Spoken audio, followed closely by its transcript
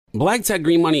Black Tech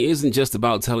Green Money isn't just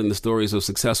about telling the stories of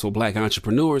successful Black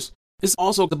entrepreneurs. It's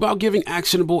also about giving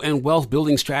actionable and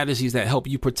wealth-building strategies that help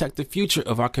you protect the future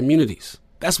of our communities.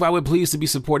 That's why we're pleased to be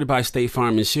supported by State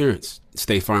Farm Insurance.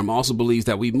 State Farm also believes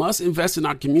that we must invest in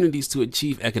our communities to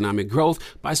achieve economic growth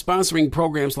by sponsoring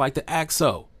programs like the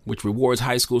ACT-SO, which rewards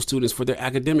high school students for their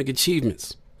academic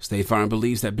achievements. State Farm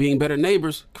believes that being better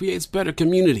neighbors creates better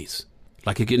communities.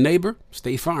 Like a good neighbor,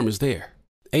 State Farm is there.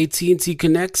 AT&T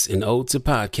connects an ode to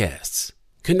podcasts.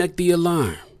 Connect the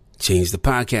alarm. Change the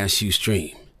podcast you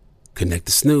stream. Connect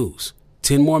the snooze.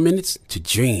 10 more minutes to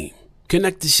dream.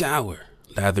 Connect the shower.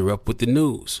 Lather up with the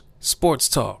news, sports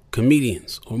talk,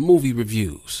 comedians, or movie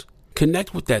reviews.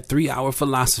 Connect with that 3-hour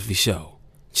philosophy show.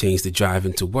 Change the drive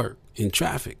into work in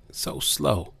traffic so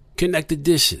slow. Connect the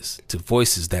dishes to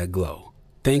voices that glow.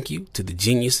 Thank you to the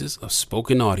geniuses of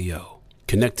spoken audio.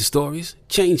 Connect the stories,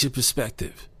 change your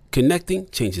perspective. Connecting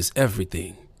changes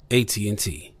everything.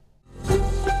 AT&T.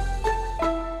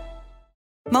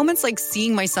 Moments like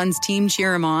seeing my son's team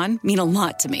cheer him on mean a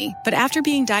lot to me. But after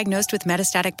being diagnosed with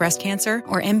metastatic breast cancer,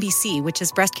 or MBC, which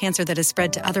is breast cancer that has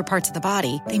spread to other parts of the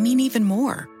body, they mean even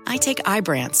more. I take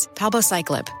Ibrance,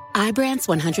 palbociclib. Ibrance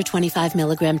 125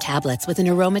 milligram tablets with an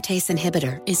aromatase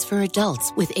inhibitor is for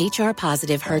adults with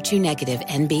HR-positive, HER2-negative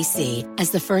MBC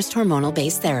as the first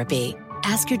hormonal-based therapy.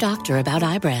 Ask your doctor about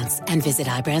Ibrance and visit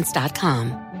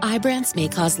Ibrance.com. Ibrance may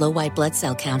cause low white blood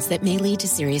cell counts that may lead to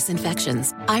serious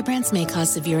infections. Ibrance may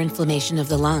cause severe inflammation of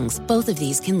the lungs. Both of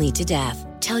these can lead to death.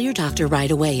 Tell your doctor right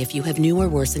away if you have new or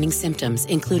worsening symptoms,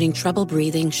 including trouble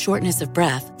breathing, shortness of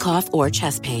breath, cough, or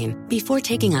chest pain. Before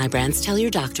taking Ibrance, tell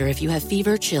your doctor if you have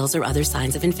fever, chills, or other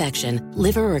signs of infection,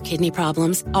 liver or kidney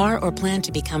problems, are or plan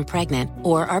to become pregnant,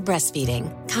 or are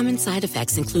breastfeeding. Common side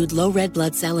effects include low red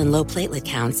blood cell and low platelet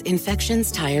counts,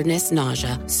 infections, tiredness,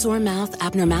 nausea, sore mouth,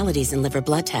 abnormalities in liver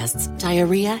blood tests,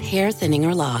 diarrhea, hair thinning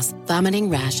or loss, vomiting,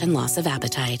 rash, and loss of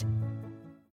appetite.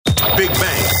 Big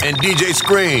Bang and DJ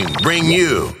Scream bring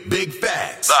you Big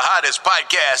Facts, the hottest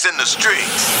podcast in the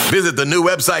streets. Visit the new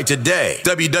website today,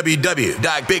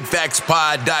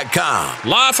 www.bigfactspod.com.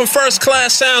 Live from First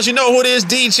Class Sounds, you know who it is,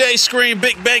 DJ Scream.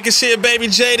 Big Bang is here, Baby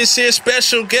Jade is here.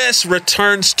 Special guest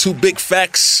returns to Big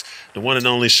Facts. The one and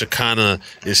only Shekinah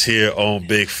is here on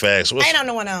Big Facts. Ain't I'm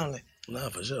the one and only. No,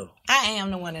 for sure. I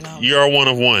am the one and only. You're one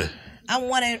of one. I'm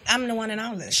the one and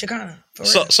only. Shekinah.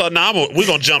 So now we're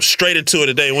gonna jump straight into it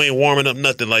today. We ain't warming up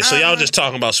nothing. So y'all just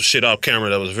talking about some shit off camera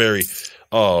that was very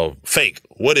fake.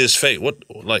 What is fake?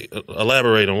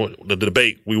 Elaborate on what the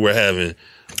debate we were having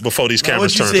before these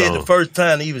cameras turned on. What you said the first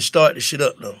time to even start the shit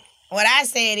up though? What I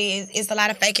said is it's a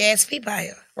lot of fake ass people out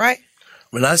here, right?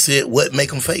 When I said what make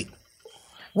them fake?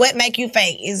 What make you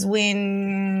fake is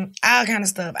when all kind of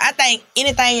stuff. I think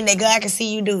anything that God can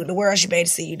see you do, the world should be able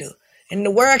to see you do. And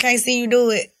the world can't see you do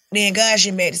it, then God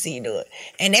should be able to see you do it.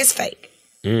 And that's fake.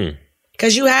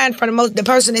 Because you hiding from the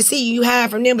person that see you, you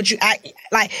hiding from them, but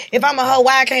if I'm a hoe,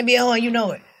 why I can't be a hoe and you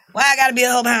know it? Why I gotta be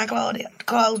a hoe behind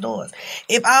closed doors?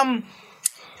 If I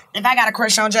got a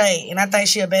crush on Jay and I think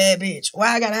she a bad bitch, why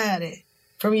I gotta hide it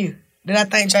from you? Did I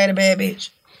think Jay a bad bitch?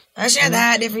 I should have to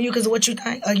hide it from you because of what you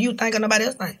think, or you think or nobody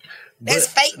else think. That's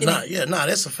fake to me.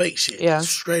 That's a fake shit. Yeah.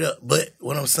 Straight up. But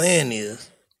what I'm saying is,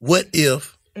 what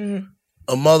if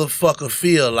a motherfucker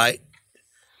feel like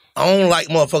I don't like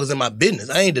motherfuckers in my business?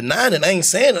 I ain't denying it. I ain't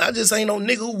saying it. I just ain't no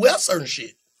nigga who wear certain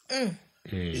shit.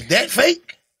 Is that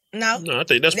fake? No. I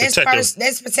think that's protecting.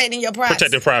 That's protecting your privacy.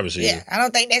 Protecting privacy. Yeah, I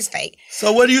don't think that's fake.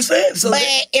 So what are you saying? So but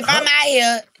if I'm out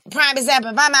here, prime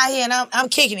example, if I'm out here and I'm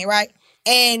kicking it, right?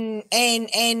 And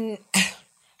I'm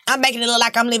making it look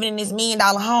like I'm living in this $1 million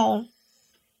home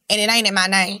and it ain't in my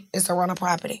name. It's a rental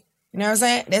property. You know what I'm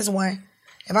saying? That's one.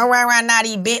 If I'm riding around now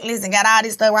these Bentleys and got all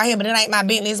this stuff right here, but it ain't my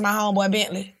Bentley, it's my homeboy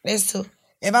Bentley. That's 2.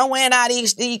 If I'm wearing all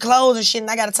these clothes and shit and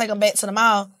I got to take them back to the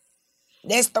mall,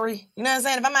 that's 3. You know what I'm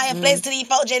saying? If I'm out here flexing to these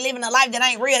folks just living a life that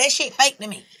ain't real, that shit fake to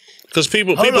me. Because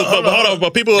people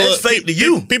that's fake to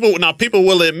you. People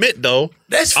will admit though.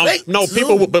 That's fake.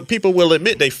 People will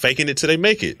admit they faking it till they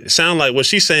make it. It sounds like what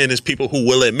she's saying is people who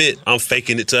will admit I'm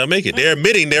faking it till I make it. They're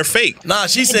admitting they're fake. Nah,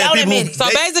 she's saying people. So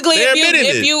basically,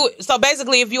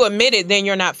 if you admit it, then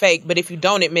you're not fake. But if you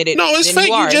don't admit it, no, it's then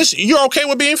fake. You're okay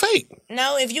with being fake.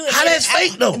 No, if you admit how that's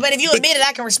fake though. But if you admit it,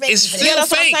 I can respect it's you. Still that's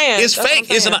fake. What I'm saying. It's fake.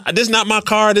 This is not my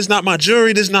car. This is not my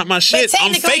jewelry. This is not my shit.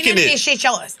 I'm faking it. This shit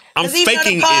yours. I'm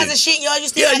faking the cars it. And shit, you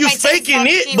still you faking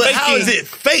it, but how is it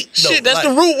fake though? Shit, that's the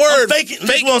root word. Faking.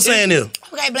 That's what I'm saying here.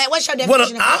 Okay, Black, what's your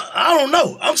definition of fake? I don't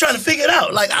know. I'm trying to figure it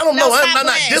out. Like, I don't know. I'm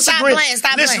not disagreeing.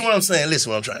 Stop Listen playing. what I'm saying.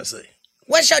 Listen what I'm trying to say.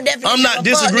 What's your definition I'm not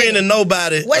disagreeing to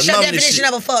nobody. What's your definition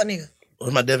of a fuck nigga?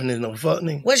 What's my definition of a fuck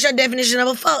nigga? What's your definition of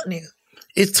a fuck nigga?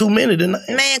 It's too many to name.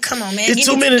 Man, come on, man. It's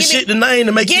too many shit to name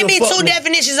to make you a fuck Give me two nigga.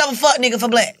 definitions of a fuck nigga for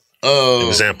black.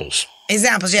 Examples.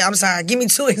 Examples, yeah, I'm sorry. Give me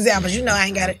 2 examples. You know I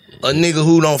ain't got it. A nigga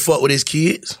who don't fuck with his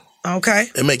kids. Okay.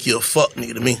 It make you a fuck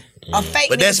nigga to me. A fake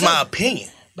But nigga that's too. my opinion.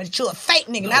 But you a fake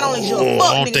nigga. Not only is you a fuck I nigga,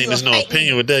 don't think you there's a no fake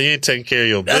opinion nigga. with that. You ain't taking care of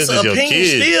your That's business, an your opinion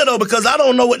kids. still though, because I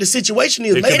don't know what the situation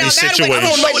is. It could be don't matter what- situations. I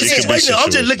don't know what the It could be situation is.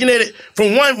 I'm just situations. looking at it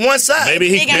from one side. Maybe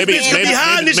he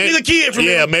behind this nigga kid from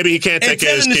yeah, him maybe he can't and take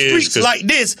care of his telling the kids. streets like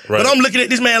this, Right. but I'm looking at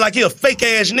this man like he a fake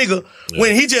ass nigga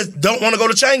when he just don't want to go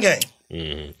to chain gang.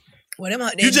 Well, them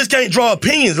out there. You just can't draw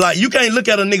opinions. Like you can't look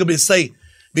at a nigga and say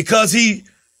because he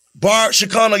borrowed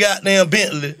Shekinah goddamn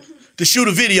Bentley to shoot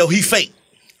a video, he fake.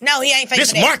 No, he ain't fake. This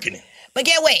for that. marketing. But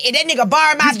get what? If that nigga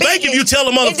borrowed my You Bentley. fake if you tell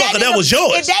a motherfucker that was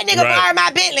yours. If that nigga Right. borrowed my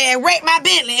Bentley and wrecked my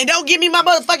Bentley and don't give me my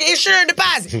motherfucking insurance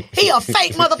deposit, he a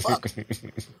fake motherfucker.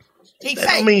 He That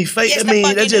fake. don't mean fake. Yes, That the mean-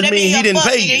 fuck that he just do. mean he a didn't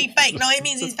fuck pay nigga. you. He fake. No, it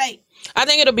means he's fake. I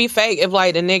think it'll be fake if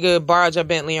like the nigga borrowed your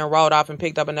Bentley and rolled off and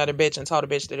picked up another bitch and told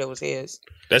the bitch that it was his.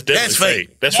 That's definitely That's fake.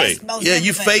 fake. That's fake. most Yeah,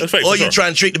 you definitely fake, That's fake or for you sure.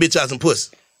 trying to treat the bitch out some pussy.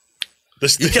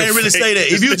 You can't really say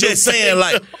that. If you just saying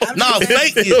like, nah,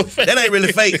 fake is, that ain't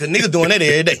really fake, because niggas doing that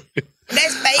every day.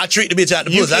 That's fake. I treat the bitch out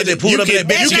the You pussy. I can- just pulled you up in that can-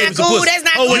 bitch. That's You not gave me some cool. pussy. That's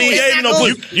not Oh, when cool. he That's gave me not no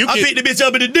cool. pussy. You I can- picked the bitch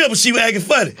up in the dip, but she was acting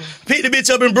funny. Picked the bitch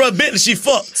up in bruh Bentley, she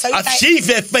fucked. So you fake? She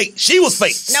that fake. She was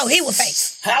fake. No, he was fake.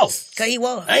 How? Cause he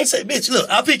was. I ain't say, bitch, look,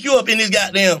 I'll pick you up in this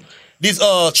goddamn, this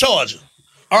Charger.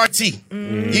 RT.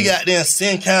 You goddamn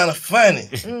sin kind of funny.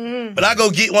 But I go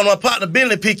get one of my partner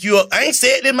Bentley pick you up. I ain't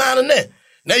said that mine or nothing.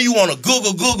 Now you want to Google,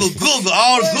 all the Google.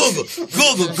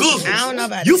 I don't know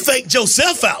about You that. faked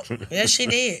yourself out. Yes, she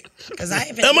did. Cause I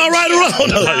ain't Am I right or wrong?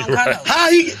 No. How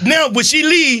he, now, when she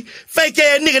leave, fake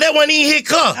ass nigga, that wasn't even his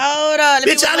car. Hold on.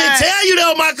 Bitch, I didn't tell you that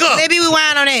was my car. Maybe we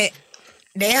wind on that.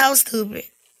 That hoe stupid.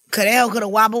 Cause that hoe could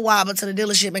have wobble to the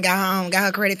dealership and got her home, got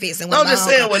her credit fixed and went I'm just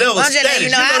by saying home. whatever I'm just letting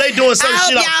status. You know they doing certain I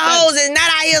shit hope off y'all hoes is not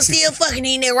out here still fucking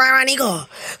these niggas right around these cars.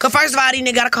 Cause first of all, these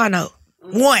niggas got a car note.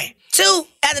 1. 2,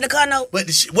 after the car note. But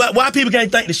the why people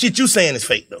can't think the shit you saying is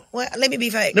fake, though? Well, let me be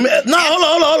fake. No,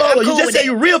 hold on. I'm You cool just with said that.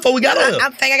 you real before we got on here.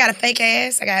 I'm fake. I got a fake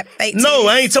ass. I got fake No, titties.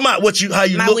 I ain't talking about how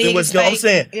you My look wig and what's is going on. I'm fake.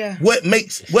 saying Yeah. what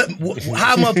makes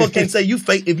how motherfucker can say you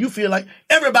fake if you feel like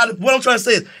everybody. What I'm trying to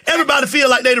say is everybody feel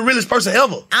like they the realest person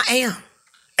ever. I am.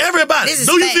 Everybody. This is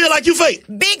Do you facts. feel like you fake?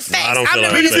 Big facts. I don't I'm feel the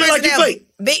like realest I'm person fake. Do you feel ever. like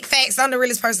you Big facts. I'm the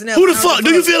realest person ever. Who the I don't fuck? give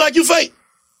Do a you feel like you fake?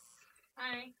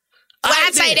 Well,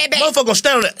 I take that back. Motherfucker gonna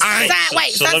stand on that. I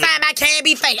ain't. Sometimes I can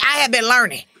be fake. I have been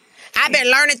learning. I've been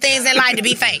learning things in life to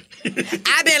be fake.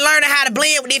 I've been learning how to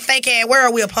blend with this fake ass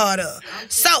world we're a part of.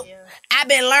 So, I've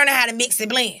been learning how to mix and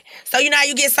blend. So, you know how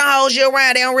you get some hoes you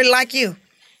around, they don't really like you.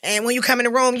 And when you come in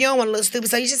the room, you don't want to look stupid.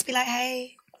 So, you just be like,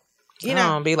 hey. You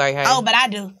know. Be like, hey. Oh, but I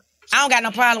do. I don't got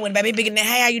no problem with it, baby. Bigger than,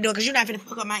 hey, how you doing? Because you're not finna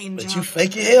fuck up my energy. But you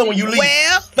fake as hell when you leave.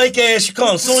 Well, fake ass she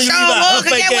comes. Soon as you sure leave out, will, her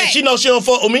 'cause fake get ass, what? she know she don't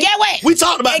fuck with me. Get what? We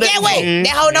talked about And that get what? before.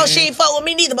 That hoe know she ain't fuck with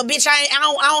me neither. But bitch, I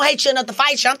don't hate you enough to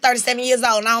fight you. I'm 37 years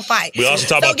old and I don't fight. We also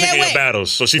talk about get picking what? your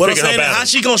battles. So she What I'm picking her saying is how battles.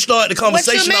 she gonna start the What you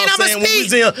conversation mean off I'ma saying when we speak?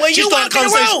 was in. When She you started walk in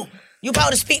the conversation. room, you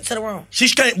supposed to speak to the room. She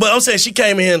came, but I'm saying she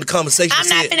came in here in the conversation. I'm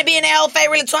not said, finna be in that whole fake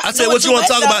really talk. I said, what you want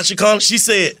to talk about, Shekinah? She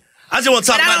said, I just want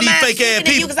to talk But I about don't these mind fake ass speaking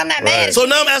to you people. 'cause I'm not mad at So you.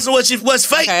 now I'm asking what's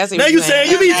fake. Okay, I see Now what you you're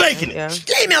saying saying. you be faking it. Yeah.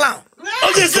 Leave me alone.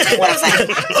 I'm just saying. What I'm saying.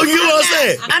 Oh, you know what I'm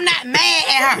saying? I'm not mad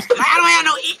at her. Like, I don't have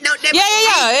no.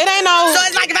 Yeah. It ain't no. So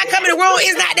it's like if I come in the room,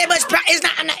 it's not that much. It's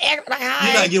not. I'm not acting like hi.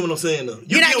 You're not getting what I'm saying, though.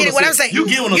 You're not getting what I'm saying. You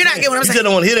get what I'm saying. You're not getting what I'm You saying. just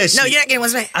don't want to hear that shit. No, you're not getting what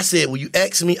I'm saying. I said, when you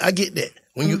ask me, I get that.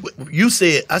 When you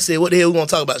said, I said, what the hell we gonna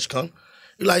talk about, Shekinah?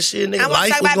 You like, shit, I nigga, wanna life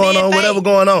talk was about going being on, fake. whatever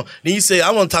going on. Then you said, I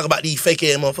want to talk about these fake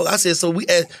ass motherfuckers. I said, so we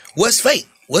asked, what's fake?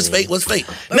 What's fake? What's fake?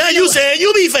 Now you saying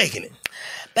you be faking it.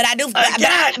 But I do.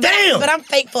 damn. But I'm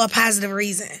fake for a positive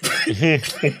reason.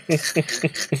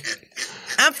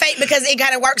 I'm fake because it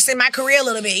kind of works in my career a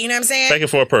little bit. You know what I'm saying? Faking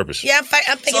for a purpose. Yeah, I'm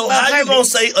faking So for a how you purpose. gonna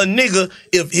say a nigga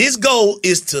if his goal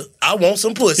is to I want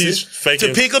some pussy He's faking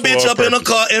to pick a for bitch a up in a purpose.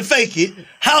 car and fake it?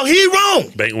 How he wrong?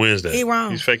 Bank Wednesday. He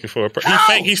wrong. He's faking for a purpose.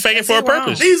 How? He's faking for a He wrong.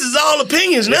 purpose. These is all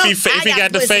opinions now. If he I got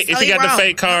got the pussy, fake, so if he he got the wrong.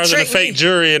 fake cars and the Trick me. fake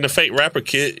jury and the fake rapper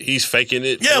kit, he's faking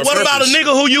it. Yeah, for a what about a purpose.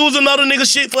 nigga who use another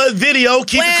nigga shit for his video?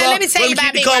 Keep Well, the car, let me tell you about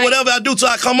keep the me, car, right? whatever I do till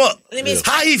I come up. Let me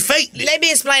explain. How he faked it? Let me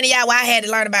explain to y'all why I had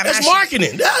to learn about That's my shit.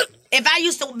 marketing. If I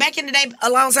used to, back in the day, a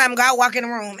long time ago, I would walk in the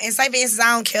room and say, for instance,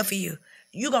 I don't care for you.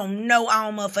 You gonna know I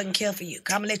don't motherfucking care for you.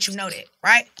 'Cause I'm gonna let you know that,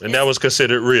 right? And that was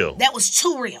considered real. That was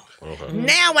too real.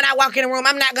 Now, when I walk in the room,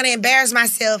 I'm not gonna embarrass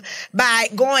myself by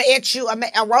going at you or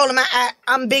rolling my eye.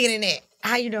 I'm bigger than that.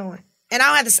 How you doing? And I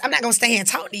don't have to. I'm not gonna stay here and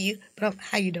talk to you. But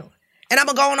how you doing? And I'm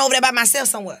gonna go on over there by myself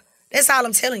somewhere. That's all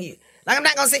I'm telling you. Like, I'm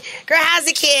not gonna say, girl, how's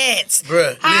the kids?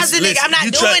 Bruh, How's the nigga? I'm not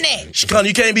doing that. Shakana,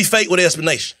 you can't be fake with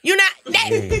explanation. You not that.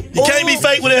 You can't be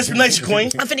fake with explanation,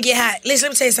 Queen. I'm finna get hot. Listen,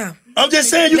 let me tell you something. I'm just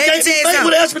saying you Let me can't be tell you fake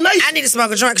something. with explanation. I need to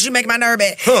smoke a joint because you make my nerve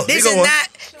bad. Huh, This here is go one. not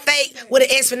fake with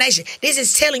an explanation. This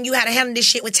is telling you how to handle this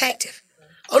shit with tactive.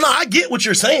 Oh no, I get what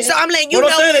you're saying. So I'm letting you what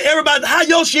know. I'm saying is everybody, how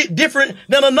your shit different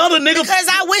than another nigga? Because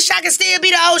I wish I could still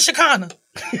be the old Shakana.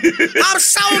 I'm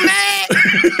so mad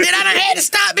that I done had to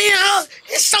stop being her.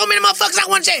 There's so many motherfuckers I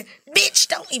want to change. Bitch,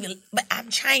 don't even. But I'm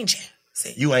changing.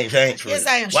 See? You ain't changed for Yes, real.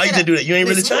 I am. Why you Shut just up. do that? You ain't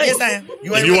really Listen, changed. yes, I am.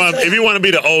 You ain't really changed. If you want to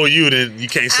be the old you, then you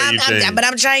can't say you changed. But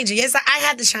I'm changing. Yes, I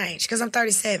have to change because I'm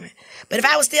 37. But if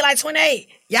I was still like 28,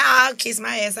 y'all kiss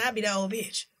my ass, I'd be the old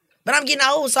bitch. But I'm getting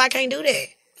old, so I can't do that.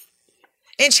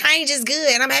 And change is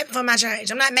good, and I'm happy for my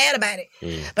change. I'm not mad about it.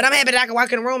 But I'm happy that I can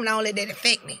walk in the room and I don't let that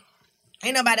affect me.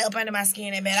 Ain't nobody up under my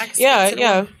skin that bad. I can speak to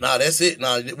the room. Nah, that's it.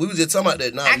 Nah, we was just talking about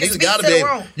that. Nah, I can niggas speak gotta to be the able.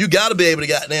 room. You gotta be able to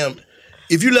goddamn.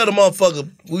 If you let a motherfucker,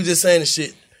 we was just saying this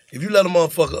shit. If you let a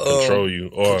motherfucker Control you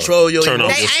or control your turn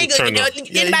off They your anger, turn off.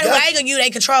 anybody who anger you, they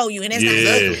control you, and that's not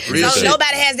good. Real So shit.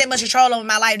 nobody has that much control over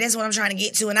my life. That's what I'm trying to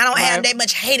get to, and I don't have that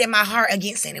much hate in my heart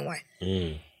against anyone.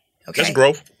 Okay, That's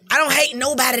growth. I don't hate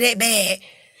nobody that bad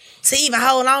to even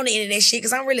hold on to any of that shit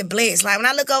because I'm really blessed. Like when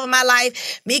I look over my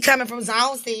life, me coming from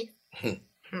Zone 6,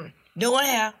 doing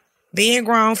hair, being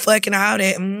grown, fucking all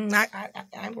that.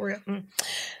 I'm real.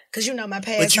 Cause you know my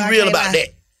past. But so you I real can't about lie. that.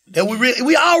 That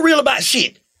we all real about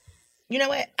shit. You know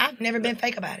what? I've never been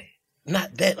fake about it.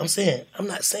 Not that I'm saying. I'm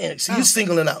not saying. See, you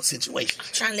singling out situations.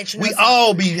 I'm trying to let you know. We something.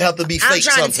 all have to be I'm fake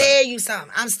trying sometimes. to tell you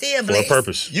something. I'm still For a blessed.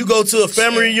 purpose. You go to a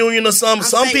family reunion or something. I'm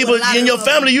Some fake people with a lot in of your love.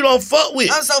 family you don't fuck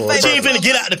with. I'm so But fake you ain't with finna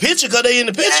get out the picture because they in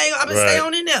the picture. I'm gonna stay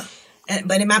on in there.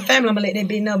 But in my family, I'm gonna let that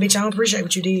bitch know, bitch, I don't appreciate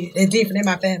what you did. That's different in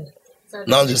my family. So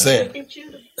No, I'm just saying.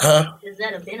 Huh? Is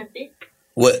that a benefit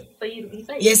What? for you to be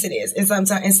fake? Yes, it is. In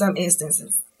some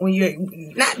instances, when you're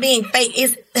not being fake,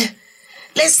 is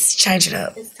let's change it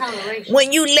up. It's toleration.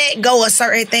 When you let go of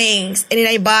certain things and it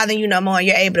ain't bothering you no more, and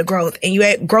you're able to grow,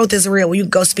 and growth is real. When you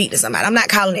go speak to somebody, I'm not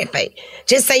calling it fake.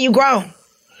 Just say you grown.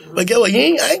 But get what? I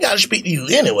ain't gotta speak to you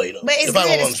anyway though. But it's if I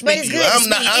don't good want to- to but speak it's to you, good to I'm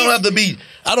not. speak. I don't have to be.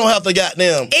 I don't have to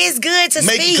goddamn. It's good to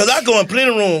Make speak. because I go in plenty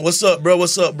room. What's up, bro?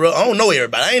 What's up, bro? I don't know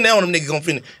everybody. I ain't now them niggas gonna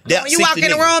finna. When you walk in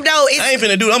the room, though, I ain't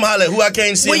finna do it. I'm holler at who I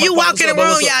can't see. when my you partner, walk in the what's up, bro?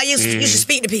 room, What's up? y'all, you should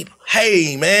speak to people.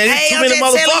 Hey man, Hey, too I'm many just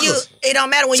telling you, motherfuckers. it don't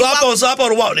matter when So you I'm walk. supposed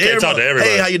to walk to Can't talk to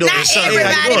everybody. Hey, how you doing? Not Hey, how you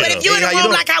everybody, doing? but if you in Hey, a how you room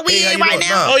doing? like how we Hey, how in you right doing?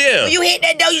 now, Oh, yeah. when you hit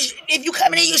that door, if you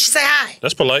coming in, you should say hi.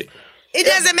 That's polite. It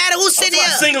doesn't matter who's sitting I'm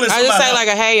there. singling I just somebody say out. like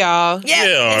a hey y'all. Yeah.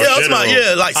 Yeah, Yeah, I'm talking about,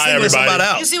 general. like Hi, singling somebody everybody.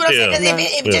 out. You see what I'm saying? 'Cause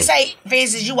if Yeah. just say, for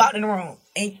instance, you walked in the room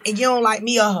and you don't like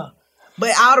me or her,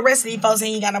 but all the rest of these folks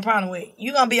ain't got no problem with.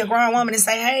 You gonna be a grown woman and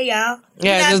say, hey y'all.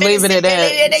 Yeah, You not just finna leave it sit at there,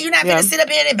 that. leave it at that. You not Yeah. finna sit up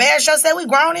here and embarrass yourself. We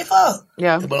grown and fuck.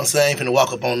 Yeah. But I'm saying I ain't finna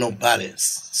walk up on nobody,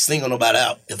 single nobody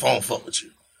out if I don't fuck with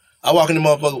you. I walk in the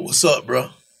motherfucker, what's up, bro?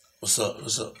 What's up?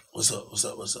 What's up? What's up? What's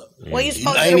up? What's up? Well, you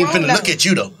supposed I to ain't be even wrong, finna though. look at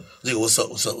you though. Nigga, what's up?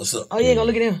 What's up? What's up? Oh, you ain't gonna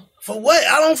look at him. For what?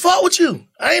 I don't fuck with you.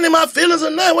 I ain't in my feelings or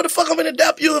nothing. What the fuck I'm finna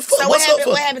dap you and fuck? So What's up for?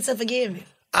 what happened to forgive me?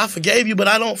 I forgave you, but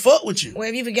I don't fuck with you. Well,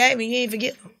 if you forgave me, you ain't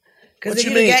forgive him. What Because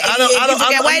you mean? I don't-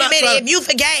 I'm wait a not minute. trying- If you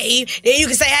forgave, then you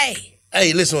can say, hey.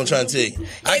 Hey, listen what I'm trying to tell you.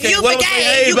 If you what I'ma forgave, say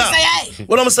hey you can about? say hey.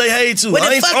 What I'm gonna say hey to? What the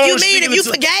I ain't- fuck I'm you only mean speaking if you to-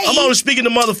 forgave? I'm only speaking to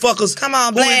motherfuckers. Come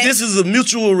on, who is- Black. This is a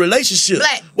mutual relationship.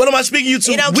 Black. What am I speaking you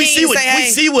to? It don't We kill see you what say hey. we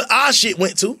see what our shit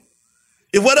went to.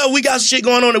 If whatever we got shit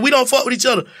going on and we don't fuck with each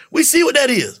other, we see what that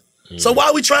is. So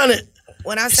why we trying to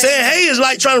When I'm saying hey is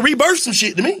like trying to rebirth some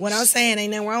shit to me? What I'm saying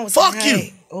ain't nothing wrong with Fuck saying, you.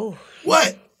 hey. Ooh,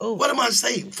 What? Ooh. What am I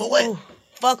saying? For what? ooh,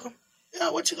 fuck him. Yeah,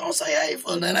 what you gonna say hey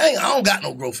for? Then I don't got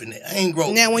no growth in that. I ain't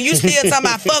growth. Now, when you still talking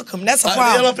about fuck him, that's a Like,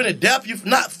 hell, I'm problem. finna dap you,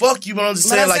 not fuck you, but I'm just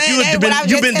But saying I'm like saying, that's you've what I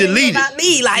was been just telling you deleted. about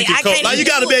me. Like, You I can can't Like you even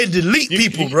gotta do be it. able to delete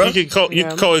people, bro. You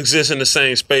can coexist in the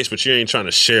same space, but you ain't trying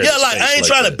to share. Yeah, the like space I ain't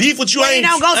trying to that. beef with you. Well, I you ain't,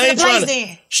 don't go to I ain't the place trying to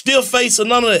then. still face or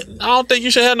none of that. I don't think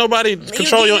you should have nobody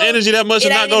control your energy that much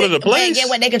and not go to the place. Yeah,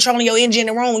 what they controlling your energy in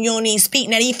the room. You don't even speak.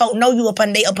 Now these folk know you up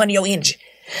under your energy.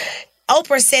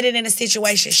 Oprah said it in a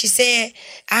situation. She said,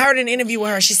 I heard an interview with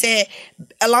her. She said,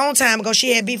 a long time ago,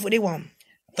 she had beef with this woman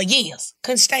for years.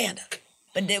 Couldn't stand her.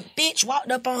 But the bitch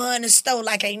walked up on her in the store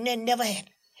like ain't nothing never happened.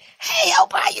 Hey,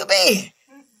 Oprah, how you been?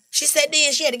 She said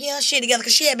then she had to get her shit together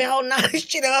because she had been holding all this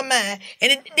shit in her mind.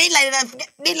 And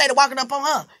this lady walking up on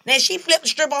her. Now she flipped the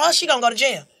strip on her, she gonna go to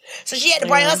jail. So she had to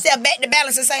bring herself back to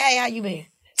balance and say, hey, how you been?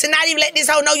 To not even let this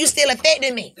hoe know you still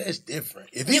affecting me. That's different.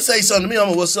 If he say something to me, I'm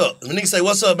gonna what's up. If a nigga say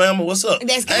what's up, man, I'm gonna what's up.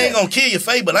 That's I ain't good. gonna kill your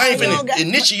face, but I ain't You don't finna got-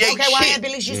 initiate okay, well, shit.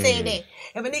 at least you said that.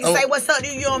 If a nigga say what's up,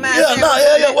 you don't mind.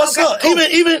 Yeah, what's okay, up? Cool.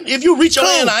 Even if you reach your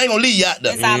hand, I ain't gonna leave you out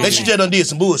there. That's all I'm That you just done did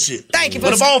some bullshit. Thank you.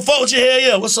 But if I don't fuck with you, hell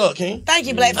yeah, what's up, King? Thank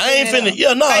you, Black. I ain't finna.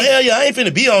 I ain't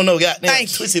finna be on no goddamn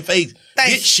twisted face.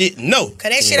 Get shit, no.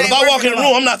 Cause that shit but ain't if I walk in the working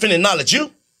room, I'm not finna acknowledge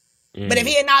you. But if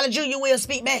he acknowledge you, you will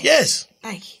speak back. Yes.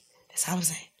 Thank you. That's all I'm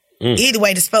saying. Either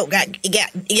way, the spoke got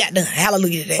done.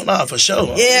 Hallelujah today. Nah, for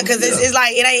sure. Yeah, cause it's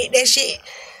like it ain't that shit.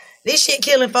 This shit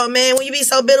killing folk, man. When you be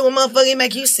so bitter with motherfucker, it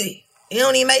make you sick. It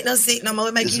don't even make no sick no more.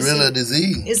 It make you sick. It's really a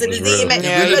disease. It's a disease.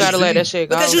 Yeah, you gotta let that shit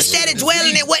go. Because you steady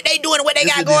dwelling in what they doing and what they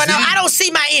got going on. I don't see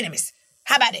my enemies.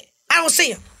 How about that? I don't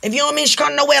see them. If you don't mean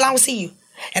Chicago no well, I don't see you.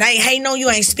 And I ain't hating on you.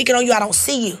 I ain't speaking on you. I don't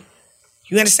see you.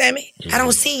 You understand me? I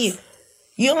don't see you.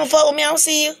 You don't fuck with me. I don't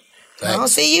see you. I don't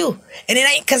see you. And it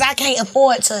ain't because I can't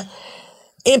afford to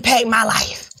impact my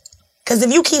life. Because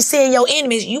if you keep seeing your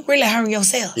enemies, you really hurting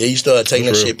yourself. Yeah, you start taking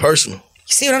that shit personal.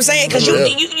 You see what I'm saying? Because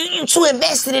you too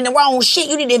invested in the wrong shit.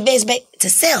 You need to invest back to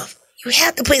self. You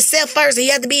have to put self first, and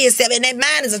you have to be yourself. And that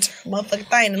mind is a terrible motherfucking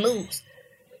thing to lose.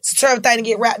 It's a terrible thing to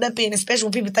get wrapped up in, especially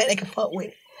when people think they can fuck with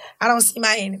it. I don't see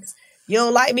my enemies. You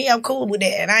don't like me, I'm cool with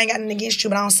that. And I ain't got nothing against you,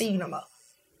 but I don't see you no more.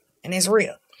 And it's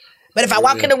real. But if I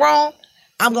walk in the room,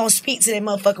 I'm going to speak to that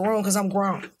motherfucking room because I'm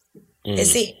grown.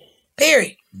 That's it.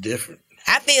 Period. Different.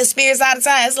 I feel spirits all the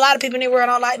time. There's a lot of people in the world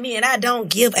don't like me, and I don't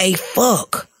give a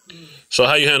fuck. So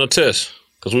how you handle Tess?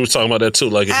 Because we were talking about that too.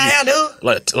 Like, if I do.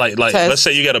 Like, let's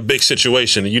say you got a big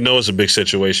situation, and you know it's a big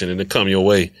situation, and it come your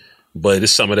way, but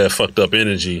it's some of that fucked up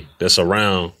energy that's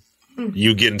around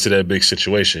you get into that big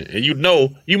situation, and you know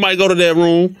you might go to that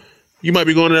room, you might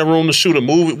be going to that room to shoot a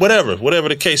movie, whatever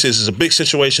the case is. It's a big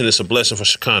situation. It's a blessing for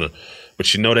Shekinah,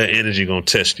 but you know that energy gonna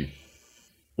test you.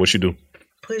 What you do?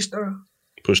 Push through.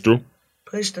 Push through.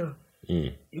 Push through.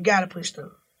 You gotta push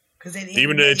through. Cause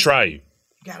even though they try you.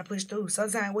 You gotta push through.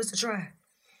 Sometimes, what's the try?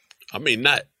 I mean,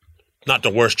 not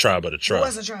the worst try, but a try.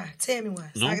 What's the try? Tell me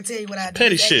what. So I can tell you what I do.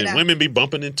 Petty shit. Women be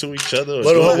bumping into each other.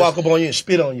 What if I walk up on you and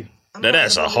spit on you? Now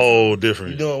that's a whole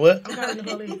different. You doing what? I'm calling the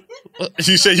police.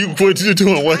 You say you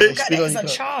doing what? That's a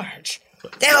charge.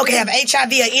 That hoe can have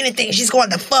HIV or anything. She's going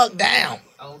the fuck down.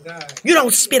 Oh God. You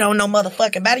don't spit on no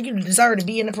motherfucking body. You deserve to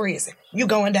be in the prison. You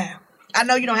going down. I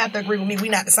know you don't have to agree with me. We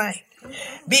not the same.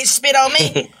 Bitch, spit on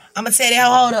me. I'm gonna tell that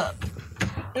hoe, hold up.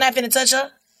 I'm not finna touch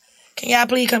her. Can y'all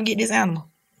please come get this animal?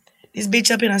 This bitch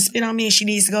up here done spit on me and she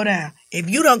needs to go down. If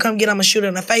you don't come get her, I'm gonna shoot her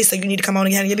in the face, so you need to come on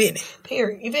and handle your business.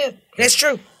 Period. You feel? That's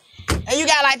true. And you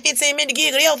got like 15 minutes to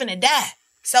giggle, they finna die.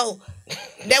 So,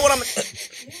 that's what I'm...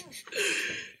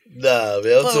 Nah,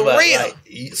 man. I'm talking about, real.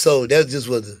 like, so that just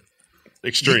was the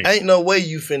extreme. Ain't no way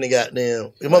you finna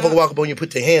goddamn... If motherfucker walk up on you and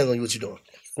put their hands on you, what you doing?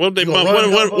 What if they bump?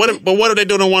 What if they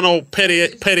don't want no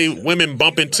petty women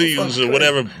bump into you or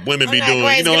whatever women be doing?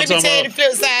 Crazy. You know what I'm talking Let me tell you the about?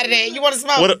 flip side of that. You want to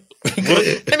smoke?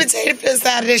 Let me tell you the flip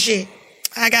side of this shit.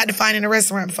 I got to fight in a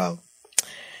restaurant before.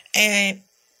 And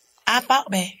I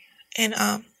fought back. And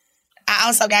I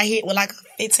also got hit with like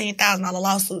a $15,000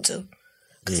 lawsuit too.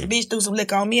 Because the bitch threw some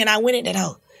liquor on me and I went at that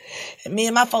hoe. And me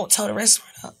and my folk tore the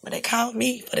restaurant up. But they called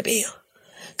me for the bill.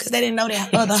 Because they didn't know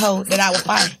that other hoe that I was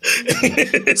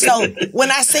fighting. So when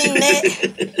I seen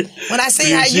that, when I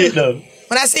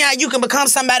see how you can become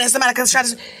somebody and somebody comes try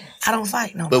to, I don't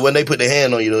fight no more. But when they put their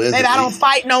hand on you, though, Baby, I don't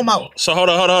fight no more. So hold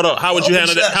on. How would you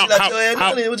handle that? I'm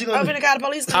finna call the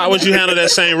police. How would you handle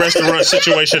that same restaurant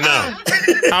situation now?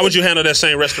 How would you handle that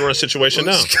same restaurant situation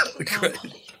now?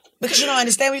 Because you don't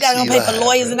understand, we gotta go pay for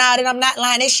lawyers and all that. I'm not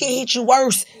lying. That shit hit you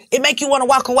worse. It make you want to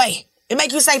walk away. It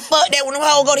make you say, fuck that when them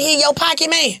hoes go to hit your pocket,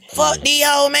 man. Fuck these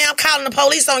hoes, man. I'm calling the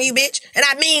police on you, bitch. And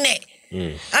I mean that.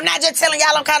 I'm not just telling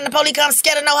y'all I'm calling the police because I'm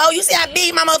scared of no hoe. You see how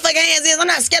big my motherfucking hands is? I'm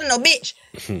not scared of no bitch.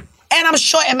 And I'm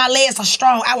short and my legs are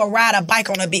strong. I would ride a bike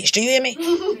on a bitch. Do you hear me?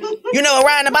 You know what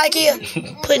riding a bike is?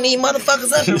 Putting these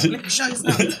motherfuckers up. Let me show you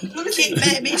something. Kick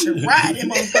that bitch and ride them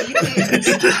motherfuckers.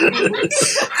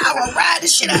 I would ride the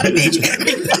shit out of bitch. You got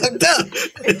me fucked up.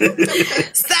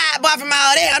 Sidebar from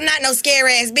all that. I'm not no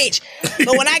scary ass bitch.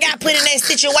 But when I got put in that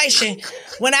situation,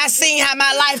 when I seen how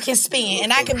my life can spin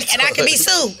and I can be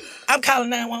sued, I'm calling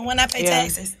 911. I pay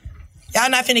taxes. Y'all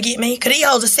not finna get me. Cause these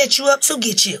hoes will set you up to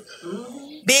get you.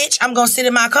 Bitch, I'm gonna sit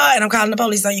in my car and I'm calling the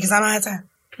police on you because I don't have time.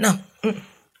 No.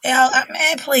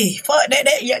 Man, please. Fuck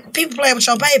that. People playing with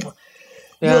your paper.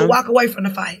 Yeah. You'll walk away from the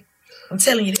fight. I'm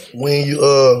telling you that. When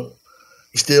you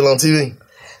still on TV?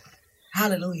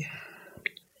 Hallelujah.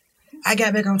 I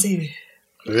got back on TV.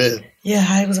 Really?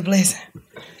 Yeah, it was a blessing.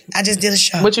 I just did a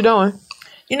show. What you doing?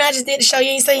 You know I just did the show.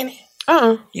 You ain't seen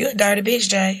it? You a dirty bitch,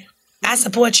 Jay. I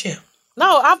support you.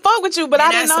 No, I fuck with you, but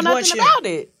I didn't know nothing about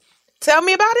it. Tell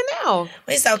me about it now.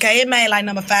 It's okay. It made like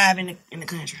number 5 in the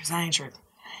country. So I ain't tripping.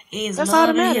 That's all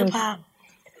that matters. Hip-hop.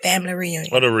 family reunion.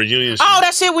 What a reunion. Oh,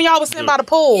 that shit when y'all was sitting by the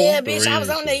pool. Yeah, bitch, I was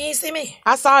on there. You ain't see me.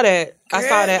 I saw that. I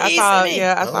saw that. Girl, I you saw. see me.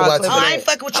 Yeah, I saw. watch a clip Oh, of I that. ain't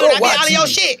fucking with I you. don't I be watch all of your TV.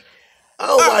 shit. I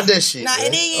don't watch that shit. Nah, man.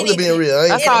 and then you I'm just being real. I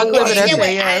ain't I saw a clip of that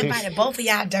Anyway, shit. I Yeah. invited both of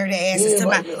y'all dirty asses Yeah, to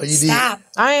my. but- you did. Stop.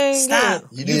 I ain't. Stop.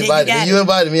 You did invite me. got You it.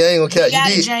 invited me. I ain't gonna You catch. got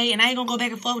You it, did. Jay, and I ain't gonna go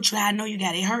back and forth with you. I know you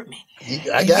got it. It hurt me.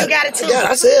 I got it. got it too. I got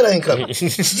it. I said I ain't coming. You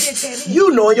didn't tell me.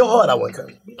 You know in your heart I wasn't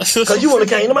coming. Because you wouldn't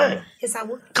have came to mine. Yes, I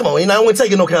would. Come on, I wouldn't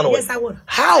take it no kind of way. Yes, I would.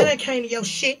 How? I done came to your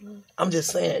shit. I'm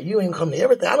just saying, you ain't come to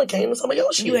everything. I done came to some of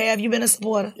your shit. You have. You been a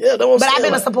supporter. Yeah, that's what I'm But I've saying,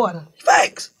 been a like- supporter.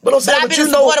 Facts. But I'm But saying, I've but been you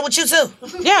a know. supporter with you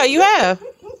too. Yeah, you have.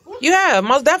 You have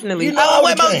most definitely. You know- Oh,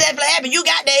 what we most can. definitely happened? You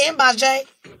got that inbox, Jay.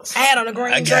 I had on a I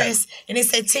green got dress, and it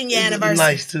said 10-year It was anniversary.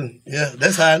 nice too. Yeah,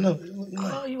 that's how I know.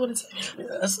 Oh, you would have told me.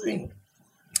 Yeah, I see.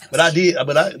 But I did.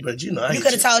 But you know, I You hate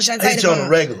could have told Shantae I hate to you on come. the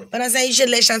regular. But I'm saying you should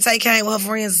let Shantae came with her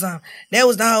friends or something. That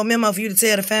was the whole memo for you to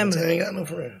tell the I family. ain't got no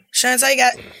friend. Shantae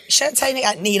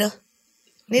got Nita.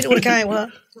 Nita would have came with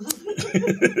her.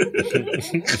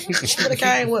 She would have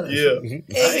came with her. Yeah.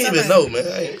 I ain't even know, man.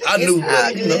 I knew, It's all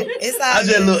but, you know. good. It's all I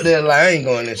just good. looked at it like, I ain't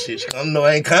going that shit. I know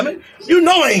I ain't coming. You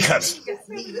know I ain't coming.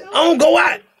 I don't go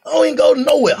out. I don't even go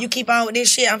nowhere. You keep on with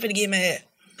this shit, I'm finna get mad.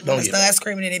 Don't I get start mad.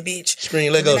 screaming at that bitch.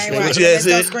 Scream, let go, It ain't scream. right. What you had Let's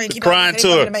go said? scream. Keep Crying on,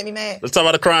 tour. to make me mad. Let's talk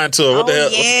about the crying tour. What the Oh,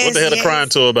 hell? yes, what the hell the yes. crying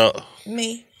tour about?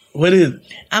 Me. What is it?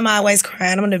 I'm always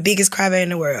crying. I'm the biggest crybaby in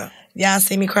the world. Y'all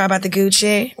see me cry about the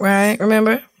Gucci, right?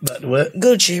 Remember? About the what?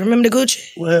 Gucci. Remember the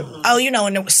Gucci? What happened? Oh, you know,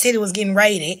 when the city was getting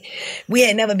raided, we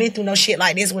had never been through no shit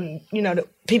like this when, you know, the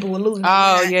people were losing.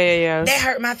 Oh, yeah. That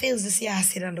hurt my feelings to see how I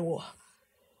sit underwater.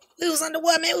 We was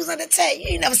underwater, man. We was under attack. You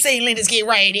ain't never seen Linda's get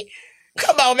raided.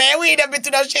 Come on, man. We ain't never been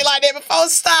through no shit like that before.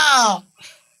 Stop.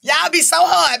 Y'all be so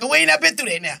hard, but we ain't never been through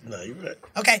that now. No, you're right.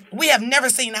 Okay? We have never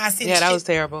seen our city. Yeah, that shit. was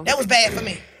terrible. That was bad for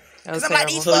me. That was Cause I'm like,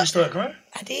 terrible. these So you fuck. started crying?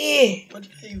 I did. What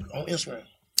did you on Instagram?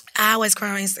 I always cry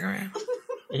on Instagram.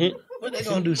 What they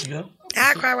gonna do, Chico?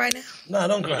 I cry right now. Nah,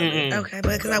 don't cry. man. Okay,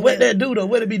 but because I What will. that do though?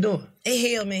 What it be doing? It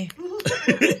healed me.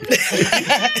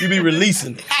 You be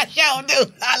releasing it. I sure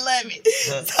do. I love it.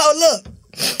 So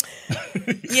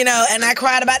look, you know, and I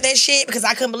cried about that shit because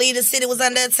I couldn't believe the city was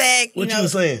under attack. What know, you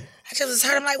was saying? I just was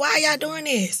hurt. I'm like, why are y'all doing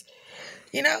this?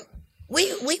 You know,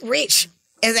 we rich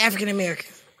as African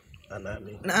Americans. Not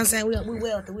me. You know what I'm saying? We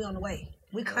wealthy. We on the way.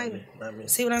 We claiming. Not me.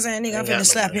 See what I'm saying, nigga? I'm Ain't got no finna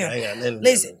slap money. him. I ain't got nothing to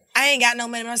Listen, do. I ain't got no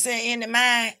money. But I'm saying in the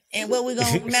mind and what we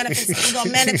gonna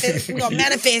manifest. We gonna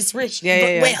manifest rich.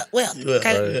 Yeah. Wealth. Yeah,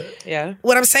 Okay. right. Yeah.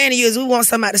 What I'm saying to you is we want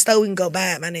something out the store, we can go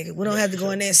buy it, my nigga. We don't have to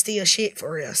go in there and steal shit for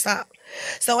real. Stop.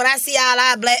 So when I see all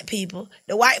our black people,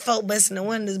 the white folk busting the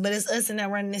windows, but it's us in there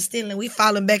running and stealing, we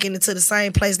falling back into the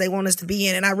same place they want us to be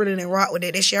in, and I really didn't rock with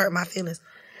that. That shit hurt my feelings.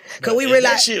 Cause we And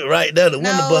realize that shit right there, the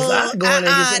window No, bust. I go in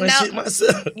there and get some of that no. shit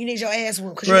myself. you need your ass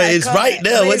whooped. 'cause Bro, you it's gotta right come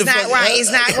there. back. What It's the not fuck? right.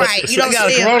 It's not right. You don't I got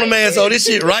a steal. Corona man, so this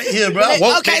shit right here, bro. I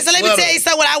woke Okay, that so let me sweater. tell you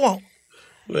something what I want.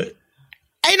 What?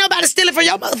 Ain't nobody stealing from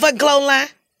your motherfucking clothing line.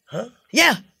 Huh?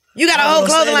 Yeah. You got a I whole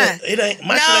was clothing saying line. that It ain't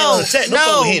my shit ain't on attack.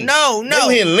 No.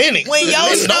 They hitting Linux. When your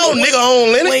Don't store, no nigga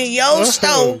own Linux. when your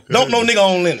store, Don't no nigga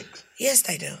own Linux. yes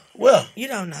they do. Well, You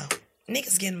don't know.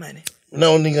 Niggas getting money.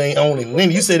 no nigga ain't owning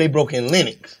Linux. You said they broke in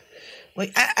Linux. Wait,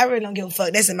 I really don't give a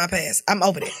fuck. That's in my past. I'm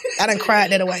over that. I done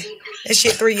cried that away. That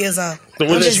shit 3 years old. So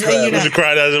I'm just letting you know.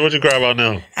 What you cry about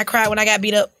now? I cried when I got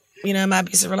beat up, you know, in my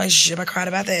abusive relationship. I cried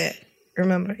about that.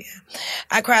 Remember? Yeah.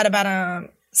 I cried about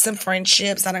some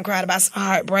friendships. I done cried about some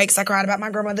heartbreaks. I cried about my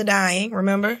grandmother dying.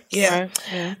 Remember? Yeah. Right,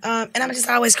 yeah. And I'm just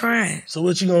always crying. So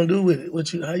what you gonna do with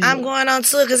it? How you? I'm going on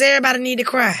tour because everybody need to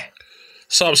cry.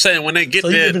 So I'm saying when they get So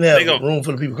you there, even they have go. a room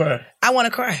full of people crying. I want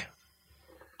to cry.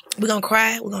 We're going to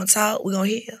cry. We're going to talk. We're going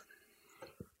to heal.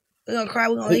 We're going to cry.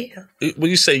 We're going to heal. When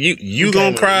you say you came gonna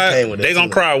with- cry, you came with that they gonna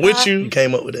too. cry with You you.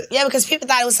 came up with that. Yeah, because people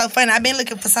thought it was so funny. I've been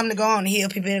looking for something to go on to heal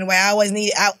people anyway. I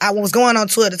was going on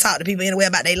tour to talk to people anyway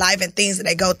about their life and things that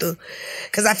they go through.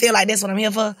 Because I feel like that's what I'm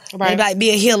here for. Right. Like, be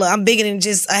a healer. I'm bigger than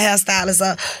just a hairstylist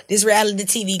or this reality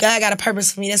TV. God got a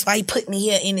purpose for me. That's why he put me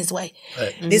here in this way.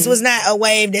 Right. This was not a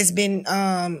wave that's been,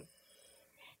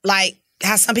 like,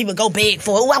 how some people go beg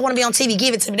for, oh, I want to be on TV,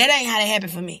 give it to me. That ain't how that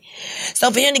happened for me. So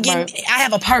for him to give me, I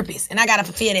have a purpose, and I got to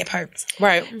fulfill that purpose.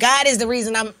 Right. God is the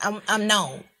reason I'm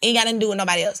known. Ain't got nothing to do with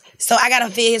nobody else. So I got to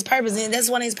fulfill his purpose, and that's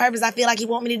one of his purposes I feel like he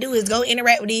want me to do is go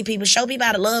interact with these people, show people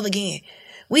how to love again.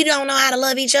 We don't know how to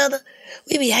love each other.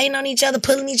 We be hating on each other,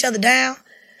 pulling each other down,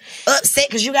 upset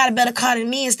because you got a better car than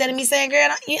me instead of me saying, girl,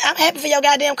 I'm happy for your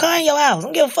goddamn car in your house. I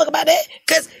don't give a fuck about that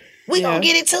because we gonna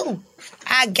get it too.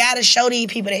 I got to show these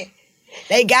people that.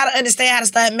 They gotta understand how to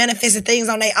start manifesting things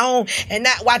on their own and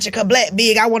not watch it cause black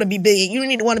big. I want to be big. You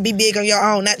need to want to be big on your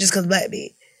own, not just cause black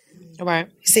big. Right.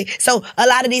 You see, so a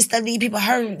lot of these stuff, these people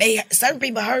hurt. Certain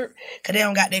people hurt because they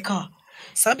don't got their car.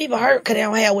 Some people hurt because they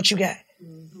don't have what you got.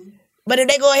 But if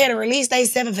they go ahead and release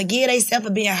themselves and forgive themselves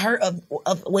for being hurt of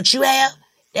what you have,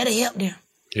 that'll help them.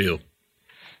 Heal.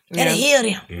 That'll heal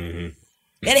them.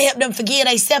 That'll help them forgive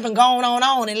themselves and go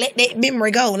on and let that memory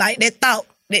go, like that thought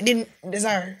that didn't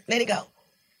deserve. Let it go.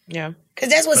 Yeah. Because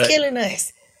that's what's killing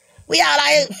us. We all out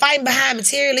here fighting behind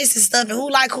materialistic stuff and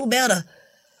who better.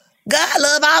 God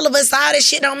love all of us, so all that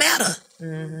shit don't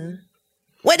matter.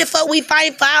 What the fuck we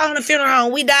fighting for out on the funeral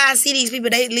home? We die and see these people,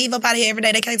 they leave up out of here every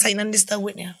day. They can't take none of this stuff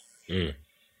with them.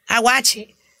 I watch it.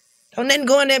 Don't nothing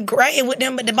go in there grave with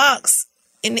them but the box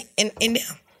in them.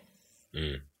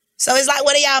 So it's like,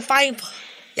 what are y'all fighting for?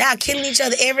 Y'all killing each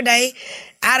other every day.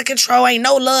 Out of control. Ain't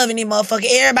no love in this motherfucker.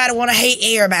 Everybody want to hate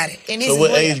everybody. And this So is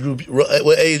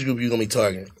what age group you gonna be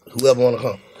targeting? Whoever want to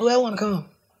come. Whoever want to come.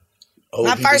 Old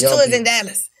My people, first young tour is people. in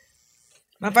Dallas.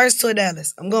 My first tour in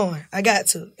Dallas. I'm going. I got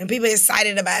to. And people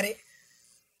excited about it.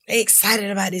 They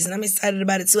excited about this, and I'm excited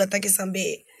about it too. I think it's something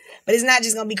big. But it's not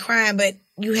just going to be crying, but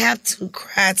you have to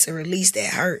cry to release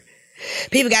that hurt.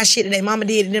 People got shit that their mama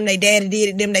did to them, their daddy did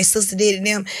it to them, their sister did it to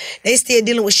them. They still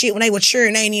dealing with shit when they were mature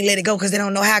and they ain't even let it go because they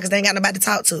don't know how because they ain't got nobody to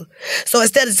talk to. So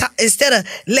instead of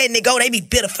letting it go, they be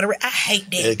bitter for the rest. I hate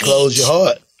that. It close your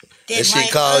heart. That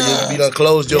shit called you done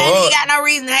closed your They heart. ain't got no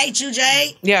reason to hate you,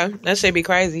 Jay. Yeah, that shit be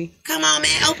crazy. Come on,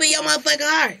 man. Open your motherfucking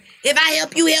heart. If I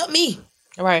help you, help me.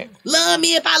 Right. Love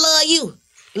me if I love you.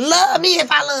 Love me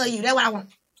if I love you. That's what I want.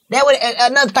 That would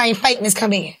another thing, fakeness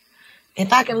come in.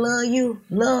 If I can love you,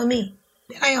 love me.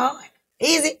 That ain't hard.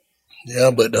 Easy. Yeah,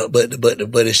 but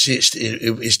the shit,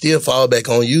 it still fall back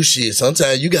on you shit.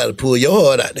 Sometimes you got to pull your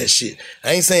heart out that shit.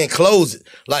 I ain't saying close it.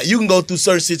 Like, you can go through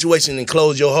certain situations and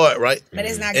close your heart, right? But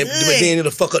it's not But good. then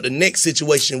it'll fuck up the next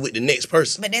situation with the next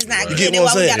person. But that's not You good. get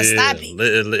what That's why I'm we saying? gotta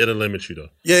stop it. It'll limit you though.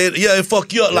 Yeah, it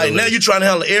fuck you up. Like, now you trying to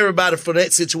handle everybody for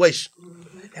that situation.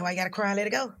 That's why you gotta cry and let it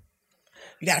go.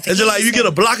 You gotta It's forgive just like you get a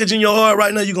yourself. blockage in your heart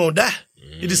right now, you're gonna die.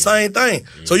 It's the same thing.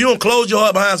 So you don't close your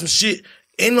heart behind some shit.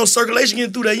 Ain't no circulation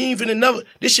getting through that. You ain't finna never.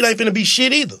 This shit ain't finna be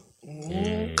shit either.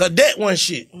 Cause that one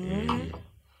shit.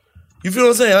 You feel what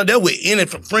I'm saying? That with any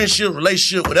friendship,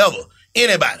 relationship, whatever.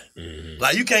 Anybody.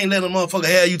 Like, you can't let a motherfucker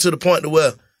have you to the point to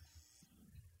where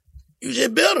you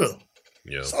just bitter.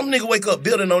 Yeah. Some nigga wake up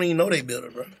bitter and don't even know they bitter,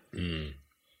 bro.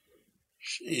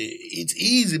 Shit, it's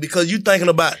easy because you thinking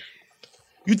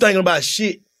about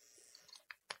shit.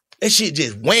 That shit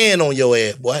just weighing on your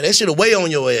ass, boy. That shit'll weigh on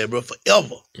your ass, bro,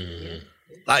 forever.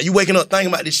 Like, you waking up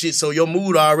thinking about this shit, so your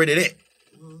mood already that.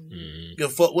 Give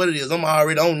a fuck what it is. I'm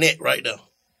already on that right now.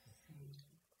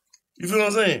 You feel what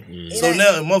I'm saying? So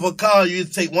now, if motherfucker call you,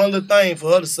 it take one little thing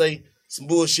for her to say some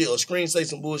bullshit or screen say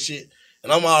some bullshit,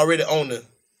 and I'm already on the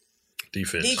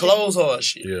Defense. close hard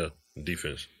shit. Yeah.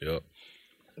 Defense. Yep.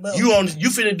 You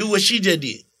finna do what she just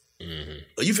did.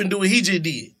 Or you finna do what he just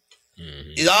did.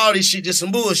 It's all this shit just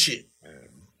some bullshit.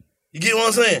 You get what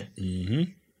I'm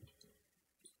saying?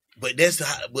 But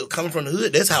but coming from the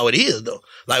hood, that's how it is though.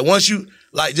 Like, once you,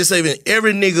 like, just say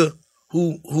every nigga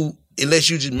who unless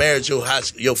you just married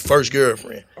your first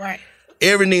girlfriend, Right.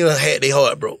 every nigga had their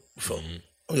heart broke before. I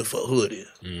don't give a fuck who it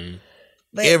is.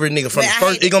 But, Every nigga from but the I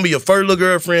first, hate it's gonna be your first little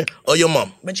girlfriend or your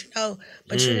mama. But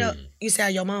you said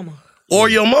your mama. Or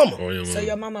your mama. So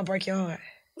your mama break your heart.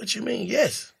 What you mean?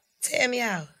 Yes. Tell me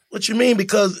how. What you mean?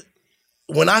 Because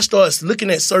when I start looking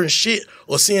at certain shit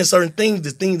or seeing certain things,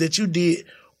 the things that you did,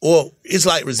 or it's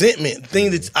like resentment,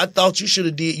 things that I thought you should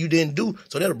have did, you didn't do,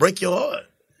 so that'll break your heart.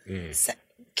 So,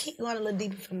 keep going a little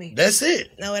deeper for me. That's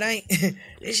it. No, it ain't.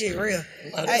 This shit real.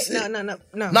 that's Hey, it.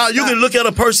 no. Now you can look at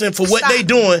a person for what they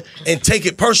doing and take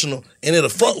it personal, and it'll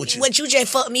fuck with you. What you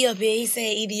just fucked me up here. He said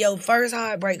either your first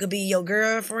heartbreak could be your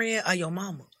girlfriend or your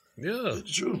mama. Yeah.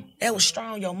 It's true. That was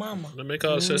strong, your mama. That make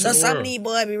all sense So in the some of world. these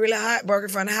boys be really heartbroken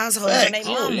from the household and they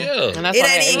mama. Yeah. And that's It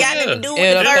why ain't even got Yeah. nothing to do Yeah,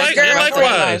 with the and first girl.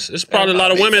 Likewise, it's probably a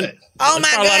lot of women. Oh it's my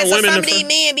probably a lot God! of So women some in of these front-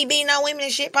 men be beating on women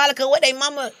and shit probably because what they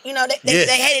mama, they Yeah.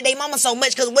 hated their mama so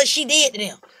much because what she did to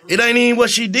them. It ain't even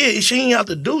what she did. She ain't have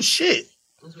to do shit.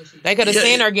 They could have Yeah,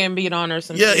 seen yeah. her getting beat on or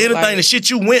some Yeah, shit. anything, like- the shit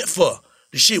you went for,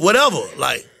 the shit, whatever,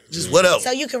 like, just whatever.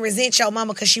 So you can resent your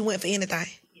mama because she went for anything.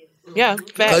 Yeah,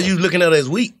 fact. Because you looking at her as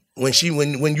weak when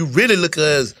you really look at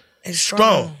her as It's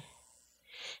strong.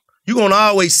 You gonna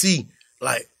always see,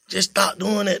 like, just stop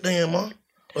doing that damn, mom.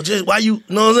 Or just, why you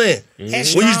know what I'm saying?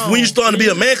 That's When strong. you starting to be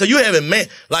a man, because you haven't man,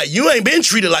 like, you ain't been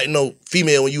treated like no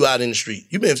female when you out in the street.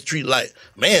 You been treated like,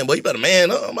 man, boy, you better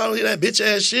man up. I'm out here that bitch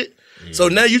ass shit. So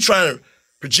now you trying to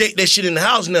project that shit in the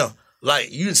house now. Like,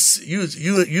 you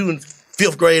in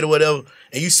fifth grade or whatever,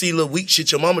 and you see little weak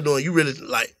shit your mama doing, you really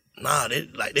like, nah,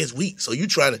 that's weak. So you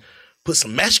trying to put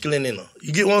some masculine in her.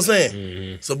 You get what I'm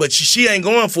saying? So, but she ain't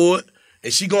going for it,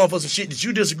 and she going for some shit that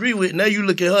you disagree with. Now you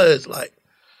look at her as like,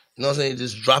 you know what I'm saying?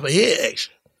 Just drop a head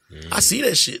action. I see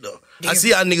that shit though. I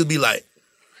see how niggas be like,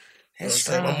 you know what I'm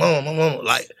saying? My mama,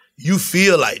 like you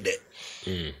feel like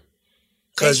that.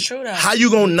 Cause That's true, though. how you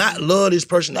gonna not love this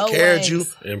person that Both carried ways. you?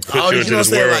 And put All you this, into you know what I'm this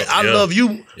saying? world. Like I Yeah. love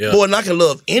you Yeah. more than I can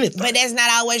love anything. But that's not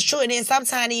always true. And then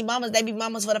sometimes these mamas, they be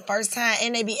mamas for the first time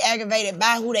and they be aggravated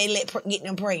by who they let get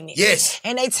them pregnant. Yes.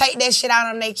 And they take that shit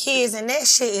out on their kids, and that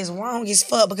shit is wrong as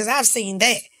fuck because I've seen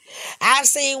that. I've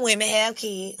seen women have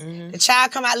kids. The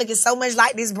child come out looking so much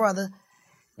like this brother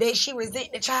that she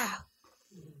resent the child.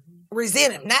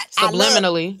 Resent him. Not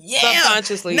Subliminally.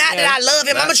 Subconsciously. Not that I love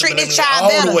him. I'm going to treat this child all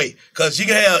better. the way. Cause you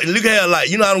can have like,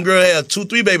 you know how them girls have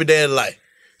 2-3 baby daddies like,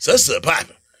 such a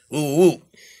popping. Woo woo.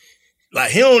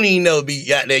 Like he don't even never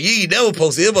be out there. You ain't never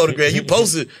posted his photograph. You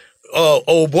posted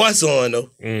old boy son though.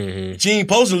 She ain't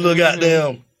posted little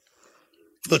goddamn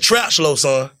the trap slow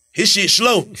son. His shit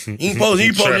slow. He ain't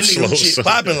posting Trap this slow nigga shit son.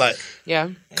 popping like. Yeah.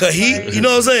 Cause you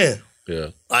know what I'm saying? Yeah.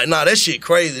 Like, nah, that shit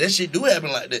crazy. That shit do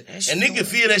happen like that. And nigga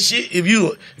feel that shit if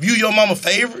you your mama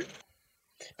favorite.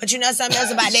 But you know something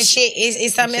else about that shit?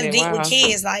 It's something else deep with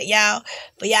kids. Like, y'all,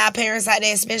 for y'all parents out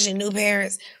there, especially new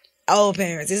parents, old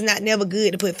parents, it's not never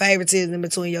good to put favoritism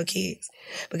between your kids.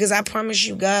 Because I promise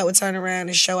you, God will turn around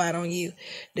and show out on you.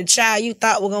 The child you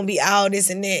thought was going to be all this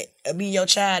and that will be your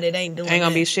child that ain't doing Ain't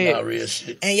gonna that. be shit. Not real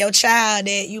shit. And your child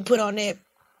that you put on that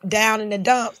down in the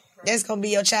dump, that's going to be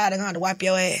your child that's going to wipe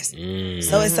your ass.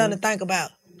 So it's something to think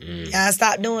about. Y'all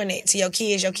stop doing that to your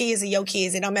kids. Your kids are your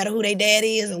kids. It don't matter who their dad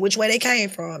is and which way they came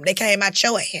from. They came out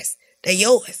your ass. They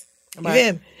yours. You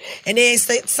feel me? And then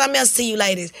something else to you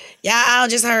ladies. Y'all all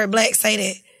just heard Black say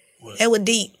that. That was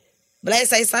deep. Black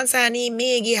say sometimes these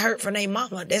men get hurt from their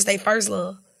mama. That's their first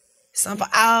love. Something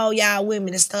for all y'all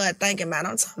women to start thinking about.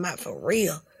 I'm talking about for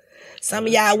real. Some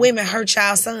of y'all women hurt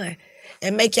y'all son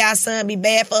and make y'all son be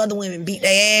bad for other women. Beat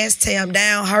their ass, tear them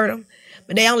down, hurt them.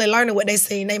 But they only learning what they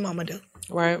seen their mama do.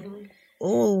 Right.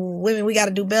 Ooh, women, we got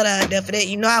to do better out there for that.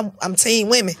 You know, I'm team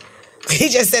women. He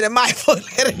just said it might for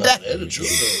the other day. That's the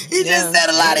truth though. He just said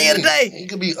a lot the other day. It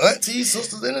could be aunties,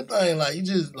 sisters, anything. Like you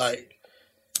just like,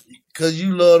 cause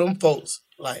you love them folks.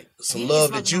 Like some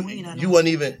love that you wasn't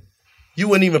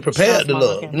even prepared to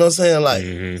love. You know what I'm saying?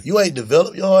 Like you ain't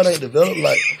developed. Your heart ain't developed.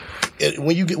 Like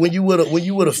when you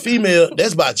with a female,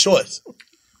 that's by choice.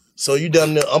 So you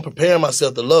done there. I'm preparing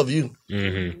myself to love you.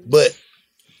 But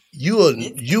you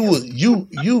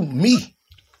me.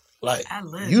 Like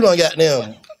you done got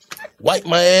them. Wipe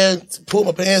my ass, pull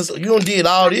my pants. You done did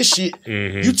all this shit.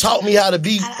 You taught me how to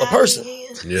be a person.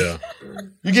 Yeah.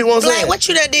 You get what I'm saying? Black, what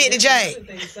you done did to Jay?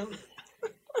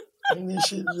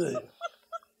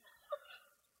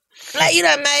 Black, you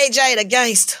done made Jay the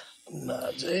gangster.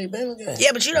 Nah, Jay been a gangster.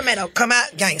 Yeah, but you done made her come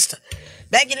out gangster.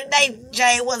 Back in the day,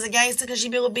 Jay was a gangster because she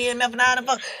been with BMF and all the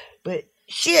fuck. But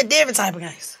she a different type of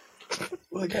gangster.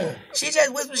 What kind? She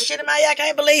just whispered shit in my ear. I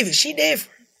can't believe it. She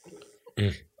different.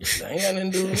 I ain't got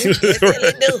nothing to do with It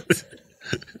really do.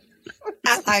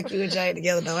 I like you and Jay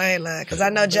together though. I ain't lying. Because I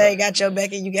know Jay got your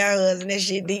back and you got hers, and that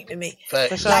shit deep to me.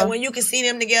 Fact. Like when you can see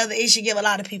them together, it should give a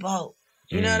lot of people hope.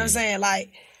 You know what I'm saying?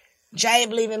 Like Jay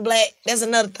believe in Black. That's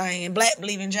another thing. And Black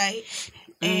believe in Jay.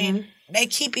 And they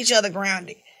keep each other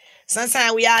grounded.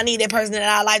 Sometimes we all need that person in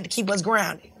our life to keep us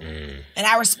grounded. And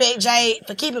I respect Jay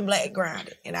for keeping Black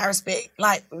grounded. And I respect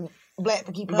like Black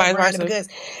for keeping her grounded because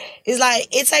it's like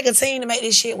it take a team to make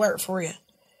this shit work for real.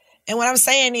 And what I'm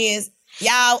saying is,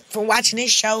 y'all from watching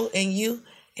this show and you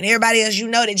and everybody else, you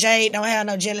know that Jade don't have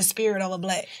no jealous spirit over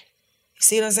Black. You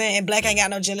see what I'm saying? And Black ain't got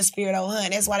no jealous spirit over her.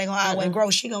 And that's why they gonna always grow.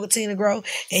 She gonna continue to grow and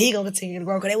he gonna continue to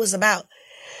grow. Because it was about,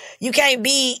 you can't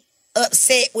be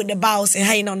upset with the boss and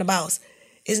hating on the boss.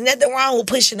 There's nothing wrong with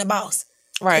pushing the boss.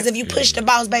 Right. Because if you push the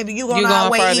boss, baby, you gonna going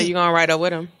always further, eat. you gonna right up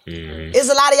with him. There's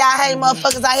a lot of y'all hating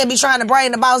motherfuckers out here be trying to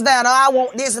bring the boss down. Oh, I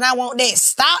want this and I want that.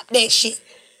 Stop that shit.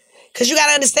 Because you got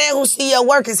to understand who see your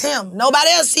work is him.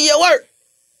 Nobody else see your work.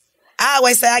 I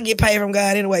always say I get paid from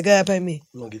God anyway. God pay me.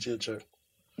 We're going to get you a church.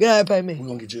 God pay me. We're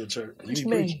going to get you a church. What you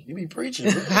mean? You be preaching.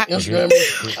 Instagram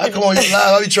me. I come on you live.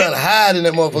 I be trying to hide in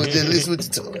that motherfucker. Just listen what you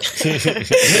talking about.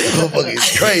 That motherfucker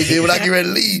is crazy. When I get ready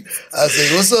to leave, I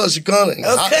say, what's up, Shakana?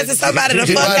 I was cussing somebody the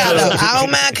fuck out of. I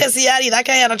don't mind cussing y'all either. I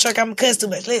can't have no church. I'm going to cuss too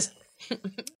much. Listen.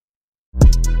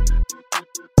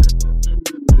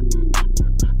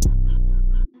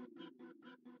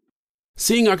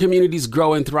 Seeing our communities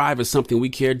grow and thrive is something we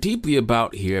care deeply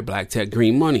about here at Black Tech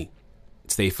Green Money.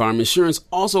 State Farm Insurance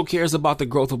also cares about the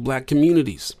growth of Black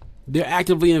communities. They're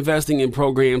actively investing in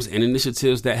programs and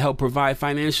initiatives that help provide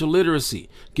financial literacy,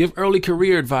 give early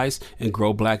career advice, and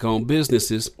grow Black-owned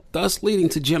businesses, thus leading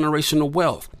to generational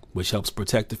wealth, which helps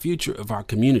protect the future of our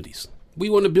communities. We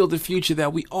want to build a future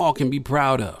that we all can be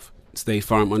proud of. State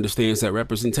Farm understands that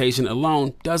representation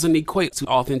alone doesn't equate to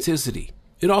authenticity.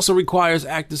 It also requires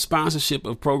active sponsorship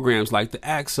of programs like the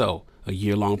AXO, a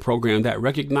year-long program that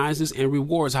recognizes and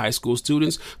rewards high school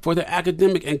students for their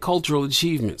academic and cultural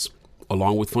achievements,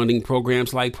 along with funding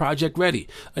programs like Project Ready,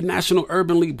 a National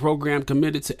Urban League program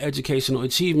committed to educational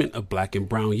achievement of Black and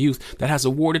brown youth that has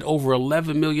awarded over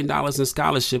 $11 million in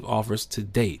scholarship offers to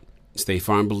date. State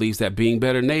Farm believes that being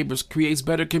better neighbors creates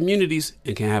better communities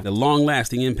and can have a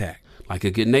long-lasting impact. Like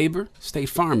a good neighbor, State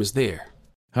Farm is there.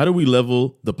 How do we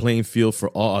level the playing field for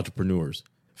all entrepreneurs?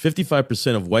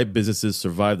 55% of white businesses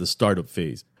survive the startup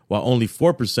phase, while only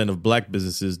 4% of Black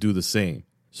businesses do the same.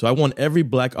 So I want every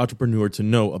Black entrepreneur to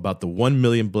know about the 1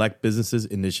 Million Black Businesses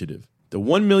Initiative. The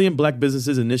 1 Million Black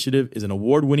Businesses Initiative is an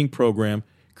award-winning program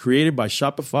created by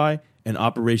Shopify and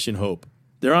Operation Hope.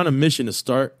 They're on a mission to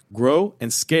start, grow,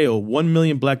 and scale 1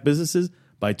 million Black businesses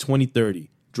by 2030,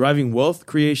 driving wealth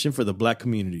creation for the Black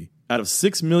community. Out of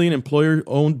 6 million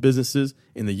employer-owned businesses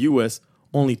in the U.S.,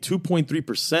 only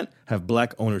 2.3% have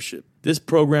Black ownership. This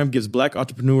program gives Black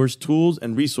entrepreneurs tools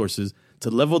and resources to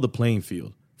level the playing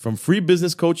field, from free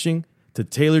business coaching to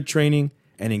tailored training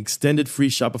and an extended free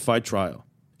Shopify trial.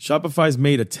 Shopify's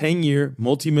made a 10-year,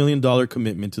 multi-million-dollar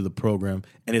commitment to the program,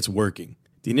 and it's working.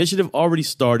 The initiative already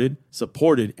started,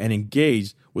 supported, and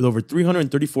engaged with over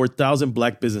 334,000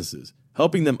 Black businesses,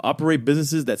 helping them operate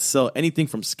businesses that sell anything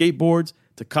from skateboards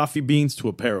to coffee beans to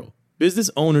apparel. Business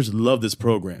owners love this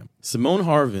program. Simone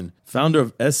Harvin, founder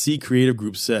of SC Creative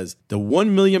Group, says, "The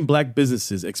 1 Million Black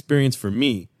Businesses experience for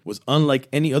me was unlike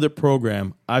any other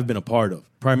program I've been a part of,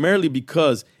 primarily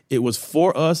because it was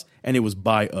for us and it was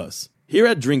by us." Here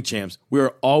at Drink Champs, we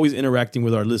are always interacting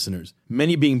with our listeners,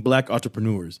 many being Black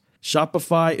entrepreneurs.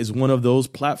 Shopify is one of those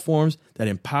platforms that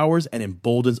empowers and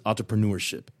emboldens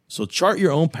entrepreneurship. So chart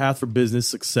your own path for business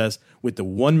success with the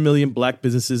 1 Million Black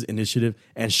Businesses Initiative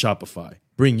and Shopify.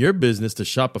 Bring your business to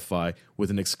Shopify with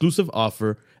an exclusive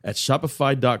offer at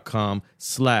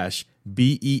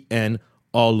shopify.com/BEN,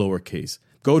 all lowercase.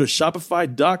 Go to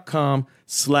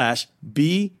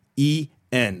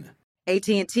shopify.com/BEN.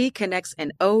 AT&T connects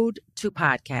an ode to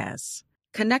podcasts.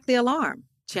 Connect the alarm.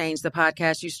 Change the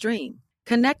podcast you stream.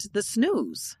 Connect the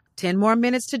snooze. 10 more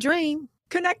minutes to dream.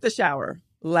 Connect the shower.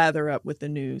 Lather up with the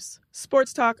news,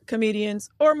 sports talk, comedians,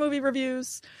 or movie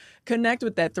reviews. Connect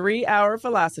with that 3-hour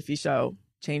philosophy show.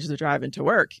 Change the drive into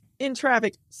work in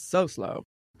traffic so slow.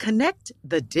 Connect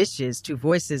the dishes to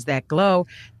voices that glow.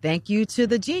 Thank you to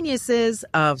the geniuses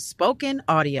of spoken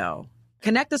audio.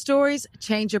 Connect the stories,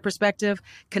 change your perspective.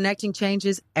 Connecting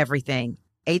changes everything.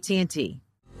 AT&T.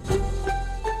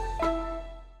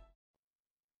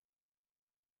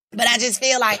 But I just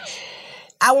feel like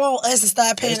I want us to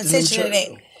start paying attention to that.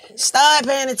 Start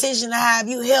paying attention to how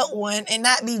you help one and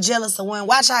not be jealous of one.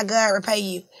 Watch how God repay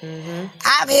you. Mm-hmm.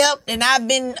 I've helped and I've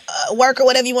been a worker,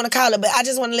 whatever you want to call it, but I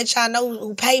just want to let y'all know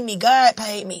who paid me. God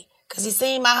paid me. Because he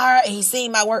seen my heart and he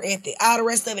seen my work ethic. All the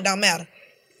rest of it don't matter.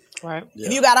 Right. Yeah.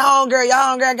 If you got a homegirl, your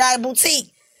homegirl got a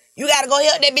boutique. You got to go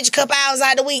help that bitch a couple hours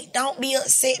out of the week. Don't be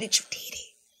upset that you did it.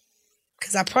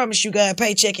 Because I promise you, God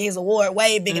paycheck is award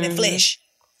way bigger than flesh.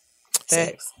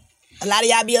 Thanks. A lot of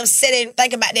y'all be upset and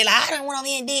think about that. Like, I don't went over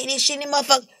here and did this shit. And them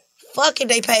motherfuckers, fuck if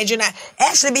they paid you not.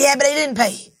 Actually, be happy they didn't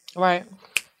pay you. Right.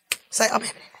 Say, oh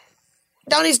man,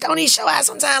 don't even show out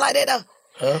sometime like that though.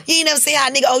 Huh? You ain't never see how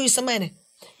a nigga owe you some money.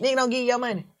 Nigga don't give you your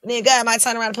money. Then God might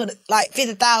turn around and put like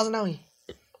 $50,000 on you.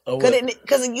 Oh, Cause a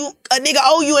nigga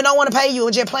owe you and don't want to pay you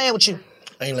and just playing with you.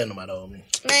 I ain't letting nobody owe me.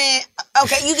 Man,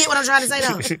 okay, you get what I'm trying to say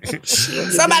though.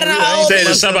 Somebody done owe me. Saying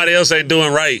that somebody else ain't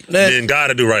doing right, then God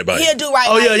will do right by you. He'll do right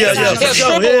by you. Yeah. He'll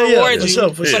triple reward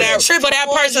you for that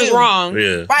person's wrong.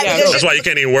 Yeah. Right, that's why you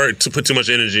can't even work to put too much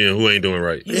energy in who ain't doing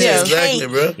right. Yeah, exactly,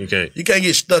 bro. You can't. You can't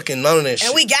get stuck in none of that shit.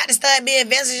 And we got to start being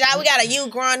vessels, y'all. We got a youth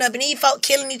growing up and these folk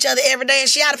killing each other every day. And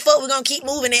shit, how the fuck we gonna keep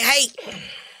moving and hate?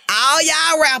 All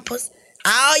y'all rappers,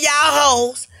 all y'all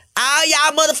hoes, all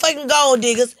y'all motherfucking gold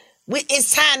diggers.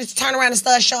 It's time to turn around and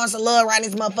start showing some love around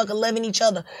this motherfucker, loving each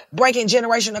other, breaking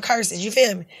generational curses. You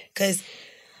feel me? Because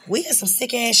we got some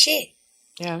sick ass shit.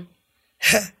 Yeah.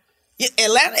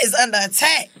 Atlanta is under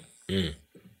attack.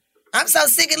 I'm so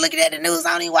sick of looking at the news.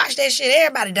 I don't even watch that shit.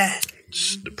 Everybody died.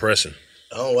 It's depressing.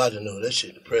 I don't watch the news. That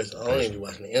shit depressing. I don't even be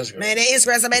watching the Instagram. Man, that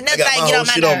Instagram, man, nothing I got my get whole on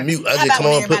my shit nerve. on mute. I just come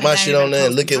on and put my shit on there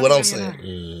and look at what I'm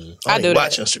saying. I do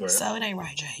watch Instagram. So it ain't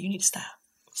right, Jay. You need to stop.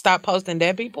 Stop posting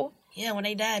dead people? Yeah, when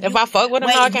they died. If I fuck with them,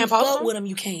 I can't post them? With them,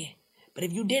 you can. But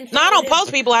if you didn't, No, I don't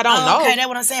post people I don't know. Okay, that's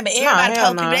what I'm saying. But everybody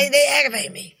hell post people. They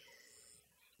aggravate me.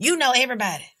 You know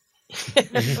everybody.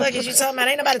 Fuck is you talking about?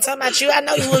 Ain't nobody talking about you. I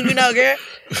know you who you know, girl.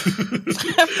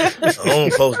 I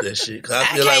don't post that shit. Cause I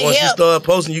feel like once you start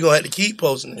posting, you're going to have to keep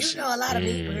posting that shit. You know a lot of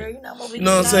people, girl. You know what we You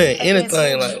know what I'm saying?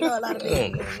 Anything like. You know a lot of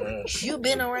people. You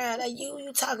been around. Like,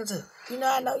 you talking to. You know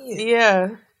I know you. Yeah.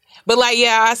 But like,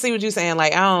 yeah, I see what you're saying.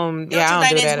 Like, I don't do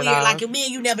that at all. Like, if me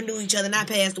and you never knew each other and I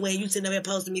passed away, you sitting up there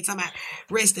posting me talking about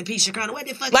rest in peace, Shaquana. What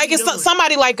the fuck? Like, it's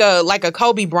somebody like a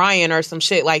Kobe Bryant or some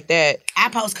shit like that. I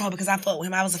post Kobe because I fuck with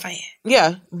him. I was a fan.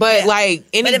 Yeah, but like,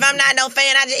 but if I'm not no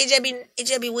fan, it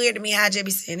just be weird to me how I just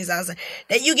be saying this. I was like,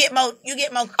 that you get more.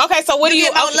 Okay, so what do you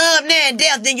get more love now and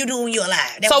death than you do when you're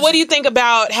alive? So what do you think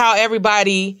about how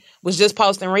everybody was just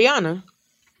posting Rihanna?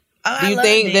 Do you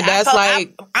think that's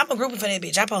like? I'm a groupie for that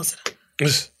bitch. I posted her.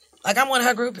 Like, I'm one of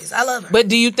her groupies. I love her. But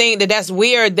do you think that that's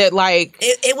weird that like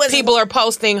people are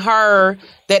posting her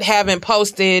that haven't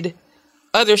posted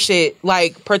other shit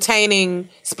like pertaining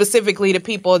specifically to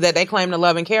people that they claim to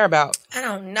love and care about? I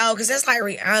don't know, because that's like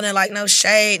Rihanna. Like, no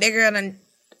shade. That girl done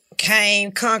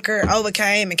came, conquered,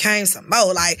 overcame, and came some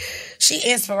more. Like, she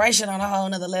inspiration on a whole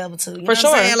nother level too. You know what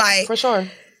I'm saying? Like, for sure.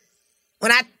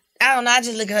 When I don't know, I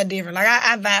just look at her different. Like,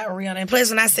 I vibe with Rihanna. And plus,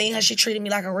 when I seen her, she treated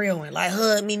me like a real one. Like,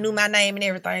 hugged me, knew my name and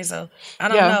everything. So, I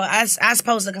don't know. I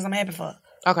supposed to because I'm happy for her.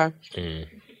 Okay.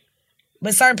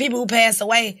 But certain people who passed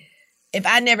away, if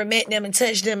I never met them and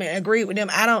touched them and agreed with them,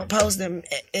 I don't post them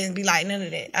and be like, none of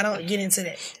that. I don't get into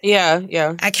that.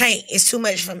 Yeah. I can't. It's too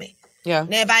much for me. Yeah.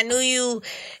 Now, if I knew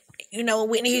you know, when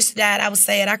Whitney Houston died, I was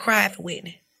sad. I cried for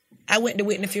Whitney. I went to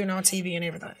Whitney funeral on TV and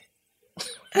everything.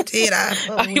 I did.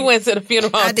 You went to the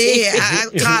funeral on I did.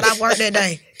 TV. I worked that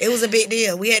day. It was a big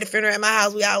deal. We had the funeral at my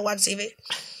house. We all watched TV.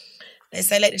 They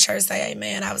say, let the church say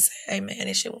amen. I was saying amen.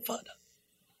 This shit was fucked up.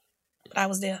 But I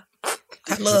was there.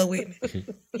 I love Whitney. You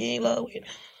ain't love Whitney.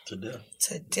 To death.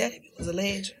 To death. He was a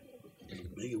legend.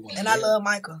 And I love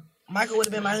Michael. Michael would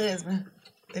have been my husband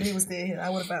if he was still here. I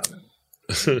would have found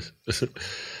him.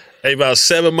 Hey, about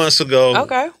 7 months ago,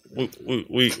 okay,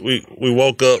 we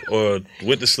woke up or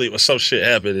went to sleep or some shit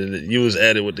happened, and you was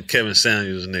at it with the Kevin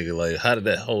Samuels nigga. Like, how did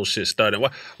that whole shit start? And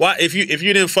why if you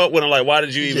didn't fuck with him, like, why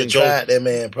did you even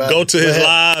go to his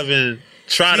live and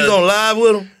try to? You gonna live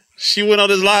with him? She went on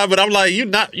his live, but I'm like, you're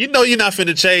not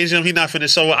finna change him. He not finna.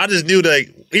 So I just knew that.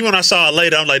 Even when I saw it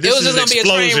later, I'm like, this is an explosion.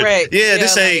 Be a train wreck. Yeah,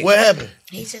 this ain't. What happened?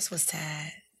 He just was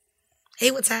tired. He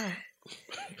was tired.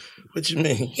 What you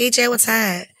mean? He just was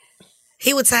tired.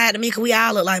 He was tired of me because we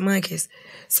all look like monkeys.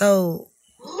 So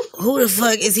who the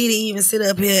fuck is he to even sit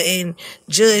up here and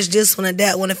judge this one and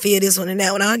that one and feel this one and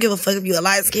that one? I don't give a fuck if you a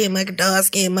light-skinned monkey,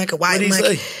 dark-skinned monkey, white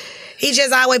monkey. He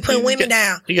just always putting women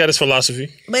down. He got his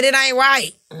philosophy. But it ain't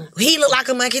right. He look like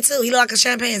a monkey too. He look like a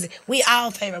chimpanzee. We all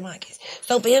favorite monkeys.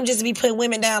 So for him just to be putting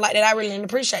women down like that, I really didn't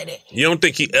appreciate it. You don't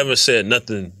think he ever said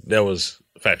nothing that was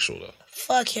factual though?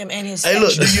 Fuck him and his Hey,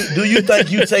 look, do you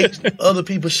think you take other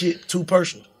people's shit too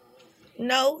personal?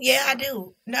 No, yeah, I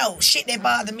do. No, shit that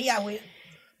bother me, I will.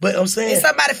 But I'm saying, if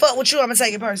somebody fuck with you, I'm gonna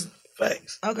take it personal.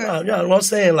 Facts. Okay. No, what I'm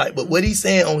saying, like, but what he's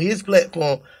saying on his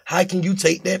platform, how can you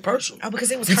take that personal? Oh,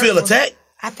 because it was you hurtful. feel attacked?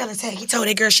 I felt attacked. He told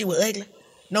that girl she was ugly.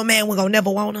 No man was gonna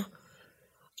never want her.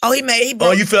 Oh, he broke.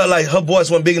 Oh, you felt like her voice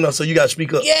wasn't big enough, so you gotta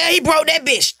speak up. Yeah, he broke that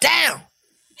bitch down.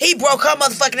 He broke her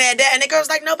motherfucking ass down, and the girl was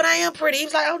like, no, but I am pretty. He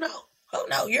was like, oh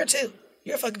no, you're too.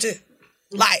 You're fucking too.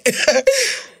 Like,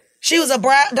 she was a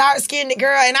dark-skinned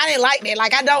girl, and I didn't like that.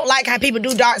 Like, I don't like how people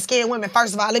do dark-skinned women.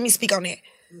 First of all, let me speak on that.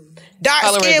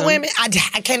 Dark-skinned women, I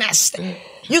cannot stand.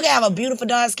 You can have a beautiful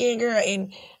dark-skinned girl,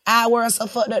 and our world so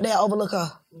fucked up they'll overlook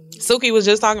her. Suki was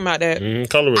just talking about that.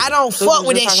 Colorism. I don't fuck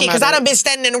with that shit, because I done been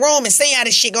standing in the room and seeing how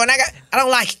this shit going. I don't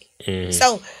like it.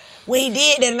 So, when he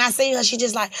did that, and I seen her, she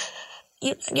just like,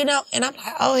 you know, and I'm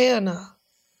like, oh, hell no.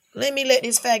 Let me let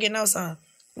this faggot know something.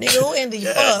 Nigga, who in the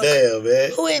fuck? Damn,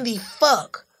 man. Who in the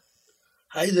fuck?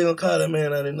 How you just gonna call that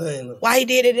man out of his name? Why he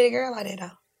did it to that girl like that,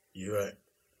 though? You're right.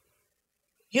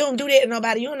 You don't do that to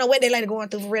nobody. You don't know what they lady going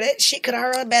through for real. That shit could have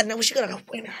hurt her bad enough. She could have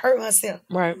hurt herself.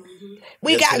 Right.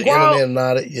 We got grown.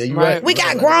 Yeah, you right. We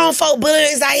got grown folk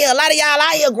bullies out here. A lot of y'all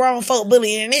out here grown folk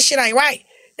bullying, and this shit ain't right.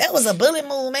 That was a bully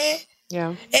move, man.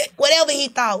 Yeah. Whatever he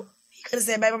thought, he could have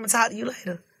said, baby, I'm going to talk to you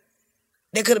later.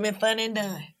 That could have been fun and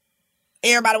done.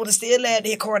 Everybody would have still laughed at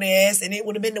his corny ass, and it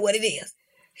would have been what it is.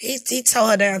 He tore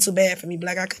her down too bad for me,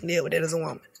 Black. I couldn't deal with that as a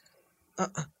woman.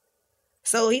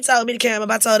 So he told me to come up.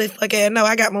 I told this fuck ass, no,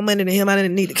 I got more money than him. I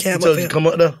didn't need to come up. He told you to come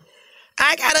up there?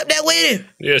 I got up there with him.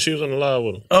 Yeah, she was on the live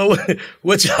with him. Oh,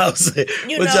 what y'all said?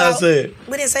 Y'all said?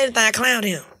 We didn't say anything. I clowned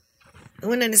him.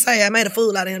 We didn't say I made a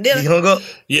fool out of him, did I? He hung up?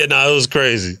 Yeah, it was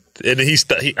crazy. And then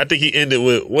I think he ended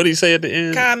with, what did he say at the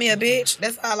end? Call me a bitch.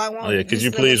 That's all I want. Oh, yeah, could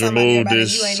you please remove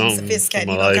this You ain't something sophisticated.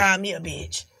 from You my gonna life? call me a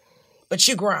bitch. But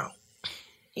you grown.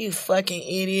 You fucking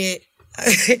idiot.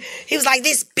 He was like,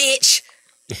 this bitch.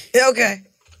 Okay.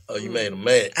 Oh, you made him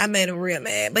mad. I made him real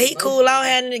mad. But he cool. I don't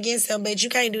have nothing against him, but you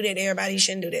can't do that to everybody. You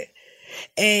shouldn't do that.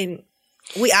 And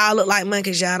we all look like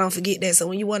monkeys, y'all. Don't forget that. So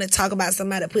when you want to talk about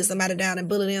somebody, put somebody down and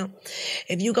bully them,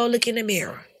 if you go look in the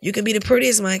mirror, you can be the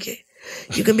prettiest monkey.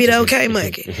 You can be the okay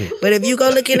monkey. But if you go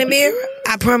look in the mirror,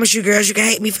 I promise you, girls, you can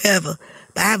hate me forever.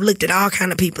 But I've looked at all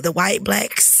kind of people. The white,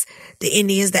 blacks, the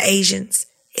Indians, the Asians.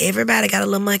 Everybody got a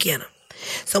little monkey in them.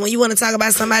 So when you want to talk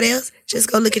about somebody else,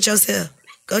 just go look at yourself.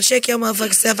 Go check your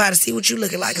motherfucking self out and see what you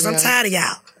looking like. Because I'm tired of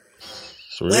y'all.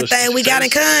 One thing we got in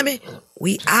common,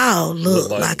 we all look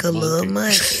like a little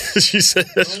monkey. She said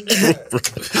that's true, bro.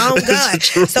 Oh, God.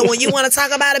 So when you want to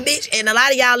talk about a bitch, and a lot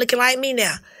of y'all looking like me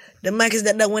now, the monkeys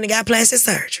that went and got plastic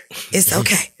surgery, it's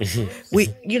okay.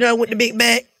 You know, with the big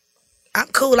back, I'm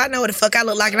cool. I know what the fuck I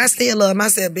look like, and I still love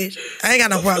myself, bitch. I ain't got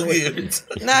no problem with it.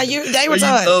 Nah, they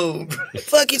retarded.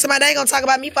 Fuck you, somebody. They ain't gonna talk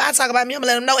about me. If I talk about me, I'm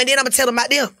gonna let them know, and then I'm gonna tell them about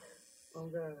them.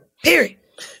 Period.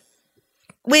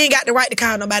 We ain't got the right to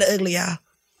call nobody ugly, y'all.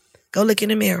 Go look in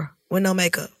the mirror with no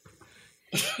makeup.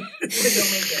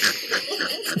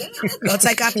 Go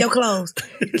take off your clothes.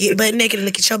 Get butt naked and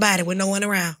look at your body with no one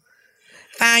around.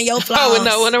 Find your flaws. Oh, with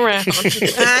no one around.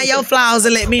 Find your flaws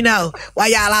and let me know. Why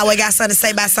y'all always got something to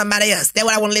say about somebody else. That's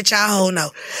what I want to let y'all whole know.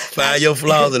 Find your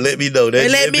flaws and let me know. And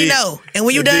let me know. And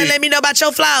when you done, let me know about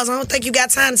your flaws. I don't think you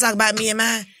got time to talk about me and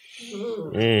mine.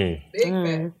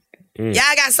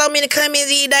 Y'all got so many comments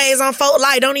these days on folk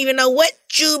like don't even know what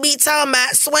you be talking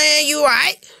about. Swearing you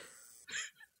right.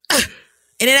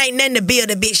 And it ain't nothing to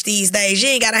build a bitch these days. You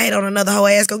ain't got to hate on another hoe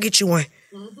ass. Go get you one.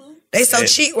 They so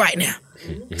cheap right now.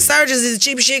 Surgeons is the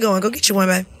cheapest shit going. Go get you one,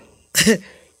 baby.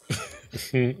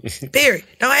 Period.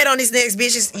 Don't hate on these next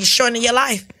bitches. You shortening your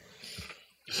life.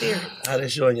 Period. How they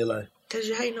shorten your life? Because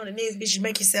you hating on the next bitch, you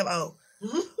make yourself old.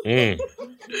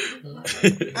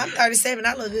 I'm 37.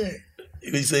 I look good.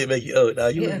 You say it make you old. Nah,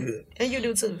 you look good. And you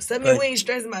do too. So me, we ain't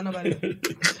stressing about nobody. That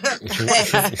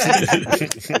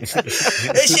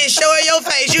shit showing your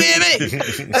face. You hear me?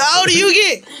 The older you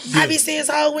get, I be seeing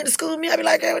some who went to school with me. I be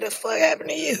like, hey, what the fuck happened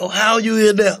to you? Oh, how you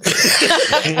here now?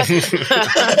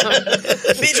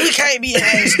 Bitch, we can't be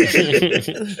age.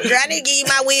 Girl, I need to give you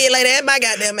my wig like that. That's my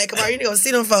goddamn makeup art. You need to go see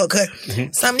them folk.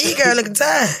 Some of these girls looking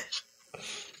tired.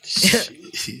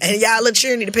 And y'all look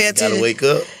sure need to pay attention. Gotta wake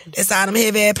up. That's all them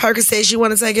heavy ass Percocets you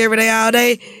want to take every day, all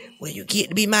day. When you get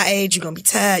to be my age, you're gonna be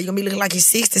tired. You're gonna be looking like you're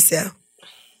 67.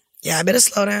 Y'all better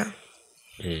slow down.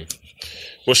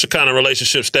 What's your kind of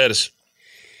relationship status?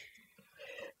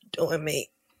 Doing me.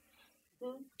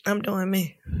 I'm doing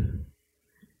me.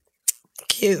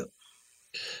 Cute.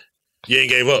 You ain't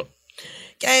gave up.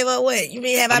 Gave up what? You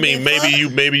mean have I been maybe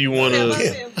fucked? you want to.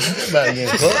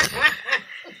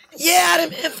 Yeah, I done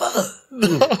been fucked.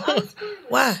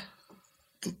 Why?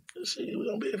 Shit, we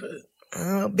gonna be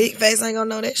for Big face ain't gonna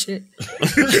know that shit.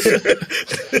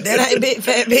 That ain't big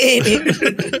fat baby.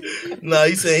 Nah,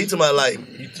 he talking about like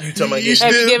you talking about you say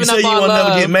you want to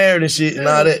never get married and shit and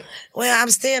all that. Well, I'm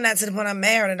still not to the point I'm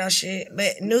married and no shit,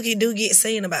 but Nookie do get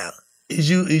seen about. Is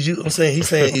you? He's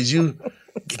saying is you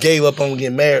gave up on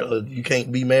getting married or you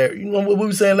can't be married? You know what we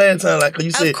were saying last time? Like, cause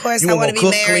you said of course you I want to be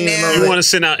cook, married clean, now. You want to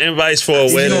send out invites for a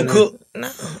wedding? You gonna cook?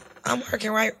 No, I'm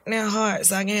working right now hard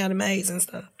so I can have the maids and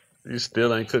stuff. You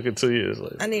still ain't cooking 2 years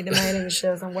later. I need the maid and the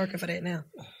chefs. I'm working for that now.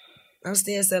 I'm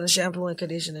still selling shampoo and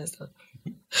conditioner and stuff.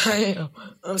 I am.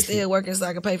 I'm still working so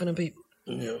I can pay for them people.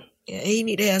 Yeah. Yeah, he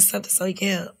need to have something so he can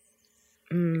help.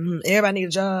 Everybody need a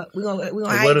job. We gonna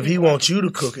what if he wants you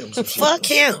to cook him some shit? Fuck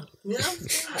him.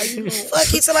 Fuck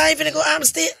he tell me I ain't finna go. I'm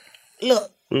still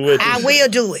look. I will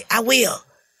do it. I will.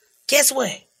 Guess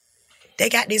what? They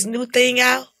got this new thing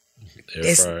out.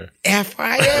 Air fryer. Air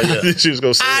fryer. Yeah. She was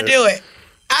gonna say I do it.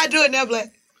 I do it now,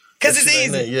 Black. Cause it's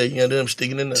easy. Yeah, you gotta do them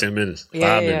sticking in there. 10 minutes. Yeah,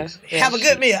 5 minutes. Yeah. Have a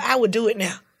good meal. I would do it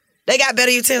now. They got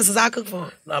better utensils. I cook for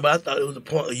them. Nah, but I thought it was the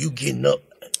point of you getting up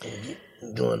and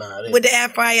doing all that. With the air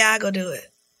fryer, I go do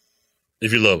it.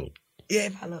 If you love him. Yeah,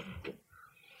 if I love them.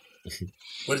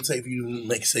 What did it take for you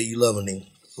to say you love a nigga?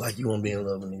 Like you want to be in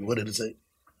love with a nigga? What did it take?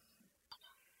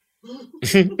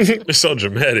 It's so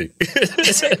dramatic.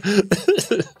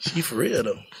 She for real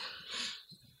though.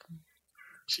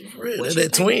 She for real. That's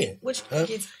that twin. What you think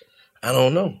it take? I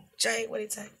don't know. Jay, what it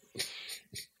take?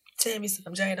 Tell me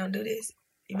something. Jay, don't do this.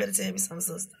 You better tell me something,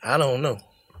 sister. I don't know.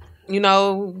 You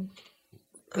know,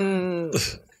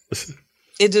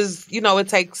 it just, it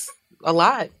takes a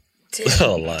lot. A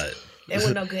lot. That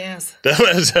was no good answer.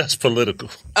 That's political.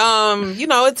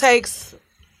 It takes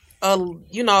a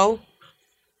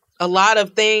lot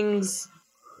of things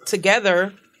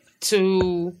together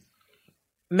to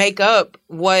make up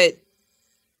what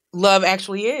love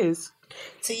actually is.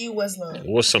 To you, what's love?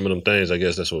 What's some of them things? I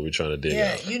guess that's what we're trying to dig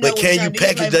out. But can you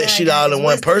package that shit all in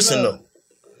one person though?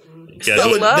 You got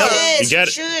it. You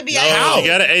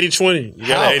got it 80-20. You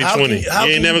got it 80-20.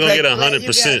 You ain't never gonna get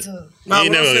 100%. You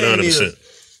ain't never gonna get 100%.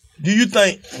 Do you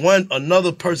think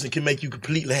another person can make you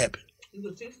completely happy?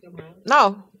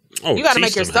 No. Oh, you got to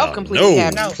make yourself completely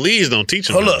happy. No, please don't teach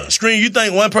them. Hold up, Screen. You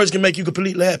think one person can make you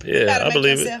completely happy? Yeah, I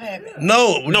believe it.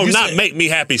 No, not make me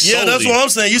happy solely. Yeah, that's what I'm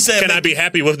saying. You saying can I be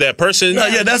happy with that person? No,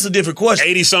 yeah, that's a different question.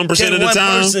 80-some% of the time. Can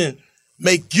one person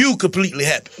make you completely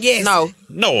happy? Yes.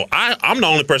 No, I'm the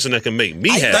only person that can make me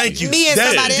happy. Thank you. Me and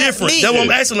That's different. That's what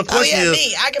I'm asking the question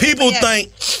people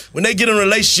think when they get in a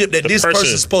relationship that this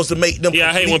person's supposed to make them.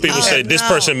 Yeah, I hate when people say this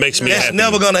person makes me happy. That's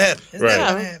never gonna happen. It's never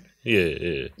gonna happen. Yeah.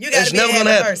 You gotta be a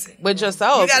happy person. With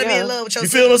yourself. You gotta be in love with yourself. You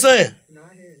feel what I'm saying?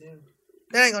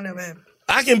 That ain't gonna never happen.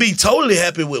 I can be totally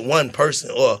happy with one person,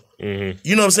 or you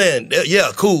know what I'm saying?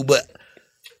 Yeah, cool,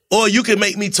 or you can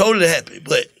make me totally happy,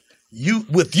 but you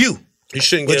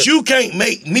can't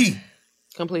make me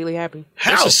completely happy.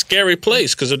 How? That's a scary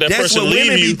place because if that That's person what leave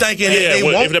women you, be thinking that they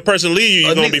want. if that person leave you,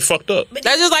 you're gonna be fucked up.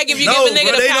 That's just like if you give a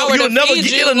nigga the power to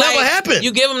feed you. It'll never happen.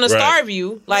 You give them to starve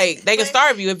you. Like they can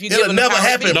starve you if you give them the power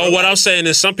to feed you. No, what I'm saying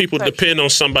is some people depend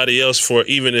on somebody else for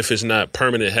even if it's not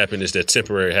permanent happiness, they're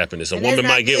temporary happiness. A woman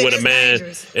might get with a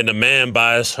man and the man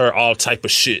buys her all type of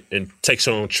shit and takes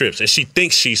her on trips and she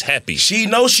thinks she's happy. She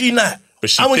knows she not. But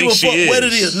she I don't thinks give a she fuck is. what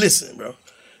it is. Listen, bro.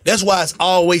 That's why it's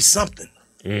always something.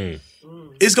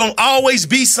 It's gonna always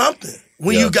be something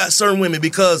when you got certain women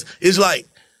because it's like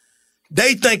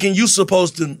they thinking you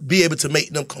supposed to be able to make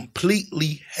them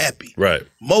completely happy. Right.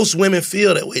 Most women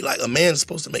feel that way. Like a man is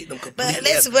supposed to make them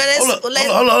completely happy.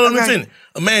 Hold on, let me finish.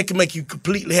 A man can make you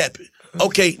completely happy.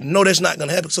 Okay, no, that's not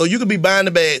gonna happen. So you could be buying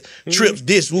the bag, trips,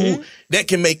 this, woo, that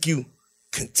can make you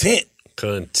content.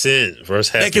 Content versus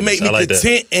happiness. That can make me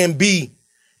content and be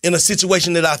in a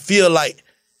situation that I feel like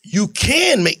you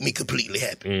can make me completely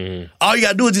happy. All you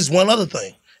gotta do is just one other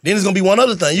thing. Then it's gonna be one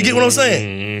other thing. You get what I'm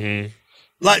saying?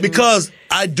 Like, because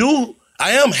I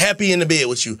am happy in the bed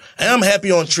with you. I am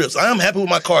happy on trips. I am happy with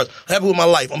my cars. I'm happy with my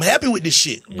life. I'm happy with this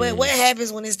shit. But what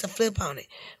happens when it's the flip on it?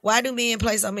 Why do men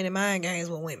play so many mind games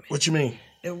with women? What you mean?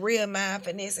 The real mind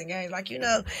finessing games. Like,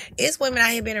 it's women out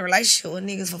here been in a relationship with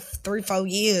niggas for 3-4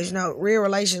 years, real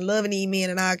relation, loving these men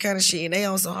and all kind of shit, and they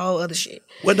on some whole other shit.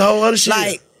 What the whole other shit?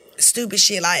 Like, stupid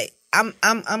shit. Like, I'm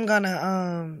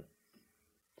gonna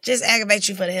just aggravate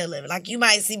you for the hell of it. Like, you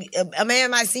might see a man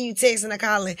might see you texting or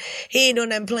calling. He ain't doing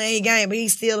nothing playing his game, but he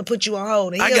still put you on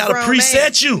hold. I gotta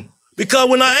preset you. Because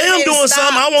when I am doing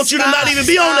something, I want you to not even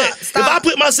be on that. If I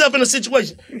put myself in a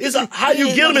situation, it's how you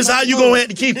get them is how you gonna have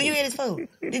to keep them. Do you hear this food?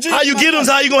 How you get them is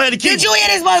how you gonna have to keep them. Did you hear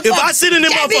this motherfucker? If I sit in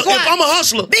them motherfucker, if I'm a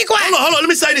hustler. Be quiet. Hold on, let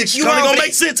me say this. It's gonna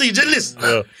make sense to you. Just listen.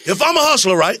 Yeah. If I'm a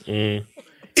hustler, right?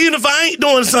 Even if I ain't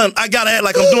doing something, I gotta act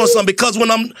like I'm doing something because when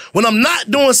I'm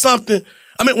not doing something,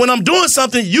 when I'm doing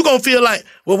something, you gonna feel like,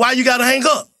 well, why you gotta hang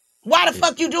up? Why the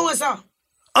fuck you doing something?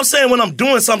 I'm saying when I'm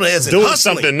doing something as in doing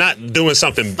hustling. something, not doing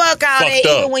something. Fuck all that.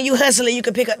 Up. Even when you hustling, you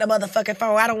can pick up the motherfucking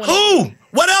phone. I don't want Who?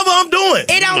 Whatever I'm doing.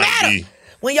 It don't matter.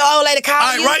 When your old lady call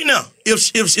you. All right, right now, if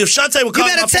Shantae would call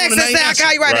my phone and I ain't answer. I'll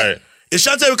call you right now. If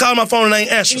Shantae would call my phone and I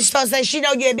ain't answer. You supposed to say she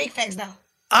know you at Big Facts though. All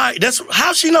right, that's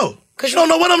how she know. Cause she don't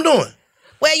know what I'm doing.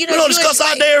 Well, we don't discuss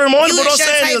all day every morning. But I'm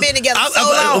saying been together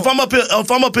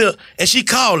if I'm up here and she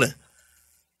calling.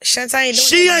 Shantae ain't doing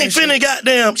she ain't finna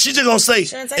goddamn. She just gonna say,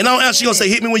 and I don't answer. She gonna say,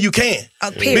 "Hit me when you can."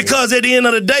 Because at the end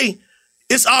of the day,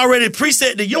 it's already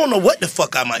preset that you don't know what the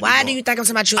fuck I might. Why do you think I'm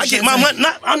talking about you? I get my money.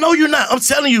 I know you're not. I'm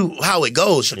telling you how it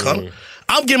goes, Shakana.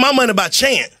 I'm getting my money by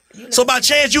chance. So by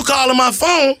chance, you calling my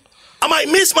phone, I might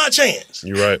miss my chance.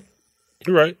 You're right.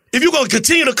 You're right. If you're gonna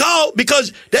continue to call,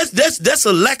 because that's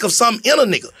a lack of something in a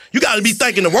nigga. You got to be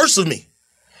thinking the worst of me.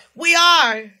 We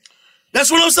are. That's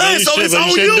what I'm saying. So it's on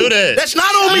you. Do that. That's not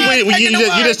on me. You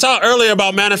just talked earlier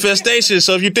about manifestation.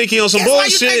 So if you think he on some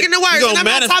bullshit, you taking the words. I'm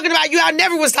not talking about you. I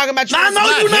never was talking about you. I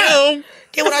know you not.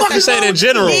 Get what I'm saying in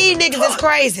general. These niggas is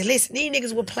crazy. Listen, these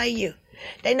niggas will play you.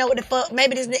 They know what the fuck.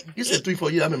 Maybe this nigga. You said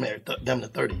 3-4 years. I've been married damn near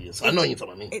 30 years. So I know you ain't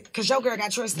talking about me. Because your girl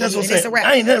got trust in That's you. what I'm saying.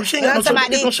 I ain't never. She ain't got no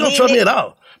trust. She don't trust me at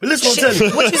all. But listen, what I'm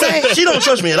telling you. What you saying? She don't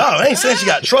trust me at all. I ain't saying she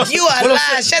got trust. You are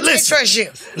lying. She don't trust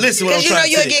you. Listen, what I'm trying to say. Because you know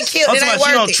you'll get killed. It ain't worth it.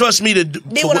 She don't trust me to.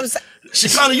 Then what I'm saying.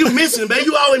 Shekinah, you missing, man.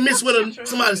 You always miss what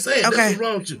somebody saying. Okay. That's what's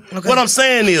wrong with you. Okay. What I'm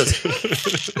saying is,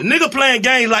 the nigga playing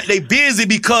games like they busy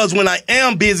because when I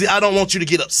am busy, I don't want you to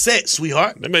get upset,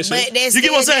 sweetheart. That makes sense. You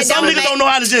get what I'm saying? Some niggas don't know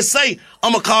how to just say,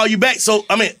 I'm gonna call you back. So,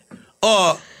 I mean,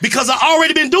 because I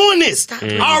already been doing this.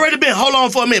 I already been, hold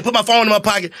on for a minute, put my phone in my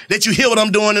pocket, let you hear what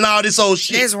I'm doing and all this old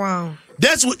shit. That's wrong.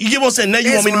 That's what, you get what I'm saying? Now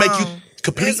you want me to make you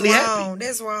completely happy.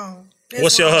 That's wrong.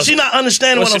 What's your hustle? She not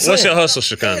understanding what I'm saying. What's your hustle,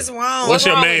 Shekinah? It's wrong. What's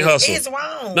your main hustle? It's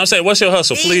wrong. No, I'm saying, what's your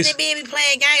hustle, please? These be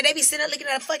playing games. They be sitting there looking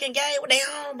at a fucking game with their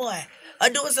homeboy or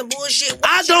doing some bullshit.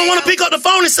 I don't want to pick up the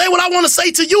phone and say what I want to say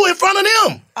to you in front of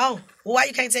them. Oh, well, why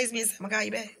you can't text me and say I'm gonna call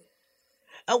you back?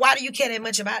 Or why do you care that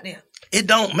much about them? It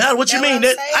don't matter what you mean.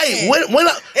 What Hey, when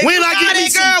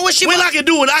I can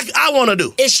do what I want to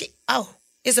do. Is she? Oh,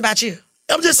 it's about you.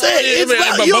 I'm just saying, it's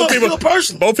about you, a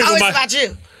person. Both people it's might, about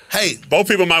you. Hey, both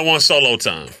people might want solo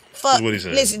time. Fuck. Is what he's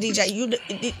saying. Listen, DJ,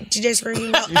 DJ Scream, you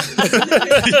know.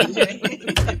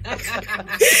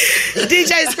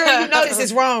 DJ Scream, you know this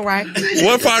is wrong, right?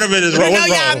 What part of it is wrong? You know What's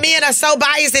y'all wrong? men are so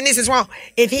biased and this is wrong.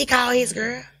 If he call his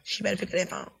girl, she better pick up that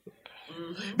phone.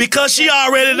 Because she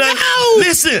already done.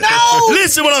 Listen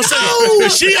what I'm saying.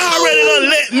 She already done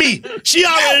let me. She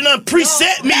already done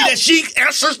preset me that she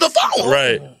answers the phone.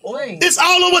 Right. It's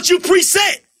all on what you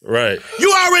preset. Right.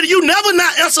 You never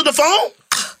not answer the phone.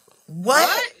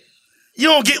 What? You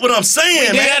don't get what I'm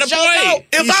saying, man. Had a point.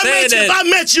 If I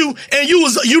met you and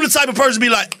you the type of person to be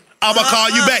like, I'm gonna call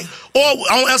you back, or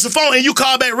I don't answer the phone and you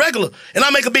call back regular, and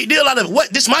I make a big deal out of it. What?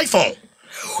 This my phone.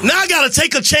 Now I gotta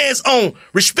take a chance on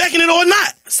respecting it or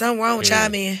not. Something wrong with y'all,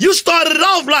 man. You started it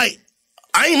off like,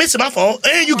 I ain't missing my phone,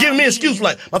 and you giving me an excuse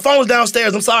like, my phone was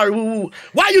downstairs. I'm sorry. Woo.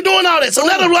 Why you doing all that? So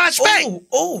let her respect.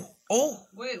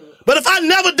 But if I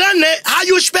never done that, how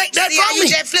you expect that from me? You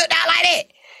just flipped out like that.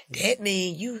 That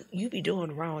mean you be doing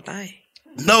the wrong thing.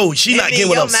 No, she not getting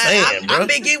what I'm saying, bro. I'm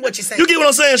big getting what you're saying. You get what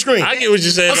I'm saying, Scream? I get what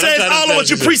you're saying. I'm saying it's all on what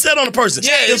you preset on the person.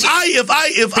 Yeah, because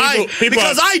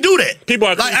I do that. People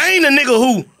are like, I ain't a nigga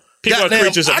who. People are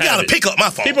creatures of I gotta habit. pick up my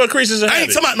phone. People are creatures of I ain't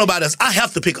habit. talking about nobody else. I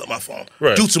have to pick up my phone.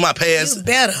 Right. Due to my past, You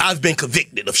better. I've been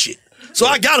convicted of shit. So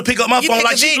I gotta pick up my phone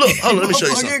like shit. Look, hold on, let me show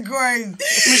you something. Let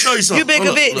me show you something. You been Hold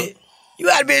up, convicted. look. You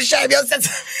gotta be ashamed of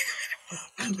yourself.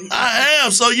 I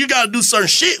am. So you gotta do certain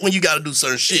shit when you gotta do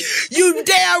certain shit. You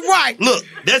damn right. Look,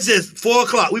 that's just 4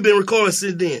 o'clock. We've been recording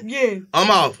since then. Yeah. I'm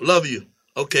off. Love you.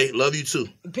 Okay, love you too.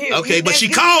 Period. Okay, but That's she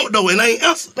good. called though, and I ain't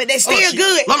answered. But they still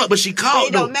good. No, but she called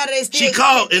It though. don't matter. They still She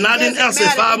called, and I didn't answer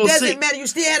at 5:06. It doesn't matter. You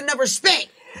still had enough respect.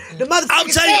 The motherfucker. I'm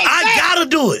telling you, I gotta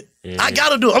do it. I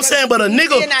gotta do it. I'm saying, but a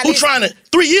nigga who trying to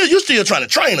 3 years, you still trying to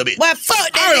train a bit. Well, fuck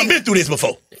that. I already been through this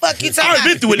before. Fuck you talking I already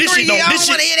been through it. This 3 shit don't. years, This I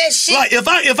don't wanna shit. hear that shit. Like if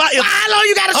how long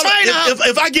you gotta train her?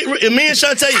 If I get if me and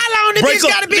Shantae, How long the break bitch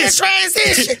up, gotta be in listen.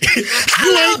 transition? You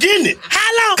ain't getting it. How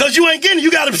long? Cause you ain't getting it.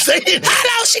 You gotta say it. How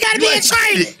long she gotta be in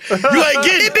training? You ain't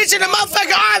getting This bitch in the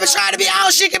motherfucking army trying to be all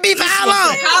she can be for how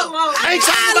long? How long? I ain't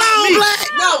talking How about long, me. Black?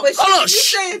 No, but Hold on, you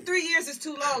shh. saying 3 years is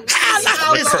too long.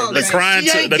 How long? The crying,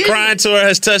 She ain't the getting crying tour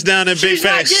has touched down in big She's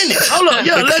not facts. getting it. Hold on,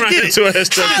 yeah, The let's crying get it. tour has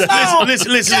touched How down. long?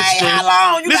 Listen. How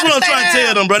long? You This is what I'm gotta trying to stay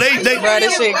tell them, bro. They Bro,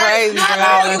 this shit crazy,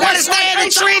 bro. You gotta stay in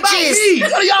the trenches.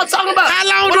 What are y'all talking about? How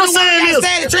long what do I'm you saying gotta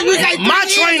stay in the trenches? You is, got my 3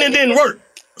 years. training didn't work,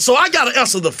 so I gotta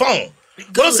answer the phone.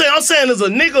 What I'm saying is a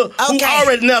nigga who Okay.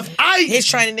 already enough. His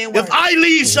training didn't work. If I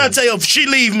leave Shantae, if she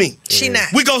leave me, She not.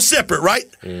 we go separate, right?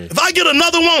 If I get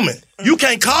another woman, you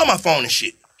can't call my phone and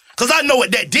shit, cause I know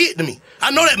what that did to me. I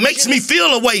know that makes me feel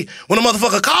a way when a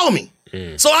motherfucker call me.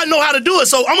 So I know how to do it.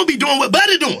 So I'm gonna be doing what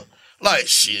Buddy doing. Like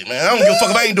shit, man. I don't give a fuck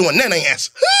if I ain't doing that. Ain't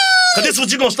answer. Cause this is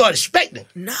what you gonna start expecting.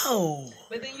 No.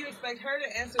 But then you expect her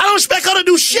to answer. I don't expect her to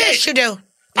do shit. Yes, you do.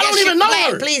 I don't Yes, even you- know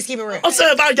Black, her. Please keep it real. I'm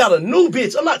saying if I got a new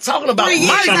bitch, I'm not talking about 3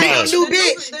 my years, bitch. new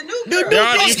bitch. The new The girl. new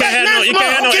Dog, bitch. you can't have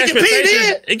no I'm kicking P expectations.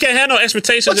 in. You can't have no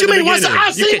expectations. What you in the mean? Once beginning. I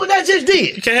You see can't- what that just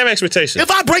did. You can't have expectations.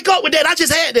 If I break up with that, I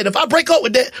just had that. If I break up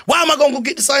with that, why am I gonna go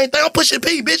get the same thing? I'm pushing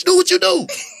P, bitch. Do what you do.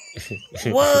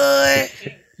 What?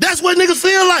 That's what niggas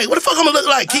feel like. What the fuck I'm gonna look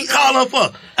like? Keep calling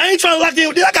for. I ain't trying to lock in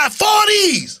with this. I got 4 of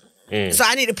these. So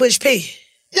I need to push P.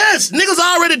 Yes, niggas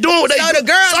already doing what they do. So the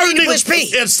girls Certain need to push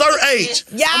niggas P. at a certain age.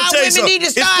 Y'all I'ma tell you women need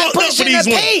to something. start It's fucked up for pushing these the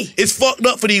women. P. It's fucked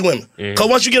up for these women. Cause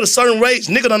once you get a certain age,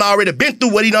 nigga done already been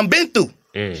through what he done been through.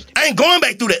 I ain't going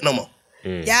back through that no more.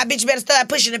 Y'all bitch better start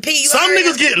pushing the P. You Some already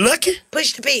niggas get lucky.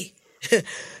 push the P.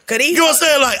 Cause these You know what I'm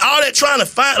saying? Like all that trying to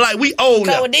find, like we old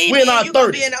now. with these We in men, our you gonna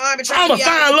 30s. be in the army trying I'ma to be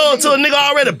find out love with to a nigga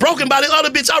already broken by this other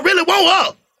bitch. I really want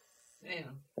her.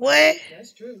 What?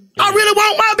 That's true. I really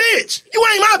want my bitch. You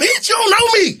ain't my bitch. You don't know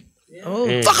me.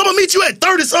 Oh. Fuck, I'm gonna meet you at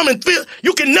 30 something.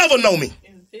 You can never know me.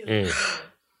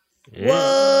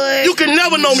 What? You can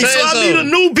never know me, so I meet a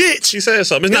new bitch. She said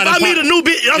something. If I meet a new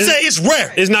bitch, I'm saying it's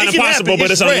rare. It's not It can impossible, happen.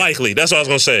 but it's rare. unlikely. That's what I was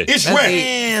gonna say. It's rare.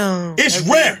 Damn. It's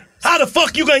rare. How the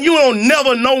fuck you don't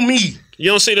never know me? You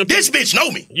don't see them. This bitch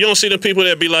know me. You don't see the people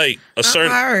that be like a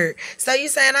certain. I heard. So you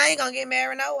saying I ain't gonna get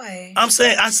married no way? I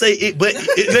say it, but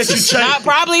it lets you change. Not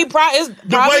probably. It's probably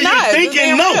the way you're not.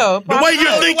 thinking, no. The way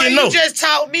you're thinking, no. You just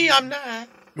taught me I'm not.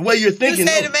 The way you're thinking, You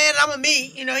say no. the man I'm gonna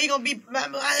meet, he gonna be my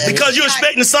husband. Because you're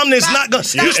expecting something that's not gonna.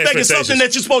 You're expecting something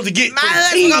that you're supposed to get. My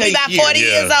husband gonna be about 40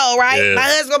 years old, right? Yeah. My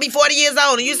husband gonna be 40 years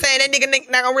old, and you saying that nigga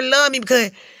not gonna really love me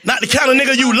because not the kind of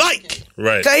nigga you like.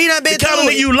 Right. Cause he done been the kind of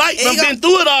through nigga it. you like, And he done been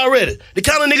through it already. The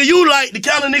kind of nigga you like, the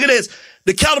kind of nigga that's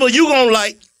the caliber you gonna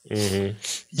like,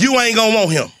 you ain't gonna want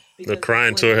him. The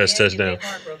crying tour has touched down.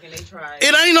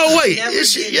 It ain't no way.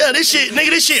 This shit, nigga,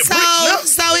 this shit. So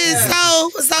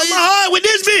it's hard with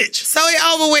this bitch. So it's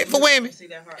over with for women.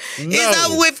 It's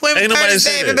over with for women. Ain't nobody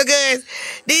say that. Because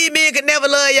these men could never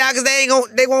love y'all because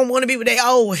they won't want to be with their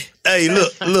old one. Hey,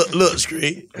 look,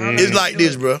 Scree. It's like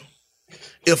this, bro.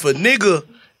 If a nigga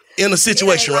in a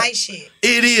situation, right?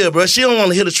 It is, bro. She don't want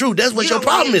to hear the truth. That's what your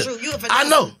problem is. I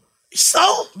know.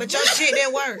 So? But your shit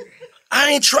didn't work. I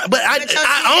ain't trying, but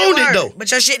I owned it though. But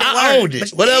your shit didn't work. I owned it.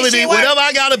 Whatever it is, whatever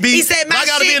I gotta be. He said my I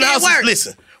gotta shit be in the didn't house. work.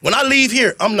 Listen, when I leave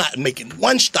here, I'm not making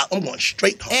one stop. I'm going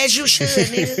straight home. As you should,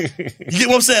 nigga. You get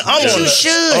what I'm saying?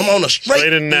 I'm on a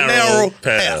straight and narrow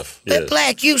path. But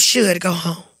Black, you should go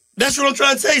home. That's what I'm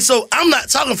trying to say. So I'm not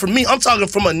talking from me. I'm talking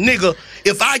from a nigga.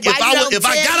 If I got out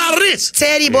of this,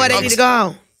 tell these boy they need to go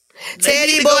home. Tell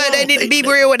these boys they need to be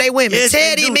real with their women. Yes, Tell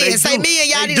they these do, men. they Say do. me and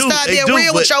y'all They need to do, start they being do,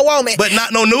 real with your woman. but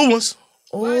not no new ones.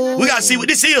 We gotta see what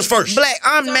this is first. Black,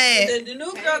 I'm mad.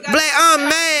 Black, I'm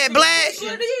mad. Black.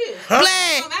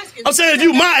 Black. I'm saying if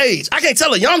you my age, I can't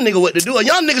tell a young nigga what to do. A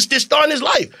young nigga still starting his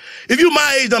life. If you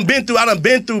my age, I done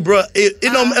been through, bro.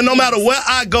 No matter where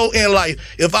I go in life,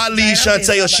 if I leave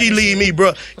Shantae or she leave me,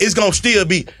 bro, it's gonna still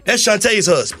be that's Shantae's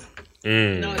husband.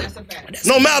 No, that's a fact.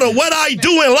 No matter what I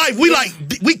do in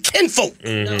life, we kinfolk.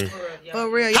 For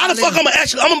real. How the fuck I'm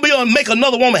gonna be able to make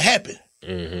another woman happy?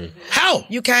 How?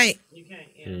 You can't.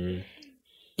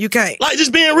 You can't. Like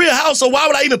just being real, how? So why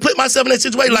would I even put myself in that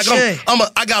situation? Like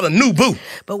I got a new boo.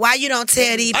 But why you don't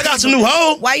tell these? I got some new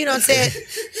hoe. Why you don't tell?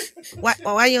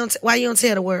 why you don't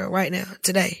tell the world right now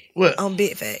today? What on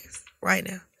Big Facts right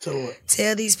now? Tell them what?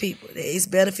 Tell these people that it's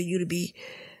better for you to be.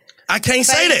 I can't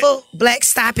say faithful. that. Black,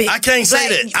 stop it. I can't say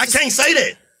that. I can't say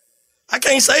that. I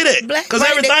can't say that. Because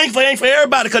Black, everything ain't for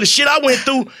everybody. Because the shit I went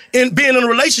through in being in a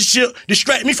relationship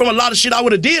distracted me from a lot of shit I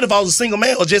would have did if I was a single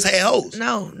man or just had hoes.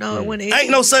 No, it wouldn't. Ain't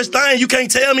no such thing. You can't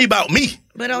tell me about me.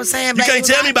 But I'm saying, you can't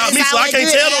tell me about me, so I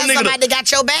can't tell no nigga. Somebody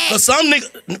got your back. Cause some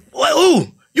nigga, who?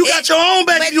 You got your own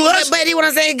back. But, You us. but what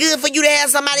I'm saying, good for you to have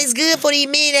somebody. It's good for these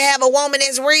men to have a woman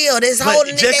that's real. That's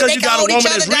holding. Just because you got a woman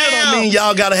that's real don't mean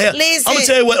y'all gotta have. Listen. I'm gonna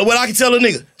tell you what I can tell a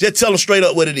nigga. Just tell him straight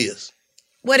up what it is.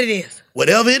 What it is.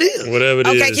 Whatever it is. Whatever it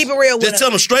is. Okay, keep it real with Just tell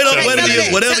them straight up what it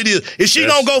is. Whatever it is. If she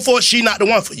don't go for it, she not the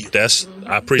one for you.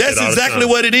 I appreciate That's exactly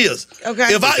what it is. Okay.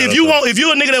 If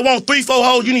you're a nigga that want 3-4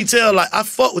 hoes, you need to tell like I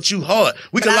fuck with you hard.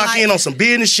 We can lock in on some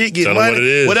business shit, get Tell 'em money, what it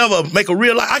is. whatever. Make a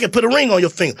real life. I can put a ring on your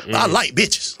finger. I like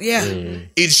bitches. Yeah.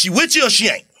 Either she with you or she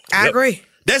ain't. I agree.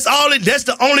 That's the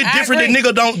only difference that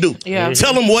nigga don't do. Yeah.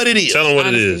 Tell them what it is. Tell them what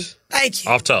it is. Thank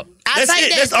you. Off top. I take that.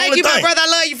 That's the Thank only you, my thing. brother. I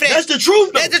love you for that. That's the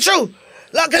truth, though. That's the truth.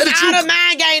 Look, because That's the out truth. of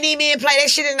mind game, these men play. That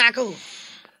shit is not cool.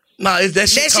 Nah, that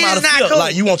shit come out of is not fear. cool.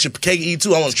 Like you want your cake and eat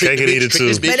too. I want to trick the bitch, trick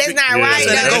this bitch. But that's not right.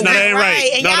 That's That's ain't not right.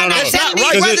 And y'all not telling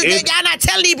these brothers that. Y'all not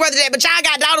telling these brothers that. But y'all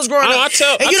got daughters growing up.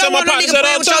 And you don't want no nigga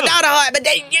playing with your daughter heart. But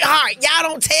they get heart. Y'all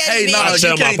don't tell Hey, these nah,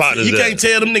 you can't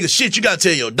tell them niggas shit. You gotta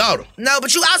tell your daughter. No,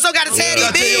 but you also got to tell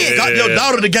these men. Got your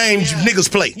daughter the games niggas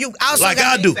play. You also like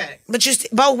gotta I do. But you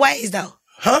both ways though.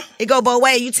 Huh? It go both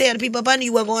ways. You tell the people up under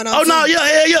you what's going on. Oh no, too. yeah,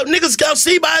 hell yeah. Niggas gotta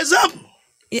see by example.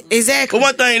 Exactly. But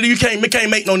one thing, you can't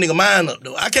make no nigga mind up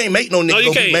though. I can't make no nigga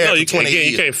go be married for 28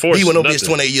 years. You can't force He went over nothing. this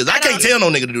 28 years. I can't tell no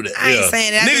nigga to do that. I ain't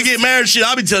saying that. Nigga get married shit.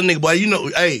 I be telling nigga, boy, you know,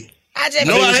 hey. I just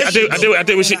I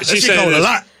do what she said. A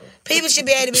lot. People should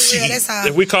be able to be real. That's all.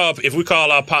 If we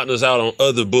call our partners out on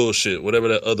other bullshit, whatever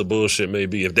that other bullshit may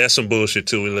be, if that's some bullshit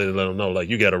too, we let them know like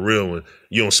you got a real one,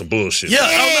 you on some bullshit. Yeah,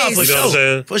 oh no, for You know what I'm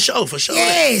saying? sure. For sure.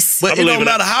 Yes. But I it believe don't in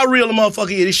matter how real a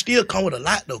motherfucker is, it still come with a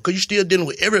lot though. Cause you still dealing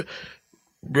with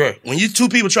bruh, when you two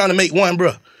people trying to make one,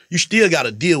 bruh, you still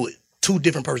gotta deal with two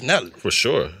different personalities. For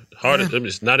sure.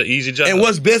 It's not an easy job. And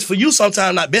what's best for you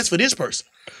sometimes not best for this person.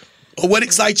 Or what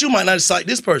excites you might not excite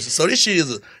this person. So this shit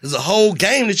is a whole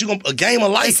game that a game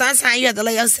of life. Sometimes you have to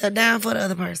lay yourself down for the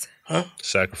other person. Huh?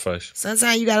 Sacrifice.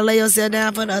 Sometimes you gotta lay yourself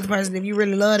down for the other person if you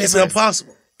really love that It's person.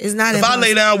 impossible. It's not If I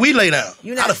lay down, we lay down.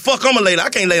 You How not- the fuck I'm gonna lay down? I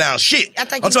can't lay down shit. I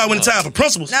think I'm you- talking when it's time for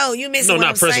principles. No, you missing No, what not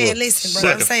I'm saying. principle. Listen,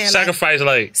 bro, I'm saying Sacrifice,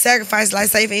 like sacrifice, like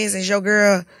say for instance, your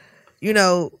girl, you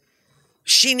know,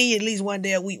 she need at least one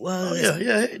day a week with her husband.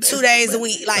 yeah. 2 days a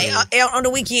week. Like on the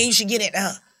weekend, you should get it to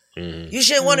her. You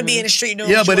shouldn't want to be in the street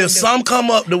doing Yeah, what but you if wanna do. some come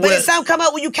up to But where if some come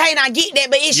up where you can't, I get that.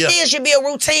 But it Yeah. still should be a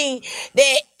routine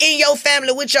that in your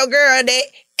family with your girl that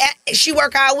she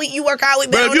work all week, you work all week.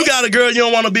 bro, if you got a girl you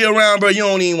don't want to be around, bro, you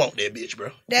don't even want that bitch,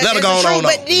 bro. Let her go on.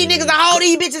 But these niggas are hold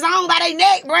these bitches on by their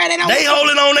neck, bro. They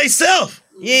holding on themselves.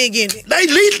 You ain't getting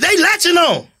it. They latching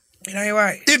on. You ain't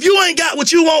right. If you ain't got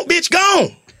what you want, bitch,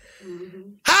 gone.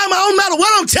 How am I? Don't matter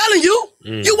what I'm telling you.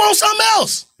 You want something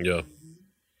else. Yeah.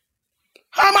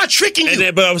 How am I tricking you? And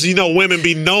then, but you know, women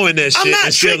be knowing that shit I'm not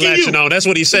and still tricking latching you. on. That's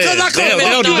what he said. Because I come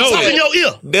They'll know talking in your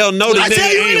ear. They'll know I that tell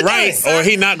nigga you ain't anything, right, or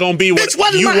he not gonna be what Bitch,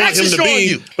 what is you my want him actions to showing be.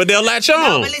 you? But they'll latch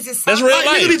on. but listen, That's real Like,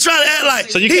 nigga be life. trying to act like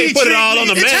So you he can't put it all on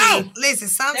the treating me. It's man. out. Listen,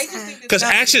 sometimes. Because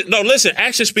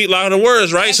actions speak louder than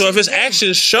words, right? So if his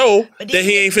actions show that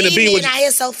he ain't finna be with I you.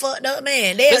 hear so fucked up,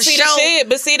 man. They'll But see show.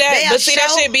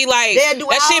 that shit be like They'll do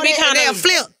that all shit be that and kind they'll of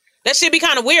flip. That shit be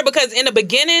kind of weird because in the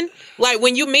beginning, like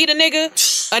when you meet a nigga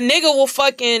will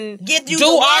fucking Get you do the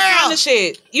all world. kind of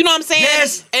shit. You know what I'm saying?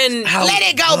 Yes. And Let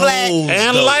it go, Black.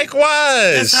 And though.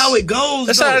 likewise. That's how it goes.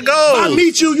 That's though. how it goes. If I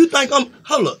meet you, you think I'm.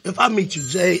 Hold up. If I meet you,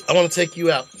 Jay, I want to take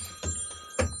you out.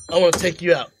 I want to take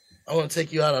you out.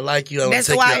 I like you. I want That's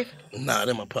to take the you wife? out. Nah,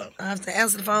 that's my partner. I have to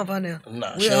answer the phone for now.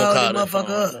 Nah, We'll she don't hold call the that phone.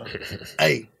 motherfucker up.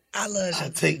 Hey, I love I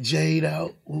you. take Jade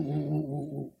out.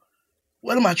 Ooh.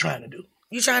 What am I trying to do?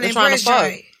 You trying to You're trying impress to fuck.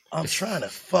 Jay. I'm trying to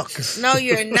fuck her. No,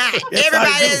 you're not. Yes,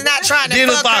 Everybody I do. is not trying to Then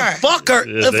fuck if I her. fuck her,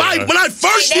 Yeah, they are. when I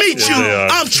first Yeah, meet they you, are.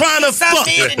 I'm trying to fuck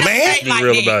still her, don't man. think Be like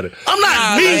real that. about it. I'm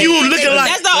not me, you looking like.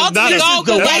 that's the ultimate goal.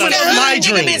 the Cause wife that's of my Nigga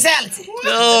dream. mentality.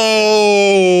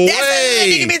 No That's the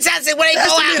way. nigga mentality when they That's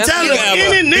go the out. mentality You of have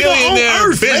any a nigga on billionaire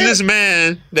earth, man.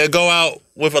 businessman that go out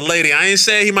with a lady. I ain't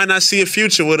saying he might not see a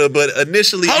future with her, but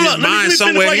initially in Hold his up, let mind me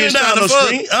somewhere finish he's breaking it trying down, to no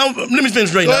fuck. screen. Let me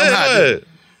finish breaking Go down. ahead, I'm go hiding. ahead.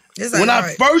 This ain't When I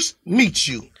right. first meet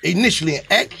you, initially, and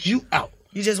ask you out,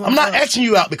 You just I'm want not fuck. asking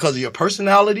you out because of your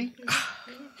personality.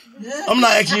 I'm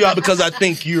not asking you out because I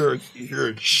think you're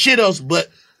shit else, but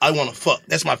I want to fuck.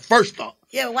 That's my first thought.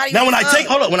 Yeah, but why do you Now when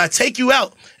fuck? when I take you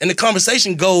out and the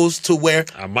conversation goes to where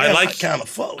I might like you. kind of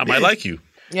fuck. I might like you.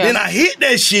 Yeah. Then I hit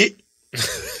that shit,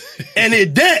 and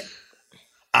at that,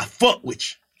 I fuck with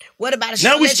you. What about if she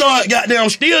Now don't we let start, you goddamn,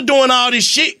 still doing all this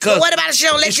shit. But Cause what about if she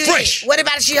don't let it's you fresh. hit? What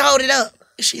about if she hold it up?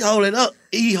 She hold it up.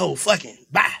 E-ho fucking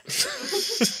bye.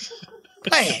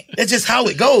 Man, That's just how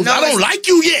it goes. No, I don't it's- like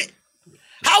you yet.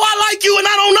 How I like you and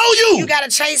I don't know you? you gotta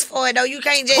chase for it though. You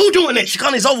can't just. Who doing that?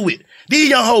 Shikani's over with. These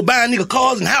young hoes buying nigga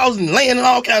cars and houses and land and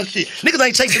all kinds of shit. Niggas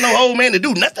ain't chasing no old man to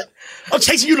do nothing. I'm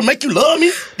chasing you to make you love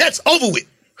me. That's over with.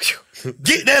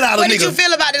 Get that out of What nigga. did you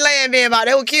feel about the land being about?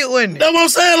 They were cute, wasn't it? That's what I'm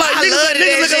saying. Like, I loved niggas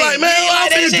that looking shit. like, man, You I like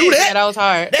don't that finna do shit? Yeah, that. that was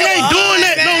hard. They ain't doing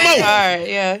that no more. Hard,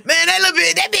 yeah. Man,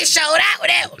 that bitch showed out with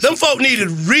that. Them folk need to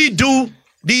redo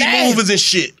these Damn. movies and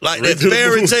shit. Like that Redo the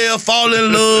fairy movie. tale, fall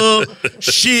in love,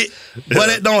 shit. But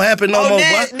that don't happen no Oh, more,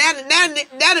 now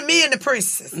boy. the me and the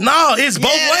princess. No, it's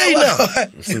both ways now.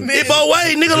 It's both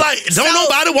ways. Nigga, like, don't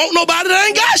nobody want nobody that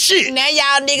ain't got shit. Now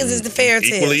y'all niggas is the fairy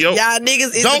tale. Equally yoked. Y'all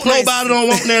niggas is Don't the princess. nobody don't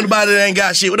want nobody that ain't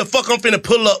got shit. What the fuck I'm finna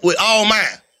pull up with all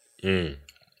mine?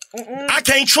 I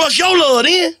can't trust your love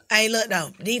then. Hey, look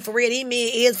though. For real, these men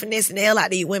is finessing the hell out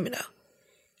of these women though.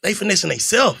 They finessing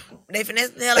themselves. They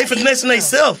finessing the hell They out of these finessing women, though.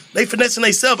 themselves. They finessing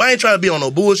themselves. I ain't trying to be on no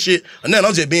bullshit or nothing.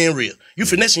 I'm just being real. You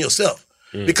finessing yourself.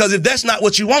 Because if that's not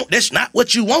what you want, that's not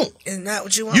what you want. It's not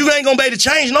what you want. You ain't gonna be able to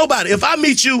change nobody. If I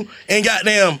meet you and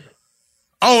goddamn,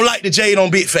 I don't like the Jade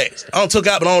on Big Facts. I don't took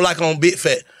out, but I don't like her on Big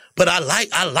Fat. But I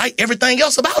like everything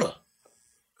else about her.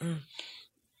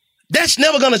 That's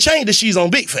never gonna change that she's on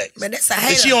Big Facts. But that's a And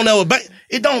hater. she don't never bank.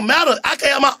 It don't matter. I can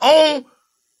have my own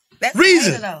That's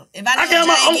reason. A hater, though. If I know I can have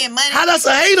my Jay own. getting money, How that's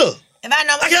a hater? if I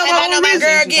know I can have my own my reasons.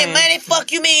 girl getting money,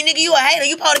 fuck you mean, nigga, you a hater.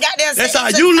 You probably got there. That's how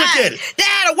you look at it. That's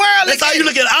how the world That's look how at you it.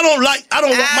 look at it. I don't want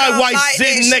I my don't wife like that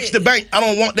sitting next shit. to bank. I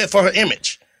don't want that for her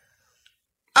image.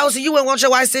 Oh, so you wouldn't want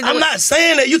your wife sitting I'm with- not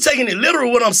saying that. You taking it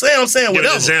literal. What I'm saying Give an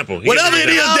whatever. example. Give Whatever an it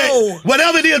is example.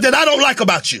 whatever it is that I don't like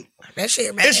about you, That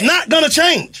shit, man. it's not gonna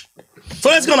change. So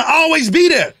it's gonna always be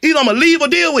there. Either I'm gonna leave or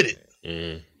deal with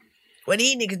it. Well,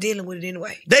 these niggas dealing with it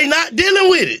anyway. They not dealing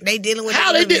with it. They dealing with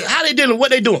How it. they dealing? What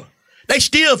they doing? They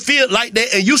still feel like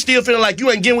that, and you still feeling like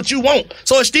you ain't getting what you want.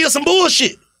 So it's still some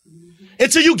bullshit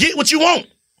until you get what you want.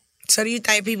 So do you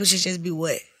think people should just be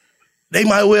what? They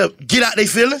might well get out their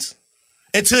feelings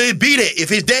until it be that.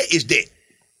 If it's that, it's that.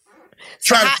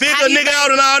 Trying to figure a nigga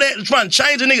out and all that, trying to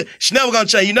change a nigga. She never gonna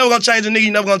change. You never gonna change a nigga,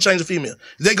 you never gonna change a female.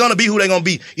 They're gonna be who they gonna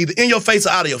be, either in your face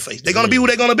or out of your face. They're gonna be who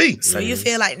they gonna be. So you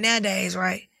feel like nowadays,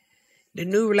 right, the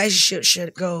new relationship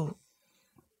should go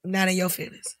not in your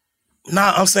feelings.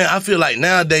 Nah, I'm saying I feel like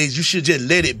nowadays you should just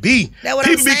let it be. That's what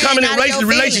People I'm be saying, coming in not in your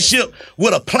relationship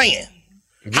with a plan.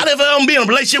 How the hell I'm be in a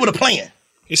relationship with a plan?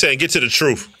 He's saying get to the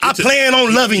truth. I plan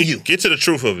on loving you. Get to the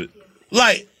truth of it.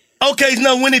 Like, okay,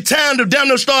 now when it's time to damn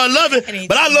near start loving,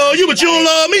 but I love you, but you don't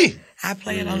love me. I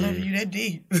plan on loving you that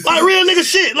deep. Like real nigga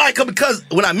shit. Like, because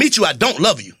when I meet you, I don't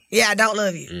love you. Yeah, I don't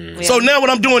love you. So now what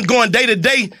I'm doing, going day to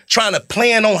day, trying to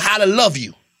plan on how to love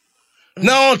you.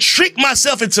 Now I trick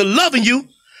myself into loving you,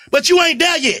 but you ain't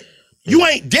there yet. You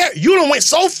ain't there. You done went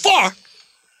so far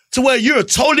to where you're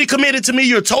totally committed to me.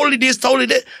 You're totally this, totally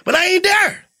that, but I ain't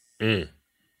there.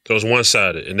 So it's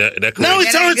one-sided. And that now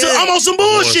it turned to I'm on some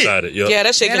bullshit. One-sided, yep. Yeah,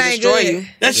 that shit can destroy you.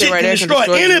 That shit right can there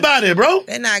destroy anybody, bro.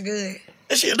 They're not good.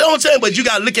 That shit, don't tell you, but you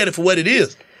gotta look at it for what it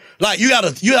is. Like you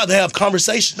have to have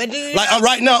conversations. Like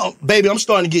right now, baby, I'm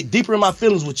starting to get deeper in my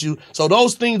feelings with you. So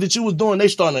those things that you was doing, they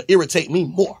starting to irritate me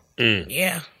more.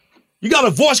 Yeah. You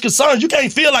gotta voice concerns. You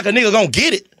can't feel like a nigga gonna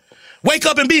get it. Wake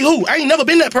up and be who? I ain't never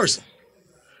been that person.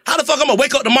 How the fuck I'm gonna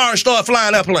wake up tomorrow and start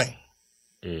flying that plane?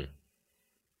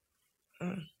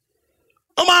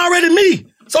 I'm already me.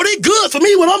 So they good for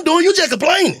me what I'm doing. You just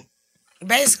complaining.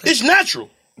 Basically. It's natural.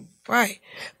 Right.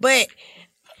 But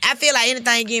I feel like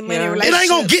anything get money in a relationship. It ain't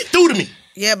gonna get through to me.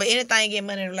 Yeah, but anything get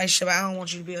money in a relationship, I don't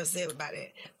want you to be upset about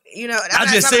it. You know, I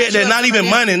just said that not even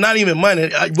money.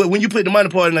 But when you put the money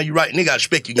part in there, you right, nigga, I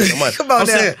expect you to get the money. Come on I'm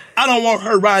now. saying I don't want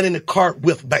her riding in the car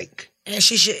with bank. And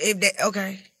she should,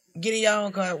 get in your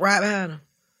own car, ride behind her.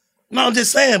 No, I'm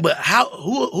just saying, but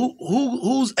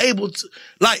who's able to,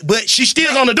 like, but she's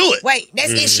still gonna do it. Wait,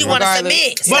 that's if she wanna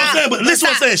submit. But I'm saying, but listen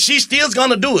what I'm saying, she's still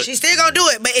gonna do it. She's still gonna do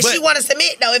it, but if she wanna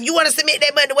submit though, if you wanna submit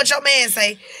that money to what your man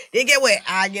say, then get what?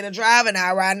 I get a driver and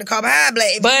I ride in the car behind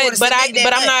Blake.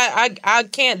 I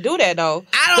can't do that though.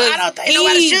 I don't think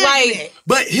nobody should do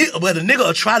that. But a nigga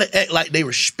will try to act like they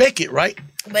respect it, right?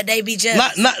 But they be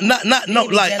jealous.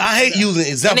 Like I hate using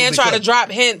examples. And then try to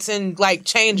drop hints and like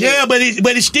change it. Yeah, but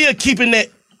it's still keeping that.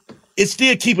 It's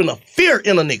still keeping a fear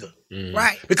in a nigga.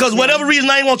 Right. Because whatever reason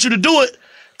I ain't want you to do it,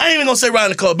 I ain't even gonna say ride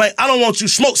in the car. Bank. I don't want you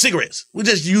to smoke cigarettes. We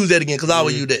just use that again because I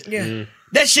always use that. Yeah.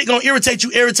 That shit gonna irritate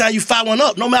you every time you fire one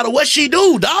up, no matter what she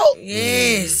do, dog.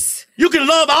 Yes. You can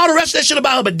love all the rest of that shit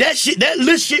about her, but that shit, that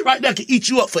little shit right there can eat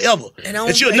you up forever.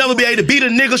 And she'll never be able to beat a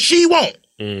nigga she won't.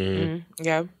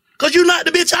 Yeah. Cause you not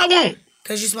the bitch I want.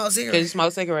 Cause you smoke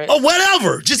cigarettes. Or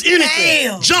whatever. Just anything.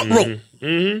 Damn. Jump rope.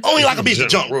 Only like a bitch to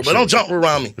jump rope, but don't jump rope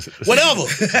around me. Whatever.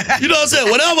 You know what I'm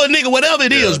saying? Whatever, nigga, whatever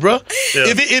it is, bro. Yeah.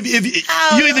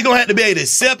 If you either gonna have to be able to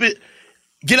accept it,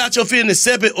 get out your feelings,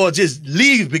 accept it, or just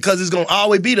leave because it's gonna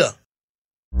always be there.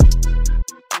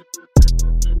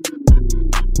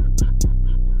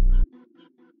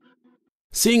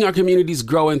 Seeing our communities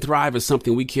grow and thrive is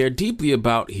something we care deeply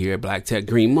about here at Black Tech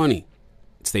Green Money.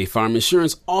 State Farm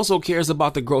Insurance also cares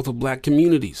about the growth of Black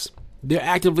communities. They're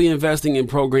actively investing in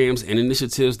programs and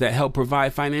initiatives that help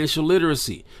provide financial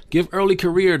literacy, give early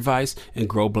career advice, and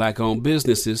grow Black-owned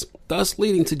businesses, thus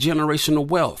leading to generational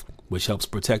wealth, which helps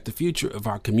protect the future of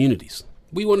our communities.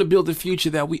 We want to build a future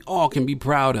that we all can be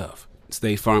proud of.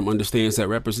 State Farm understands that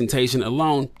representation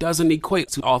alone doesn't equate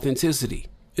to authenticity.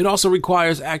 It also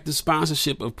requires active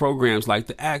sponsorship of programs like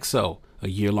the AXO, a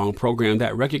year-long program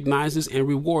that recognizes and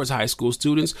rewards high school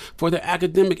students for their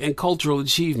academic and cultural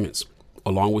achievements,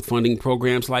 along with funding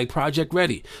programs like Project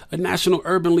Ready, a National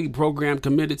Urban League program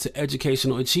committed to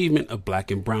educational achievement of Black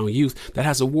and brown youth that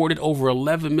has awarded over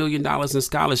 $11 million in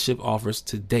scholarship offers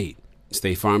to date.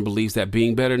 State Farm believes that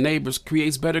being better neighbors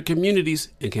creates better communities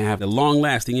and can have a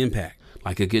long-lasting impact.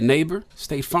 Like a good neighbor,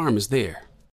 State Farm is there.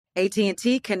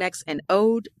 AT&T connects an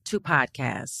ode to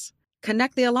podcasts.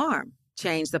 Connect the alarm.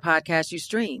 Change the podcast you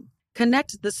stream.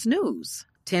 Connect the snooze.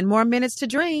 10 more minutes to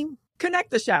dream.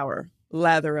 Connect the shower.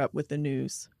 Lather up with the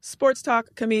news, sports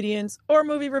talk, comedians, or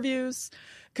movie reviews.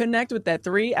 Connect with that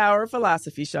 3-hour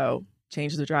philosophy show.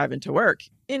 Change the drive into work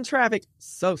in traffic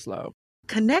so slow.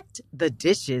 Connect the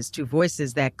dishes to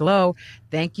voices that glow.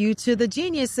 Thank you to the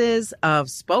geniuses of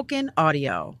spoken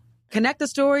audio. Connect the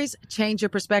stories, change your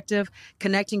perspective.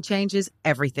 Connecting changes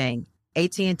everything.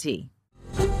 AT&T.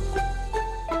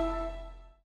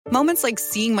 Moments like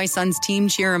seeing my son's team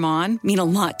cheer him on mean a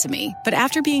lot to me. But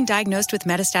after being diagnosed with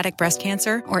metastatic breast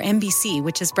cancer, or MBC,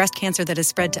 which is breast cancer that has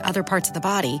spread to other parts of the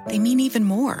body, they mean even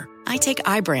more. I take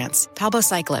Ibrance,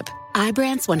 palbociclib.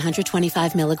 Ibrance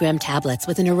 125 milligram tablets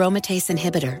with an aromatase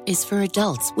inhibitor is for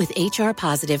adults with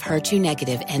HR-positive,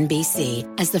 HER2-negative NBC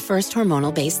as the first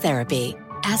hormonal-based therapy.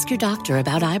 Ask your doctor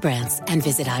about Ibrance and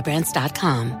visit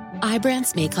Ibrance.com.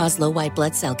 Ibrance may cause low white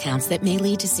blood cell counts that may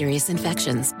lead to serious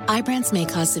infections. Ibrance may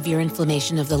cause severe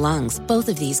inflammation of the lungs. Both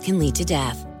of these can lead to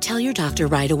death. Tell your doctor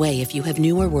right away if you have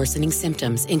new or worsening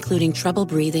symptoms, including trouble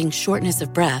breathing, shortness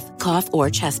of breath, cough, or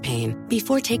chest pain.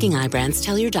 Before taking Ibrance,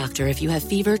 tell your doctor if you have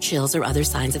fever, chills, or other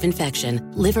signs of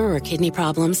infection, liver or kidney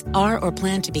problems, are or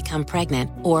plan to become pregnant,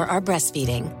 or are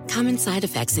breastfeeding. Common side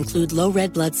effects include low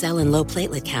red blood cell and low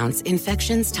platelet counts,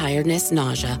 infections, tiredness,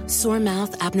 nausea, sore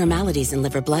mouth, abnormalities in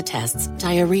liver blood tests,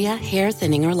 diarrhea, hair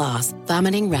thinning or loss,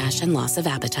 vomiting, rash, and loss of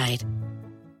appetite.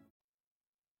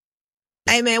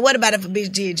 Hey, man, what about if a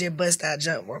bitch did just bust out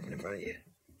jump rope in front of you?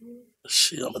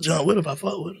 Shit, I'm going to jump with her if I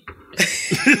fuck with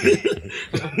her.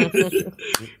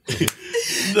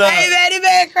 Hey, man, this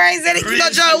man crazy. You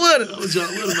going to jump with her? I'm going to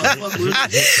jump with her if I fuck with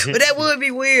her. But that would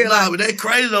be weird. Nah, but they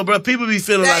crazy, though, bro. People be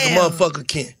feeling like a motherfucker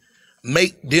can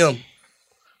make them.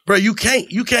 Bro, you can't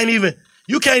even,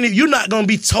 you're not going to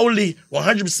be totally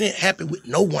 100% happy with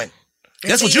no one.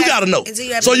 That's what you got to know.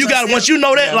 So you got to, once you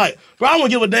know that, like, bro, I don't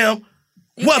give a damn.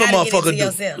 What a motherfucker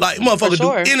do. Like, motherfucker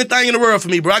do anything in the world for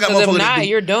me, bro. I got motherfuckers that do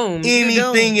you're doomed.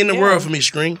 anything in the world for me,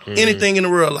 String. Anything in the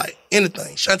world, like,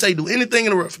 anything. Shantae do anything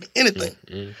in the world for me.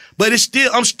 Anything. But it's still,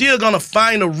 I'm still gonna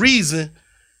find a reason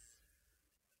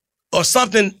or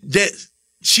something that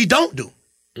she don't do.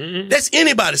 That's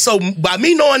anybody. So by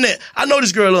me knowing that, I know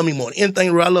this girl love me more than anything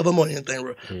in the world. I love her more than anything in the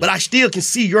world. But I still can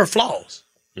see your flaws.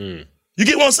 You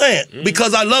get what I'm saying?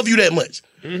 Because I love you that much.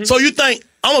 So you think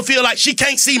I'm gonna feel like she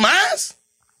can't see mine?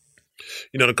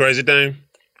 You know the crazy thing?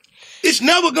 It's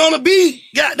never gonna be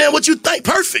goddamn what you think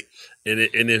perfect. And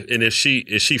if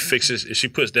she fixes, if she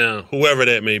puts down, whoever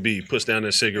that may be, puts down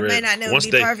that cigarette, It may not never once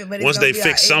be they perfect, but it's once gonna they be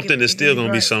fix all right. something, it's still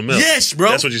gonna be something else. Yes, bro.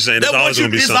 That's what you're saying. It's always gonna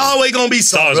be something. It's always gonna be It's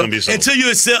something. always Bro. gonna be something. Until you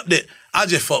accept that I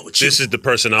just fuck with you. This is the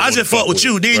person I just fuck with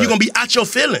you. Then you're gonna be out your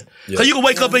feeling. Cause you can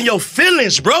wake up in your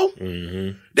feelings, bro.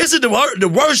 This is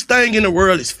the worst thing in the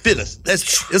world is feelings.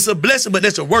 It's a blessing, but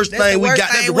that's the worst thing we got.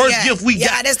 That's the worst gift we got.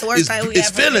 Yeah, that's the worst thing we got. It's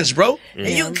feelings, bro. And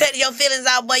you can cut your feelings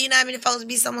out, boy. You know how many folks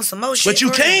be some more shit. But you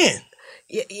can.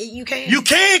 You can. You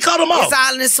can cut them off. It's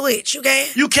all in the switch. You can.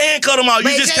 You can cut them off.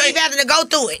 But You just can't. you have to go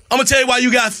through it. I'm gonna tell you why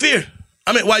you got fear.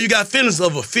 I mean, why you got feelings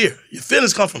of a fear. Your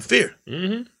feelings come from fear.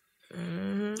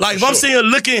 Like if I'm sitting here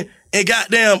looking and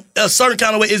goddamn a certain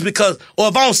kind of way, it's because, or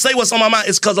if I don't say what's on my mind,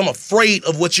 it's because I'm afraid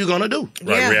of what you're gonna do.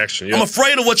 Right, reaction. Yeah. I'm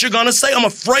afraid of what you're gonna say. I'm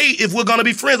afraid if we're gonna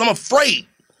be friends. I'm afraid.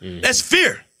 That's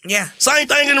fear. Yeah. Same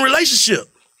thing in a relationship.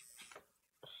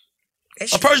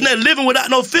 A person that living without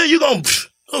no fear, you gonna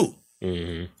who?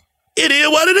 It is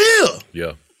what it is.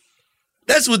 Yeah.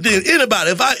 That's what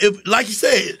anybody. If like you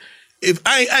said, if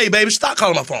I ain't, hey baby, stop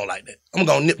calling my phone like that. I'm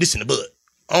gonna nip this in the bud.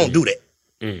 I don't do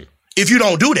that. If you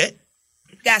don't do that,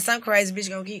 got some crazy bitch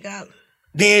gonna keep calling.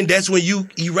 then that's when you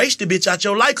erase the bitch out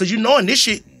your life because you knowing this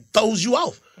shit throws you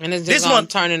off. And it's This just gonna one-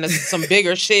 turn into some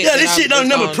bigger shit. Yeah, that this I'm shit don't just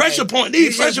remember gonna, pressure like- point.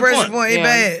 These pressure point. ain't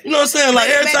bad. You know what I'm saying? Like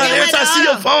every time I see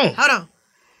your phone. Hold on.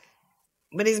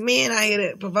 But it's men out here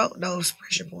that provoke those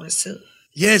pressure points too.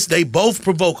 Yes, they both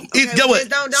provoke them. Okay, Get what?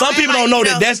 don't Some act people like don't know you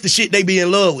that know. that's the shit they be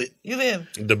in love with. You feel me?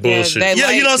 The bullshit.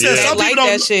 Yeah, you know what I'm saying? Some people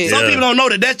don't. Some Yeah. people don't know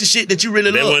that that's the shit that you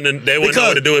really They love. wouldn't know Because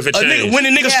what to do if it a nigga- changed. when the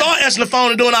nigga start answering the phone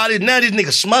and doing all this, now this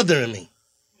nigga smothering me.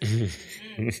 You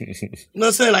know what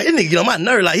I'm saying? Like this nigga get on my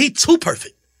nerve. Like he too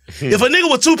perfect. If a nigga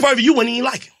was too perfect, you wouldn't even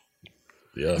like him.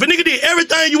 Yeah. If a nigga did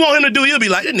everything you want him to do, you'll be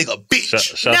like, this nigga a bitch.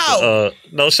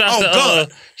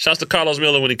 Shouts to Carlos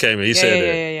Miller when he came in. He said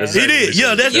that. That's He exactly did. what Yeah,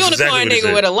 said. that's Unicorn exactly what he nigga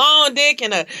said. with a long dick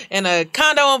and a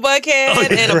condo in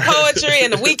Buckhead and a poetry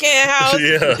and a weekend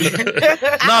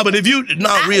house. Nah, but if you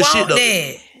real shit though.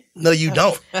 That. No, you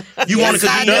don't. You want it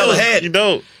because you never had it. You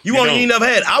don't. You want it, you never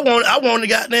had it. I want the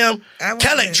goddamn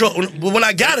Cadillac truck. But when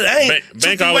I got it, I ain't.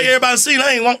 Bank the way always- everybody see it,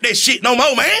 I ain't want that shit no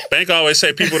more, man. Bank always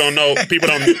say people don't know.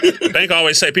 Bank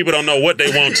always say people don't know what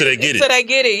they want till they get it. So they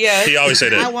get it, yeah. He always say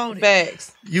that. I want it.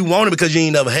 Facts. You want it because you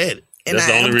ain't never had it. And That's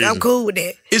the only reason. I'm cool with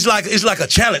that. It's like a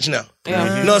challenge now. Yeah.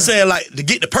 You know what I'm saying? Like to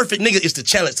get the perfect nigga is the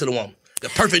challenge to the woman. The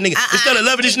perfect nigga. Instead of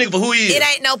loving this nigga for who he is. It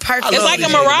ain't no perfect. I It's love like a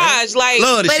this nigga, mirage. man. Like,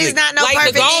 Love this But it's nigga. not no Like the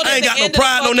perfect gold nigga. I ain't got no At the end of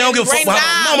pride, no the I don't give a fuck fucking for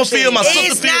how mama feel, my sister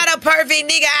It's feel. not a perfect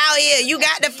nigga out here. You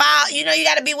got to file. You know, you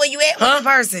got to be where you at with the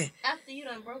person. After you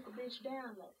done broke a bitch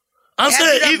down, like, I'm After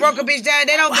saying, you done broke a bitch down,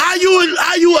 they don't. how you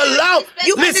allow?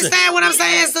 You listen, understand what I'm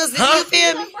saying, sister? Huh? You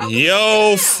feel me?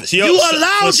 Yo, you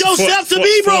allowed yourself to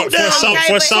be broke down.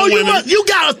 For some women, you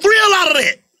got a thrill out of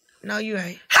that. No, you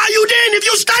ain't. How you didn't if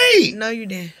you stayed? No, you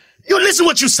didn't. You listen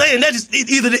what you're saying. That is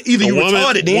either you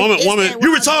retarded then.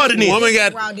 You retarded then. Woman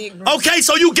got. Okay,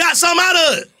 so you got something out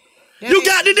of it. You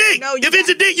got the dick. If it's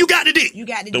a dick, you got the dick. You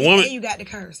got the The dick woman- and you got the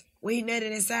curse. Well, he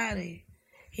nutted inside of you.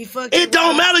 He fucked It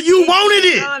don't matter. You wanted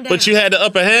it. But you had the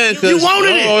upper hand. You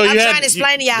wanted it. I'm trying to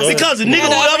explain to y'all. Because the nigga,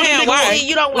 whatever the nigga want.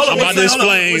 You don't want I'm about to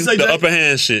explain What's that, the Jay? upper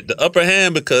hand shit. The upper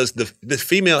hand because the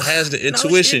female has the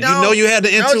intuition. You don't. know you have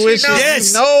the No, she intuition. don't.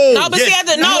 Yes. No, but Yes. see, at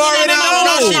the You already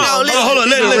know. Hold on.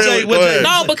 Let Jay. Go ahead.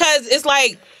 No, because it's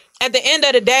like at the end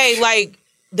of the day, like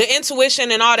the intuition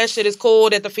and all that shit is cool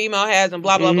that the female has and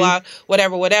blah blah blah,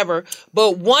 whatever.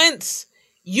 But once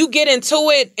you get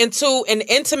into an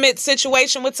intimate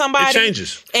situation with somebody, It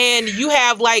changes. and you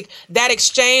have like that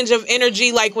exchange of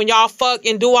energy, like when y'all fuck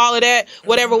and do all of that,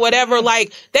 whatever.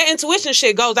 Like that intuition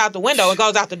shit goes out the window. It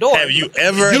goes out the door. Have you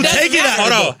ever? You take it out.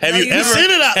 Hold on. Have you ever?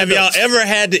 send it out. Have y'all ever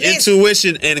had the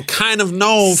intuition and kind of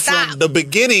known from the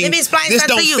beginning? Let me explain this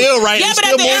something don't to you. feel right. Yeah, and but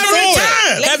still at the move end of the forward.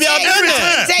 time. Have y'all done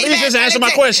that? Let me Please just answer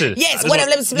my question. Yes, whatever.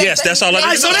 Yes, that's all I.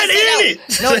 Alright, so that ended.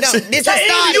 No, this is That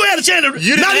ended. You had a chance to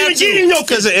You not even get in your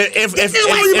because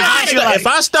if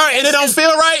I start and it don't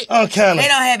feel right, Okay. They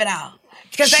don't have it all.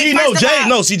 She know Jay.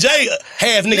 No, see Jay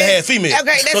half nigga, half female. Okay,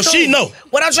 that's so cool. she know.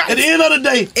 What I'm trying At the end of the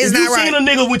day, if It's you not seen a right.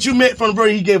 nigga what you met from the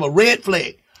bird, he gave a red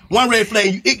flag. One red flag,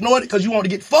 and you ignored it because you want to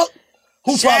get fucked.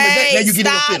 Who problem is that? Now you get in a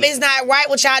Stop. feeling. It's not right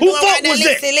what y'all Who doing fault right now. was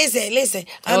that? Listen.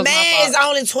 That A was my man fault.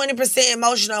 is only 20%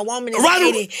 emotional. A woman is Right,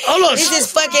 80. hold on. This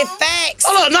is fucking facts.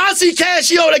 Hold on, now I see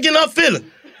Casio that getting her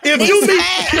feeling. If This you meet,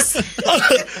 facts.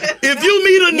 if you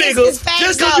meet a This nigga is facts,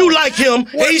 just because though. you like him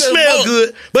and he the smell fuck?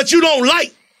 good, but you don't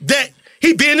like that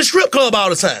he be in the strip club all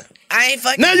the time. I ain't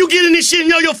fucking. Now you getting this shit and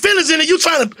your feelings in it. You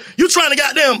trying to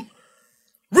goddamn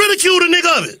ridicule the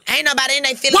nigga of it. Ain't nobody in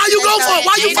their feelings. Why you that go they for it?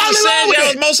 Why start- you fall in love that with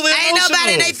was it? mostly Ain't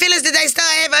nobody in emotional. their feelings that they start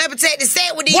having appetite to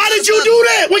set with these. Why did you do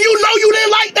that when you know you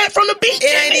didn't like that from the beat? It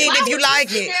ain't even if you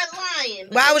like it.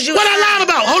 Why was you? What I lied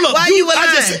about? Hold up. Why you I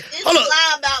lying? just hold up.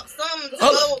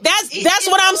 That's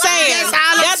what I'm saying.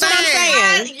 That's what I'm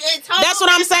saying. That's what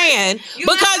I'm saying.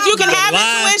 Because you can have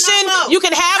intuition, you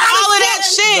can have all of that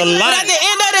shit, but at the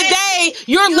end of the day,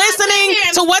 you're listening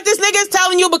to what this nigga is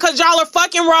telling you because y'all are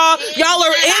fucking raw. Y'all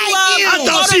are in love. I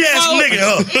thought she had some nigga.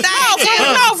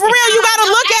 No, for real, you gotta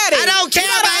look at it. I don't care, You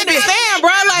gotta baby. understand,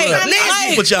 bro.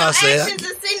 Like, What y'all saying?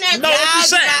 no, what you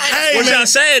saying? Hey, What man, y'all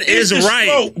saying it's is the right.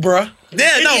 Stroke, bruh.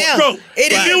 Yeah, no. It's the stroke.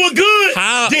 It If is. it was good,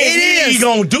 How- then It he is.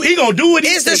 gonna do what he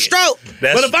It's the said. stroke.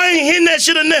 That's But if I ain't hitting that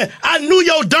shit in there, I knew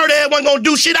your dirt ass wasn't gonna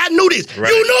do shit. I knew this.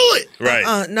 Right. You knew it.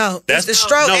 right. No, That's it's the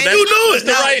stroke. No, and that's, You knew it.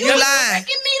 No, Right. you That's- lying.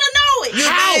 You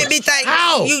How? made me think.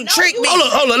 How? You tricked me.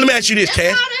 Hold up. Let me ask you this,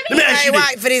 Cass. Let me You ask you ain't this.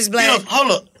 right for this, Black.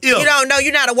 Hold up. You don't know.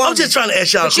 You're not a woman. I'm just trying to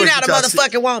ask y'all a But you're question. not a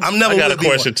motherfucking woman. I'm never I got will a be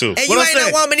question one. too. And What you I'm ain't no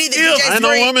saying, woman either. if- DJ I ain't no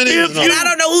Scream. woman either, If no. And I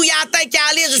don't know who y'all think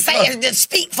y'all is to say to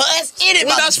speak for us. Any We're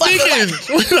not motherfucker. speaking.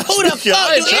 Who the fuck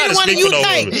I ain't do trying to any one of speak you for no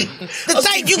think? woman. To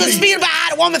think you can speak about how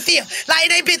the woman feel. Like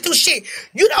they been through shit.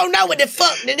 You don't know what the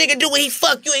fuck the nigga do when he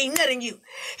fuck you. Ain't nothing you.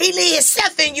 He leave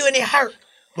himself in you and it hurt.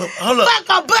 But hold up.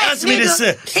 Fuck a butt, Ask me this.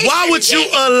 nigga. Why would you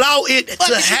allow it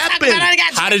to happen?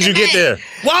 How did you get there?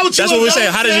 Why would you? That's what we're allow saying.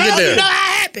 it How to did you get happen? You know there?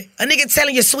 how it happened. A nigga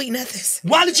telling you sweet nothings.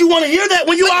 Why did you want to hear that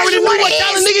when you Because already you knew what what it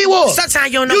kind of is. nigga he was?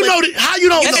 Sometimes you don't know. You know that. How you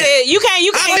don't know? you can't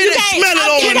I smell mean, smell it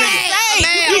on you the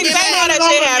can't nigga. say all that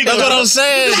shit happened. That's what I'm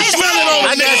saying. You smell it on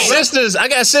I the got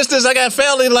nigga. sisters, I got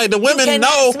family. Like the women cannot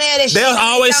know, smell that they'll shit.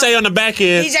 always say on the back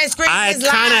end, DJ Scream I is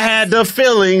kind of lying. had the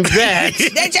feeling that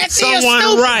They just feel someone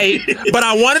stupid. right, but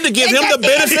I wanted to give They him the just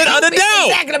feel benefit of the stupid. doubt.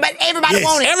 Exactly, but everybody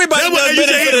want it. Everybody That's got what the you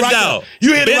just benefit hit of it the right doubt. there.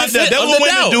 You hit it right there. Benefit That's of what the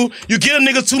women doubt. do. You give a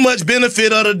nigga too much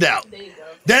benefit of the doubt.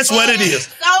 That's what it is.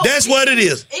 That's what it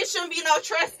is. It shouldn't be no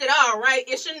trust at all, right?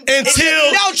 It shouldn't be.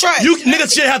 Until no trust. you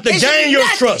niggas should have to It should gain be your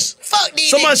nothing. trust. Fuck these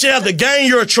Somebody niggas. should have to gain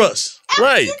your trust.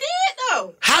 Right. You did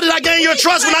though. How did I gain your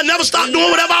trust when I never stopped doing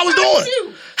whatever I was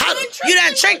doing? How, You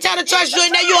done tricked her to trust you,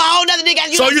 and now you a whole nother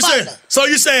nigga. so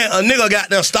you saying a nigga got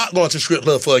them stop going to strip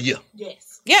club for a year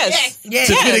Yes. to get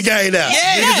the game out?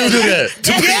 Niggas do that.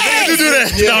 Niggas do that.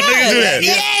 No, niggas do that.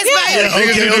 Yes, baby.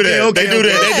 Niggas do that. They do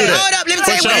that. They do that. Hold up, let me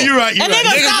tell you For what. sure. You're right. And niggas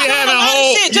Niggas stop be having doing a lot of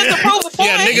whole- shit just to prove a point.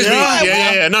 Yeah, niggas be.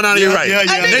 No, you're right. Yeah.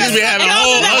 Niggas be having And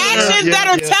whole those are the other. actions that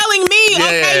are telling me,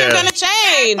 okay, you're gonna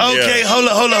change. Okay, hold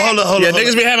on. Yeah,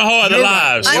 niggas be having whole other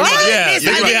lives. A nigga, Yeah, listen,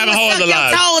 a niggas be nigga having will whole suck other your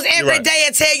lives. toes You're every right. day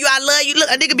and tell you I love you. Look,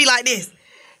 a nigga be like this.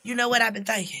 You know what I've been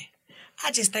thinking? I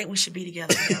just think we should be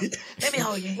together. Let me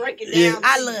hold you. Break it Yeah. down.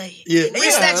 I love you. Yeah. And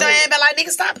you snatch your hand back like, nigga,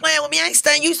 stop playing with me. I ain't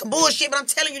studying you some bullshit, but I'm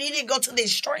telling you, you need to go to the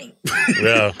extreme.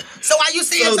 Yeah. So why you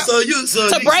saying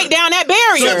to break down that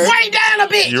barrier. To break down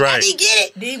a bitch. You're right. Let me get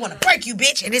it. Then he want to break you,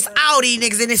 bitch. And it's all these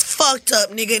niggas, and it's fucked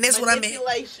up, nigga. And that's what I mean.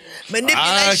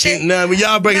 I can't, nah, when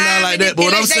y'all breaking down like that, but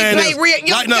what I'm saying is,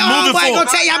 like, now,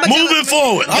 moving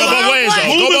forward. Go both ways,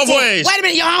 though. Go both ways. Wait a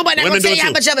minute, your homeboy not Women gonna tell do you how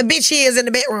too. much of a bitch he is in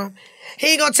the bedroom. He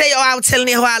ain't gonna tell you, I was telling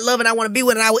her how I love and I want to be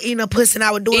with her, and I was eating her pussy and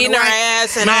I was doing Eating the her right.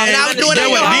 ass and all and I was doing That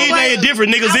it. what DNA is different.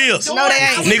 Niggas is. No, they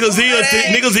ain't.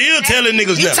 Niggas is telling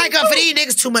niggas You now. take up for these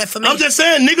niggas too much for me. I'm just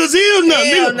saying, niggas is now.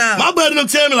 Hell Nigga, no. my buddy them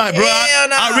tell me like, bro, Hell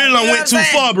no. I really You know done what went I'm too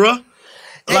saying? far, bro.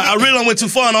 Like, I really done went too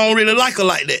far and I don't really like her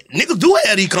like that. Niggas do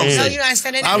have these So conversations. you know what I'm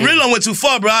saying? I really done went too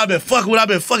far, bro. I've been fucking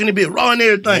the bitch raw and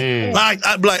everything. Like,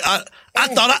 I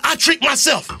thought I tricked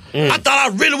myself. I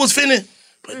thought I really was finna,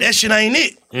 but that shit ain't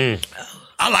it.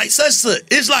 I like such.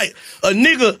 It's like a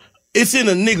nigga, it's in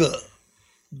a nigga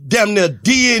damn near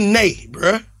DNA,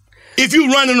 bruh. If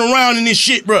you running around in this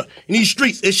shit, bruh, in these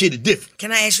streets, that shit is different.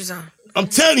 Can I ask you something? I'm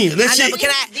telling you, that I know, shit. but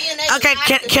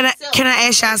can I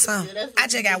ask y'all something? I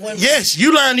just got one. Yes,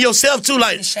 you lying to yourself too.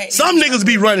 Like, some niggas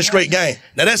be running straight game.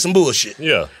 Now that's some bullshit.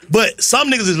 Yeah. But some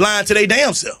niggas is lying to their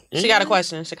damn self. She got a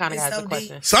question. She kind of has a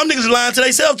question. Some niggas is lying to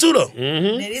they self too though.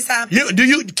 This time. Do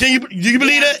you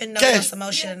believe that? No, Cash? some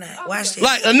more shit or not. Watch this.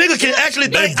 Like a nigga can actually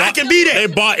think I can be that. They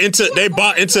bought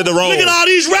into the role. Look at all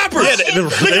these rappers. Yeah,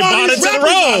 they bought into the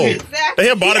role. They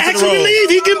have bought He into the actually role. believe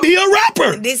he can be a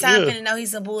rapper. This time I'm finna know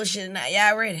he's some bullshit or not.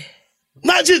 Y'all ready?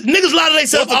 Not just niggas lie to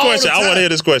themselves. What's the question? I want to hear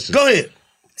this question. Go ahead.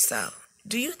 So,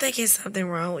 do you think it's something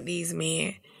wrong with these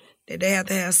men that they have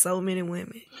to have so many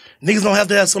women? Niggas don't have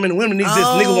to have so many women. Niggas just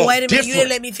niggas want wait a minute. different. You didn't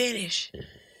let me finish.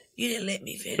 You didn't let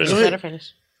me finish. Go ahead.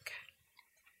 Finish.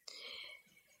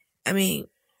 I mean,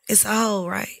 it's a hoe,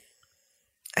 right?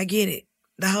 I get it.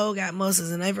 The hoe got muscles,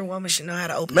 and every woman should know how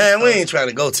to open. Man, we ain't trying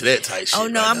to go to that type shit. Oh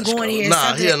no, I'm going here.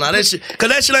 Nah, hell nah, that shit, cause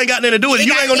that shit ain't got nothing to do with it.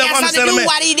 You ain't gonna never understand a man.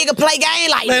 Why these niggas play game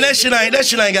like Man, that shit ain't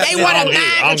got. They want to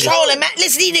mind controlling.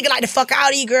 Listen, these niggas like to fuck all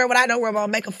these girls without no worry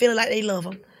about make them feel like they love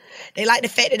them. They like the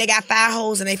fact that they got 5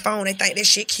 hoes in their phone. They think that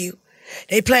shit cute.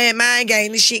 They playing mind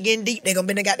game. This shit getting deep. They gonna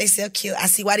be they got themselves killed. I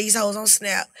see why these hoes on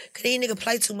Snap. Cause these niggas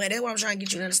play too much. That's what I'm trying to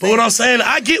get you to understand. But what I'm saying,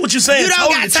 I get what you're saying. You don't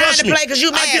totally, got time trust to me. play because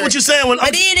you married. I get what you're saying.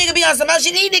 But these niggas be on some other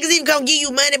shit. These niggas even gonna give you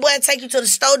money, boy, and take you to the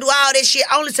store, do all that shit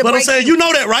only to But I'm break saying, you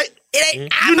know that, right? It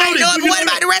ain't. I You know might that. know it, You but what know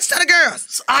about that. the rest of the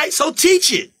girls? All right, so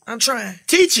teach it. I'm trying.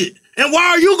 Teach it. And why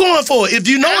are you going for it? If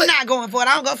you know I'm it, not going for it.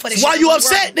 I don't go for this. why shit. you I'm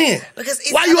upset grown. then? Because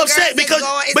it's why you other upset? girls that's Because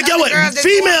going- it's but get other what? girls that's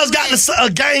Females going got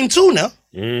a game too now.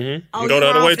 Mm-hmm. Oh, Go the you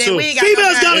other wrong way for that. too. We ain't got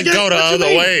Females no got a game. game. Go the What you other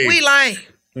mean? way. We lying.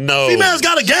 No. Females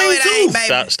got a game it too. ain't,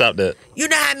 baby. Stop that. You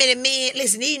know how many men?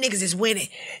 Listen, these niggas is winning.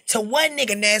 To one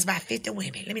nigga, there's about 50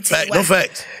 women. Let me tell you why. No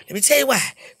facts. Let me tell you why.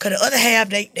 Cause the other half,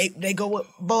 they go with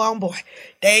boy on boy.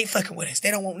 They ain't fucking with us. They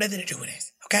don't want nothing to do with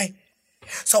us. Okay.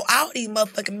 So all these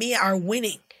motherfucking men are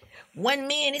winning. One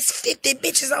man is 50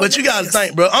 bitches on. But you gotta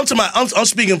think, bro. I'm talking about. I'm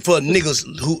speaking for niggas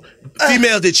who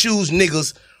females that choose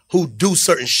niggas who do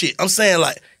certain shit. I'm saying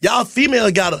like y'all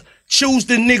females gotta choose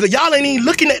the nigga. Y'all ain't even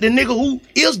looking at the nigga who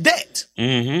is that.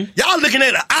 Mm-hmm. Y'all looking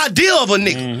at the idea of a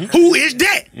nigga who is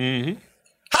that. Mm-hmm.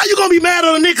 How you gonna be mad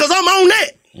at a nigga? Cause I'm on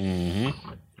that. Mm-hmm.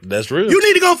 That's real. You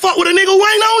need to go fuck with a nigga who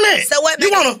ain't on that. So what?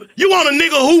 You want a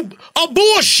nigga who a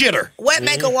bullshitter. What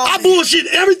make a woman? I bullshit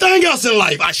everything else in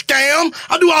life. I scam.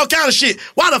 I do all kind of shit.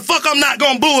 Why the fuck I'm not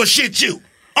gonna bullshit you?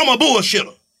 I'm a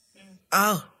bullshitter.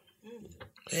 Oh,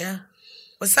 yeah.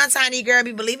 But sometimes these girls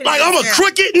be believing. Like I'm a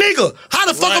crooked nigga. How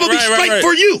the fuck I'm gonna be straight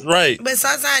for you? Right. But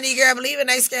sometimes these girls believe in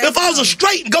they scared. If I was a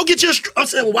straight, go get you a I'm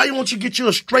saying, well, why you want you to get you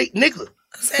a straight nigga?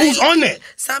 Who's on that?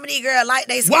 Some of these girls like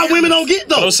they. Why women don't get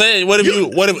those? I'm saying, what if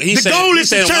he's the saying, goal he's is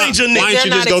to saying, change a nigga. Why ain't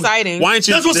you just go? Why ain't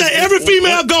you? That's what I'm saying. Every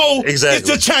female goal is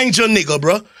to change a nigga,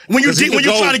 bro. When you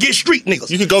trying to get street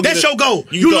niggas, you can go. That's your goal.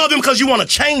 You love him because you want to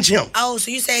change him. Oh, so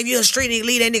you say if you're a street nigga,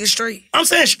 leave that nigga street? I'm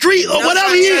saying street or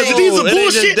whatever he is. If he's a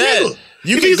bullshit nigga.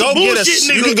 You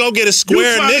can go get a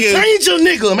square nigga. Change a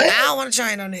nigga, man. I don't want to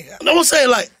train no nigga. No, I'm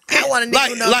saying like, I want a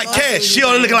nigga like Cash. She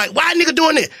only looking like, why nigga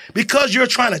doing it? Because you're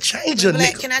trying to change a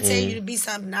Black, nigga. can I tell you to be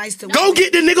something nice to Go women?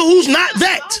 get the nigga who's not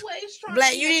that.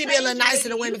 Black, you need to be a little nicer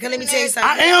to women. Cause let me tell you something.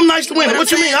 I am nice to women.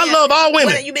 What you mean? I love all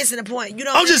women. You missing the point. You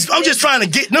don't. I'm just trying to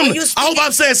get them. I hope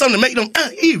I'm saying something to make them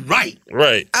he right.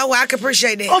 Right. Oh, well, I can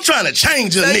appreciate that. I'm trying to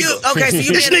change a nigga. Okay, so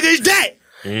you this nigga is that.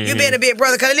 You being a big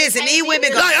brother. Cause listen, these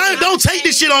women. Like, I don't take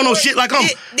this shit on no shit like I'm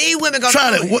these women gonna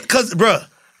trying to. Cause, bruh,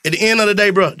 at the end of the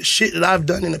day, bruh, the shit that I've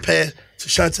done in the past to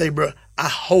Shantae, bruh, I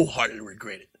wholeheartedly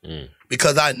regret it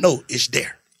because I know it's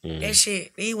there. That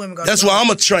shit, these women go. That's why I'm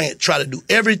going to try to do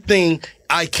everything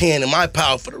I can in my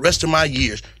power for the rest of my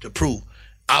years to prove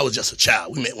I was just a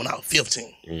child. We met when I was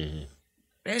 15. Mm-hmm.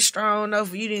 That's strong enough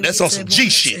for you to. That's on some G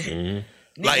shit.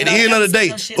 Mm-hmm. Like at the end of the day.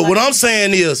 But what I'm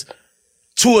saying is,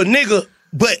 to a nigga,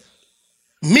 but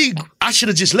me, I should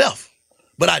have just left.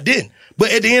 But I didn't.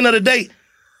 But at the end of the day,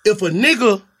 if a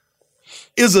nigga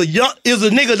is a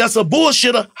nigga that's a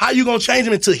bullshitter, how you gonna change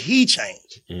him until he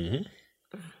change? Mm-hmm.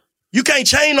 You can't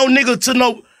change no nigga to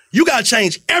no. You gotta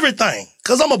change everything.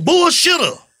 Cause I'm a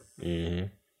bullshitter. Mm-hmm.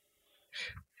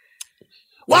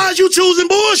 Why is you choosing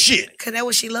bullshit? Cause that's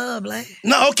what she love, Black.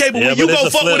 No, okay, but when you go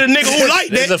fuck with a nigga who like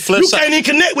that, you can't even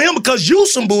connect with him because you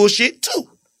some bullshit too.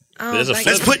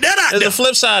 Let's put that out there. There's a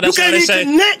flip side. You can't even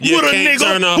connect with a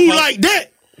nigga who like that.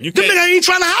 The nigga ain't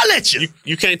trying to holler at you.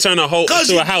 You can't turn a hoe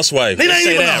into a housewife. It ain't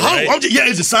even a hoe. Right?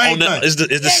 It's the same thing. It's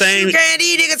the same. You can't.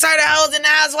 These niggas turn the hoes into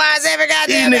housewives every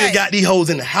goddamn day. These niggas got these hoes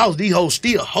in the house. These hoes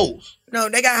still hoes. No,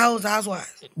 they got hoes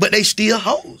housewives. But they still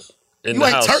hoes. You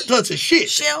ain't turned her to shit.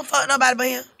 She don't fuck nobody but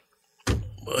him.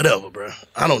 Whatever, bro.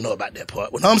 I don't know about that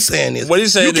part. What I'm saying is, what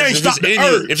he's saying you can't stop the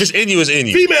urge. If it's in you, it's in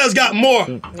you. Females got more.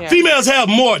 Yeah. Females have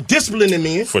more discipline than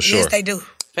men. For sure. Yes, they do.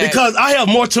 Because I have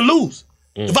more to lose.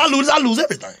 If I lose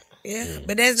everything. Yeah,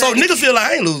 but that's so niggas feel like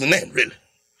I ain't losing nothing,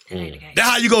 really. That's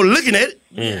how you go looking at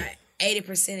it.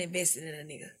 80% invested in a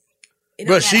nigga. It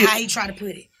Bro, don't matter how he try to put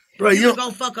it. Bro, you go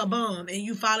fuck a bum and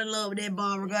you fall in love with that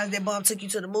bum regardless that bum took you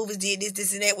to the movies, did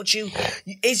this and that with you.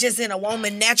 It's just in a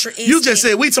woman natural instinct. You just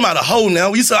said we talking about a hoe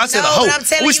now. I said a hoe.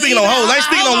 We speaking on hoes. I ain't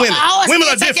speaking on women. Women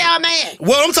are different. Man.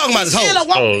 What I'm talking about is hoes.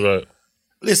 Oh, right.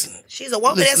 Listen. She's a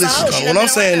woman that's a hoe. What I'm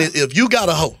saying is if you got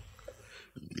a hoe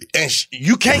and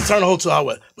you can't turn a hoe to a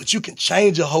hoe, but you can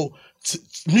change a hoe.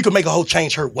 You can make a hoe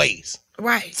change her ways.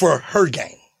 Right. For her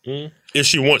game. If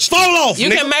she wants to. Fall off, you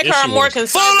nigga. can make her more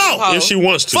conservative. Fall off. If she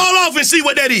wants to. Fall off and see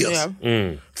what that is.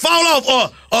 Yeah. Fall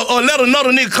off or let another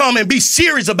nigga come and be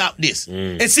serious about this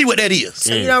and see what that is.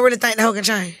 So you don't really think the hoe can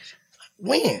change?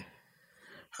 When?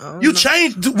 You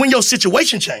change when your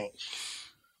situation change.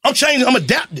 I'm changing, I'm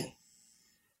adapting.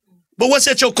 But what's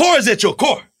at your core is at your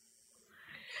core.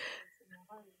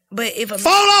 But if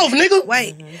fall off, nigga.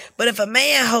 Wait. But if a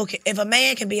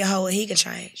man can be a hoe and he can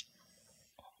change,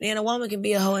 then a woman can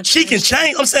be a hoe and change. She can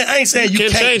change. I'm saying I ain't saying you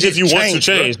can't change if you want to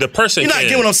change. Bro. The person. You're not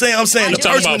getting what I'm saying. I'm saying the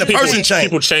person when the person change.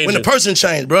 People change. When the person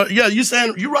change, bro. Yeah, you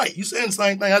saying you're right. You saying the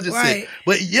same thing I just said.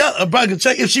 But yeah, a brother can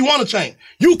change if she want to change.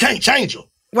 You can't change her.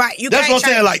 Right. That's what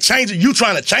I'm saying. Like change it. You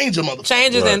trying to change a motherfucker.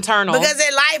 Change is internal. Because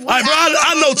in life, bro,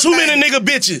 I know too many nigga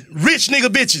bitches, rich nigga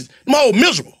bitches. I'm all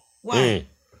miserable. Why?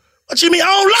 What you mean? I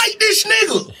don't like this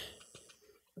nigga.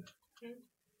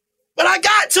 But I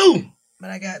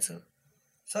got to.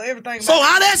 So everything. So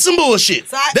how that's some bullshit?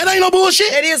 That ain't no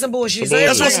bullshit. That is some bullshit. So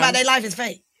everything about their life is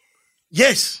fake.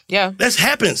 Yes. Yeah. That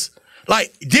happens.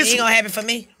 Like this. It ain't gonna happen for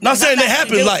me. Not saying that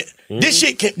happens. Like this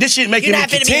shit making me content. You're not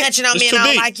finna be hunching on me and I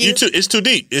don't like you. It's too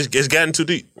deep. It's gotten too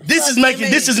deep. This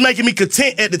is making me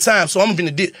content at the time. So I'm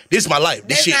gonna this is my life.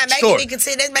 This shit. That's not making me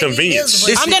content. That's making me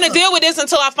miserable. I'm gonna deal with this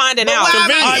until I find it out. All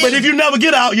right, but if you never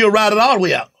get out, you'll ride it all the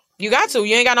way out. You got to.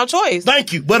 You ain't got no choice.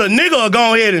 Thank you. But a nigga will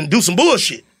go ahead and do some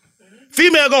bullshit.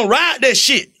 Female gonna ride that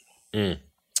shit.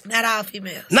 Not all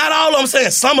females. Not all of them.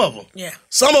 Saying some of them. Yeah.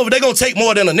 Some of them, they gonna take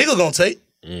more than a nigga gonna take.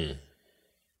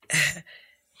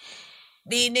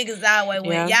 These niggas always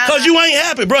win. Yeah. Cause you ain't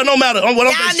happy, bro. No matter what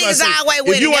I'm niggas always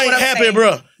win. If you ain't happy,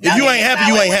 bro. If you ain't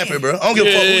happy, you ain't happy, bro. I don't give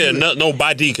a fuck. Yeah, no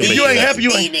body can. If you ain't happy,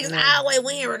 you ain't. These niggas always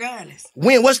win regardless.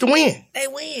 Win? What's the win? They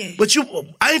win. But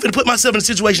I ain't finna put myself in a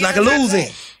situation I can lose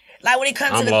in. Like when it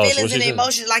comes to the feelings and the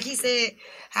emotions, like he said,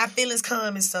 how feelings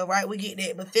come and stuff, right? We get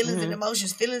that. But feelings and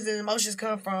emotions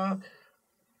come from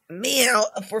men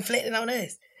reflecting on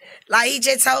us. Like he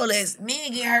just told us,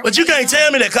 men get hurt. But you can't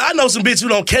tell me that, cause I know some bitch who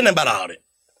don't care nothing about all that.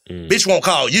 Bitch won't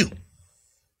call you.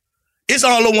 It's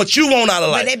all on what you want out of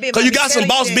life. Cause you got some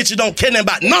boss bitches don't care nothing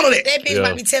about none of that. That bitch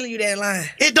might be telling you that line.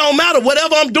 It don't matter.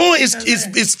 Whatever I'm doing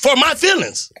is for my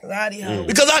feelings.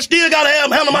 Because I still gotta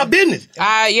handle my business.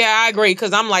 I agree.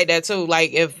 Cause I'm like that too. Like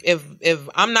if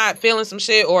I'm not feeling some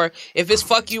shit or if it's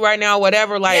fuck you right now,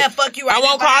 whatever. Like fuck you right I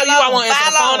won't now, call you. I won't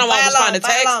answer the phone. I won't respond to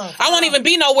text. I won't even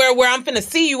be nowhere where I'm finna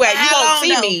see you at. You won't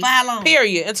see me.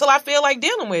 Period. Until I feel like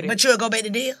dealing with it. But you'll go back to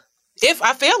deal. If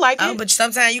I feel like it. But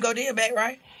sometimes you go deal back,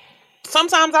 right?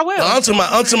 Sometimes I will. I'm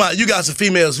talking about you got some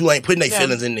females who ain't putting their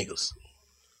feelings in niggas.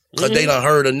 Cause they done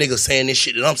heard a nigga saying this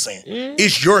shit that I'm saying.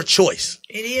 It's your choice.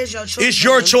 It is your choice. It's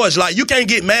your choice. Like you can't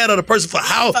get mad at a person for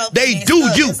how they do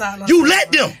you. You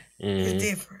let them. It's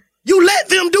different. You let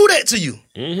them do that to you.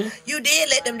 You did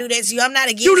let them do that to you. I'm not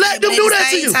against you let them do that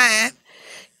to you. Time,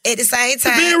 At the same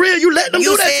time, being real, you let them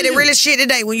do that. You said the realest shit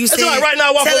today when you That's said, like right now,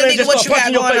 I walk tell over a there and nigga just what you start got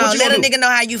punching your going face. on. What you Let a gonna do? nigga know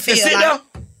how you feel. And sit like, down.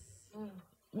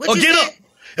 What Or you get said? up.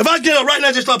 If I get up right now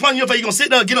and just start punching your face, you gonna sit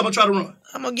down, get up, and try to run.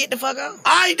 I'm gonna get the fuck out. All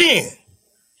right then.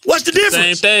 What's the difference?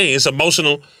 Same thing. It's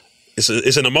emotional. It's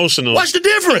an emotional. What's the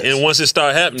difference? And once it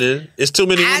start happening, it's too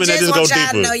many women that just go I just want y'all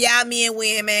to deeper. know y'all men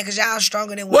win, man, because y'all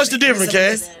stronger than women. What's the difference,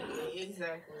 Cass?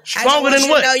 Stronger than what? I just want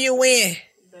you to know you win.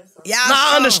 Y'all Now, I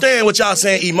strong. understand what y'all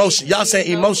saying, emotion. Y'all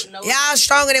saying emotion. Y'all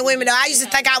stronger than women, though. I used to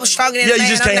think I was stronger than Yeah, a you man.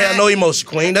 just can't have no emotion,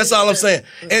 queen. That's all I'm saying.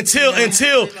 Until Ain't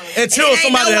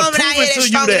somebody no has woman out proven here that's to you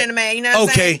stronger that. than a man, you know what I'm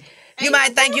Okay. saying? You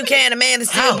might think you can, a man to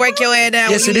still break your ass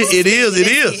down. Yes, when it you is. It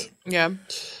is. Yeah. I'm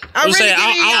I'm really saying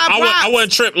giving y'all I props.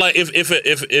 wouldn't trip like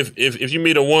if you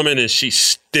meet a woman and she's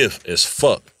stiff as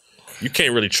fuck. You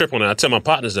can't really trip on it. I tell my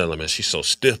partners that, like, man, she's so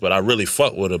stiff, but I really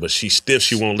fuck with her, but she's stiff,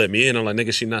 she won't let me in. I'm like,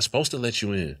 nigga, she not supposed to let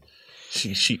you in. She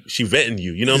vetting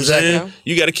you. You know what Exactly. I'm saying?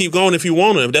 You got to keep going if you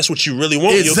want her. If that's what you really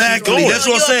want, Exactly. you'll keep going. That's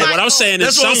what I'm saying. What I'm saying is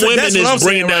That's what some I'm saying. women That's what I'm is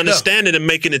bringing saying down right the now. standard and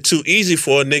making it too easy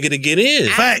for a nigga to get in.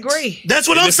 I agree. That's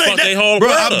what And I'm it saying. fuck they whole Bro,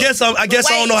 world I up. guess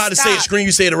I don't know how to say it. Screen,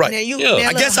 you said it right. Now you, Yeah.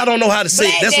 I guess I don't know how to say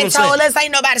it. That's what I'm told saying. us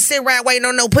ain't nobody sit around waiting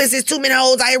on no pussies. Too many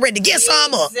hoes out here ready to get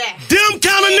some up. Them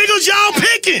kind of niggas y'all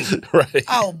picking. Right.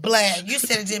 Oh, Black, you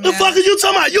said it to me. The fuck are you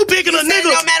talking about? You picking a nigga.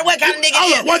 No matter what kind of nigga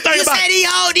Hold it up, is. one thing you about said he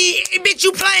old, bitch,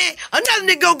 you playing.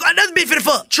 Another bitch finna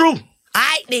fuck. True.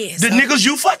 Alright then. The niggas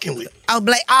you fucking with. Oh,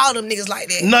 Black, all them niggas like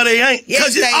that. No, they ain't. Yes,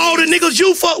 Because they all the is. niggas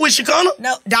you fuck with, Shakana.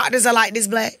 No, doctors are like this,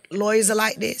 Black. Lawyers are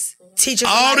like this. Teachers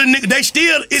All are the like niggas, they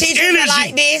still, it's Teachers are energy.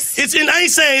 like this. It's in, I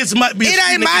ain't saying it might be.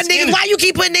 It ain't my it's niggas. energy. Why you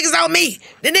keep putting niggas on me?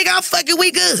 The nigga I'm fucking,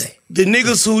 we good. The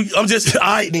niggas who, I'm just, all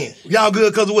right then. Y'all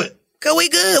good because of what? Cause we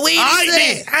good. We ain't All right good.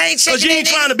 then. I ain't checking Because you ain't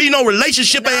that trying to be no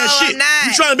relationship ass No, shit. I'm not.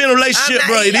 You trying to be in a relationship, I'm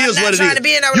bro. not, It is I'm what not it is. trying to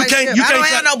be in a You relationship. can't I don't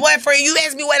have try- no boyfriend. You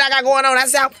asked me what I got going on. I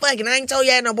said I'm fucking. I ain't told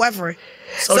you I had no boyfriend.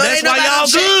 So that's ain't why nobody y'all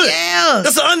check- good. Yeah.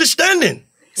 That's an understanding.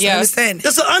 Yeah. Understanding.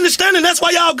 That's an understanding. That's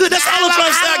why y'all good. That's all I'm trying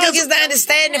to say. How I long guess is the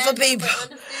understanding for people?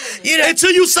 You know,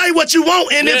 until you say what you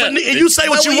want, and Yeah. if you say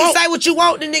what but you when want, you say what you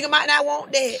want, the nigga might not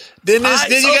want that. Then Alright,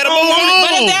 you so gotta don't move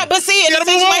want it. on. But see, in a You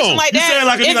gotta move situation on. like You that, saying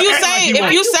like a if nigga you act like say he want.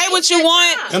 if you say what you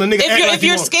want, And a nigga act like if he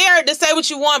you're want. scared to say what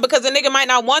you want because the nigga might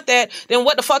not want that, then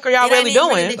what the fuck are y'all It ain't really even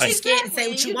doing? that you scared to say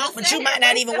what you want, but you might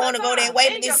not even want to go that way.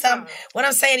 But this something. What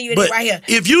I'm saying to you is but right here.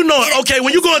 if you know, okay,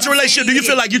 when you go into a relationship, do you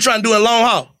feel like you trying to do a long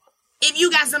haul? If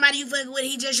you got somebody you fucking with,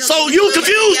 he just your So nigga, you good,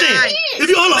 confused but he then? alright. If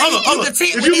you hold But on. you content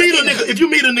If with you that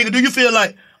meet a nigga, do you feel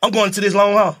like I'm going to this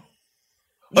long haul?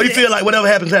 Or you feel like whatever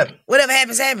happens, happen? Whatever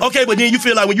happens, happens. Okay, but then you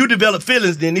feel like when you develop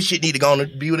feelings, then this shit need to go on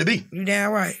and be what it be. You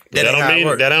damn right. That ain't how it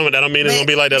work. That don't mean it's gonna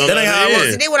be like that. That ain't how it works.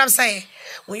 See, this what I'm saying.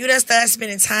 When you done start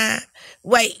spending time,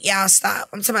 wait, y'all stop.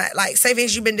 I'm talking about, like, say for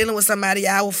instance, you been dealing with somebody,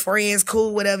 y'all were friends,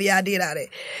 cool, whatever y'all did out there.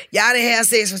 Y'all didn't have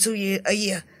sex for a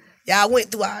year. Y'all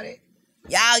went through all that.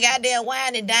 Y'all got there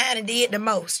wine and dined and did the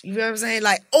most. You know what I'm saying?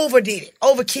 Like, overdid it.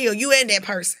 Overkill. You and that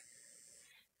person.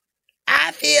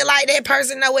 I feel like that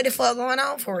person know what the fuck going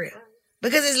on for real.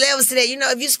 Because it's levels to that. You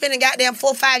know, if you spending goddamn 4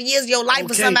 or 5 years of your life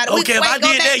with somebody, Okay, if I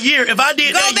did that year, Go back to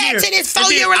this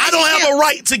 4-year I don't have relationship. a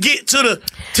right to get to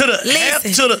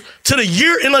Listen. the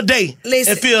year in a day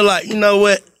Listen. and feel like, you know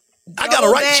what? I got a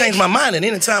Go right back. to change my mind at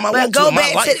any time I But want to go in my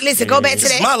back life. to listen. Go back to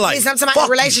It's that. my life. Listen, I'm talking Fuck about a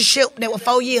you. relationship that was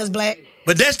 4 years, Black.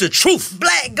 But that's the truth.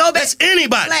 Black, go back. That's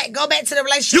anybody. Black, go back to the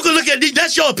relationship. You can look at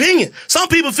that's your opinion. Some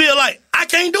people feel like I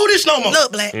can't do this no more.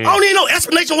 Look, Black. I don't need no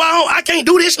explanation why I can't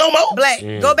do this no more. Black,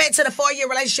 go back to the 4-year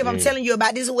relationship I'm telling you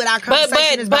about. This is what our But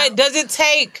conversation is about. does it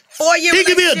take 4-year He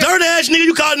can be a relationship. dirt ass nigga.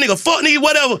 You call a nigga fuck nigga,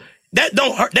 whatever. That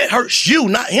don't hurt. That hurts you,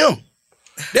 not him.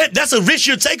 That's a risk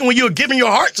you're taking when you're giving your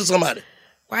heart to somebody.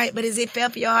 Right, but is it fair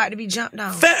for your heart to be jumped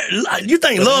on? Fair. You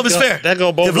think love is fair? That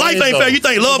go both If life ways, ain't though. fair, you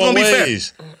think love Go gonna be both fair?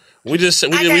 ways. We just I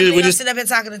can't believe we I'm just sitting up here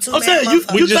talking to two I'm saying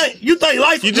motherfuckers. you think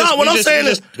life. you just No, what we I'm just- saying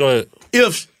we is, just- go ahead.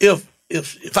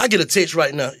 if I get a text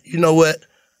right now, you know what?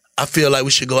 I feel like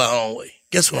we should go our own way.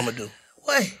 Guess what I'm gonna do?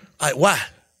 What? Like why?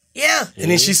 Yeah.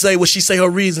 And then she say what she say her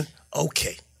reason.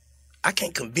 Okay, I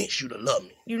can't convince you to love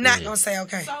me. You're not gonna say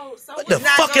okay. What the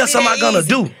fuck else am I gonna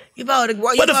do? You supposed to.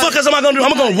 What the fuck else am I gonna do?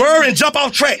 I'm gonna worry and jump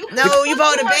off track. No, you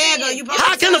supposed to bag her. You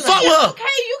How can the fuck with her? Okay,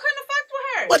 you couldn't have fucked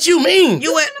with her. What you mean?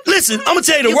 You went. Listen, I'm gonna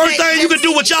tell you the You worst can't- thing you can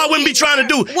do, what y'all wouldn't be trying to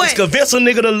do, What? is convince a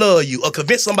nigga to love you or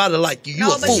convince somebody to like you. You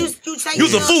No, a but fool. you say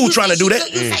You's a you- fool you trying to say do you-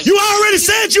 that. you say- You already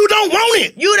said you don't want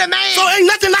it. You the man. So ain't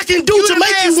nothing I can do You to the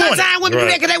make man. you want it. Sometimes women do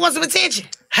Right. that because they want some attention.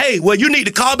 Hey, well, you need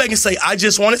to call back and say, I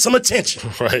just wanted some attention.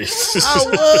 Right. Oh,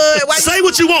 would. Why Say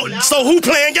what you want. So who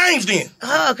playing games then?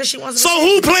 because she wants some So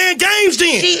who playing games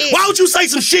then? She is. Why would you say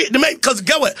some shit to make? Because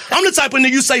go what? I'm the type of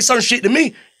nigga you say certain shit to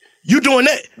me. You doing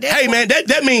that? Hey man,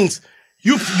 that means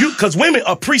Because women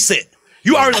are preset.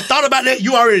 You already thought about that.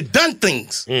 You already done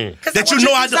things that you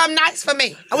know I do. Something nice for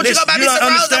me. I want you to go buy me You some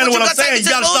don't roses. I understand want you what to I'm go take saying. me You to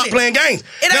gotta the stop movie. playing games.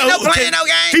 It ain't no playing no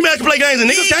games. Females can play games and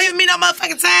You niggas ain't can't. giving me no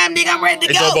motherfucking time, nigga. I'm ready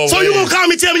to go. So you gonna call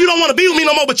me, tell me you don't want to be with me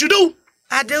no more, but you do?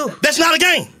 I do. That's not a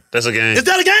game. That's a game. Is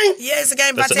that a game? Yeah, it's a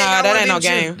game. If I That's tell you I that wanna ain't be no with you.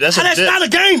 game. That's That's not a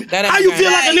game. That ain't How a you game.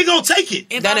 feel like a nigga gonna take it?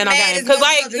 If That I'm ain't no mad, game. it's Cause gonna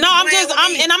like, be no, I'm just,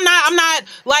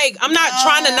 I'm not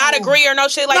trying to not agree or no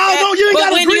shit like No, that. no, you ain't but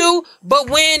gotta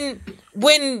when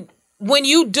agree. when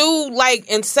you do like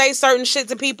and say certain shit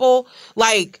to people,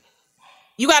 like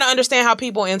you got to understand how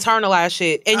people internalize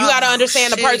shit, and you got to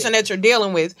understand the person that you're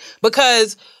dealing with.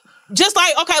 Because just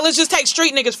like, okay, let's just take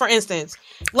street niggas for instance.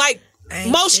 Like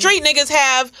most street niggas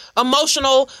have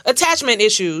emotional attachment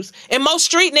issues, and most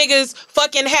street niggas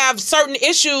fucking have certain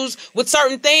issues with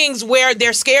certain things where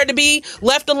they're scared to be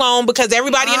left alone because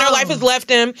everybody in their life has left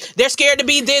them. They're scared to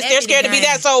be this, they're scared to be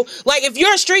that. So like if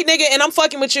you're a street nigga and I'm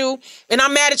fucking with you and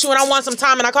I'm mad at you and I want some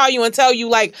time and I call you and tell you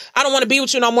like I don't want to be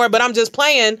with you no more, but I'm just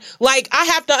playing, like I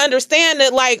have to understand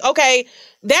that like, okay,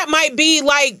 that might be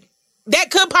like,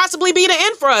 that could possibly be the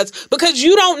end for us because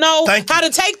you don't know how to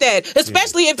take that,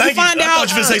 especially if you find out. I thought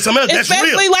you were gonna say something else. That's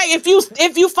especially real. like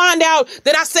if you find out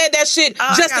that I said that shit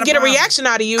just to get a reaction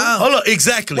out of you. Hold up,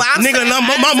 exactly. Well, I'm nigga, saying,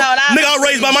 nigga, I was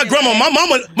raised by my grandma.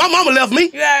 My mama left me.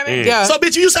 You know what I mean? Yeah. So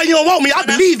bitch, you say you don't want me, I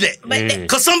believe that.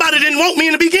 Cause somebody didn't want me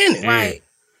in the beginning. Right.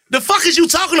 The fuck is you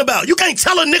talking about? You can't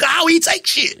tell a nigga how he take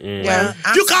shit. Well,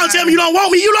 You can't tell me you don't want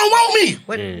me, you don't want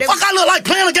me. Fuck, I look like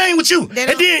playing a game with you. And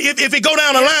then if it go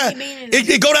down the line,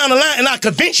 it go down the line and I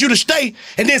convince you to stay,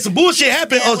 and then some bullshit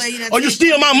happen, or you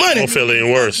steal my money. Don't feel any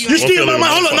worse. You steal my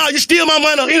money. Hold on, no, you steal my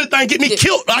money or anything, get me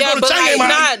killed. I go to chain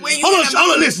gang.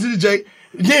 Hold on, listen to Jay.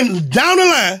 Then down the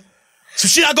line, some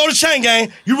shit, I go to chain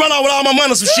gang, you run out with all my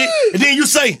money or some shit, and then you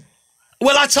say,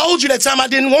 well, I told you that time I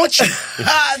didn't want you.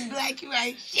 Black, you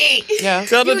ain't shit. Yeah.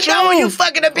 Tell the You know when you truth.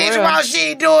 fucking a bitch wrong, she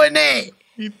ain't doing that.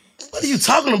 What are you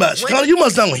talking about, Chicago? You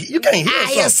must know. You can't hear I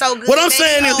hear something. so good. What I'm They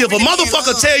saying is, if a already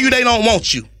motherfucker love. tell you they don't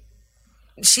want you,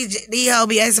 These hoes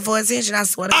be asking for attention, I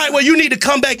swear to all right, well, you need to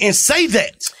come back and say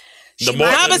that. The more,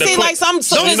 Nah, but see, like some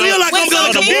Don't feel like I'm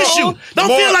gonna convince you. Don't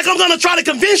more- feel like I'm gonna try to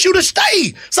convince you to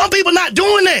stay. Some people not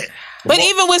doing that. But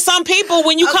even with some people,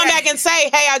 when you come back and say,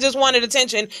 "Hey, I just wanted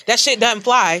attention," that shit doesn't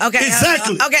fly. Okay,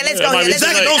 Exactly. Okay, let's That go might here. be Let's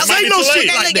too late. Don't say no shit Okay,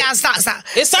 like look, that. y'all, stop.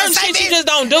 It's certain So say shit you this. just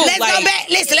don't do. Let's like, go back.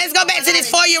 Listen, let's go back to this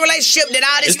 4-year relationship that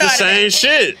all this It's the started. same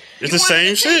shit. It's the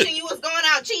same shit. You was going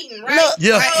out cheating, right? Look,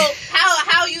 Yeah. So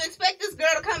how you expect this girl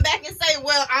to come back and say,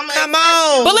 "Well, I'm gonna Come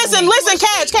on. But listen,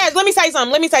 Cash. Let me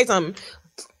say something.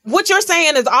 What you're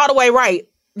saying is all the way right?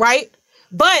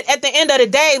 But at the end of the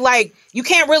day, like you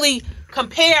can't really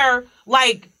compare,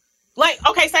 like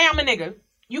okay, say I'm a nigga.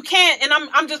 You can't, and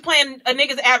I'm just playing a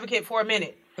nigga's advocate for a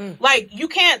minute. Like you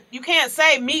can't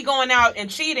say me going out and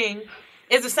cheating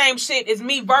is the same shit as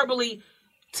me verbally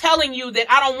telling you that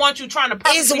I don't want you trying to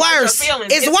It's purposely worse. hurt your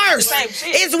feelings. It's worse. The same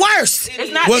shit. It's worse.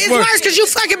 It's not. What's It's worse? worse because you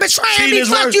fucking betraying Cheating me. is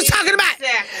Fuck worse. you talking about.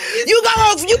 You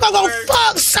gonna go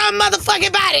fuck some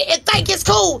motherfucking body and think it's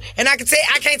cool. And I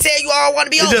can't tell you all want to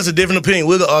be It's over. just a different opinion.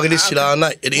 We'll argue this shit all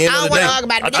night. At the end I of don't the want day, to argue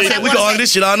about it. I Because think I we wanna can argue say-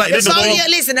 this shit all night. The This is 4-year,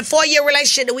 listen, the 4-year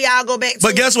relationship that we all go back to.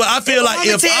 But guess what? I feel like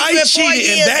if I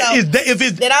cheated and that is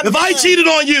if I cheated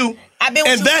on you I've been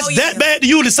with and you that's 4 that years. bad to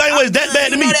you the same way as that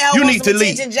bad to You me, know that hoe you wants need to some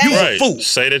leave. attention, You's Right. a fool.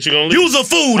 Say that you're gonna leave. You's a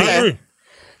fool. I then. agree.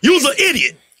 You's an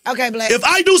idiot. Okay, Black. If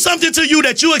I do something to you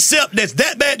that you accept that's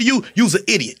that bad to you, you's an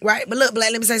idiot. Right, but look,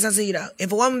 Black, let me say something to you though.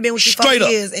 If a woman been with you Straight 4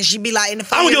 up. years and she be like in the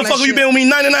 4 I don't give a fuck if you been with me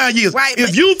 99 years. Right, If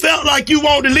but- you felt like you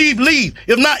wanted to leave, leave.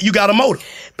 If not, you got a motive.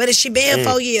 But if she been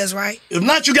 4 years, right? If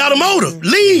not, you got a motive.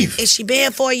 Leave. If she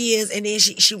been 4 years and then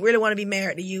she really want to be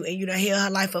married to you and you done held her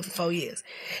life up for 4 years,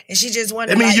 and she just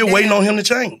wanted. That means like, you're waiting damn, on him to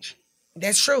change.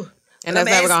 That's true. And that's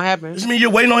never gonna happen. This means you're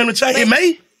waiting on him to change. It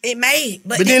may. It may,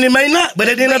 but then it may not. But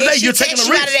at the end of the if day, she you're taking text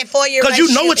a you out of risk. that 4-year Because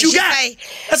you know what you relationship got. and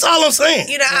she That's all I'm saying.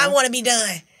 say, I want to be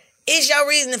done. It's your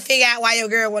reason to figure out why your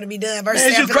girl want to be done. Versus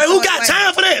Man, you after crazy. the Who first got way.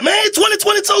 time for that, man?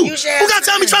 2022. You should Who have got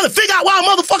time to be time. trying to figure out why a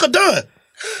motherfucker done?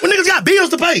 When niggas got bills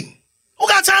to pay. Who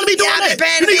got time to be doing Y'all been that?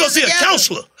 paying You the need to go bills see a together.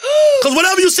 counselor. Because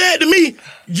whatever you said to me,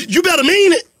 you better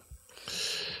mean it.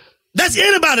 That's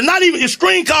anybody. Not even, if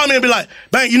Screen call me and be like,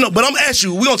 bang, but I'm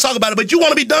asking you, we going to talk about it, but you want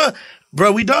to be done?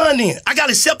 Bro, we done then. I got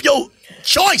to accept your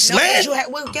choice, No, man.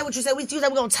 get what you said. We said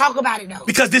we're gonna talk about it though.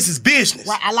 Because this is business.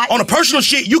 Right, I like on a it. personal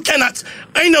shit, you cannot.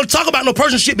 Ain't no talk about no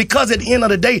personal shit because at the end of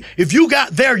the day, if you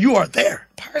got there, you are there.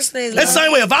 Personally, is That's the love.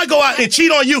 same way. If I go out and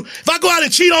cheat on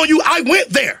you, I went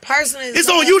there. Personally, is It's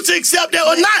on love. you to accept that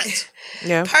or not.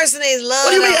 Yeah. Personally, it's love.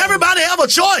 What do you mean? Everybody have a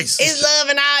choice. It's love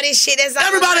and all this shit. That's all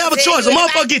Everybody I'm have a telling choice. you. A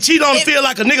motherfucker get cheated on and feel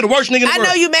like a nigga, the worst nigga in the I world.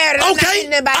 know you married. I'm not Okay,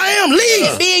 hitting anybody. I am.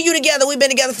 Leave. Me and you together. We've been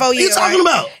together 4 years. What you talking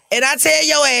about? And I tell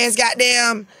your ass,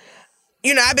 goddamn,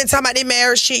 you know, I've been talking about this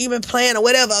marriage shit you've been playing or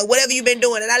whatever you've been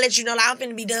doing. And I let you know, like, I'm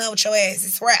finna be done with your ass.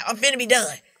 It's rap. I'm finna be done.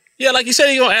 Yeah, like you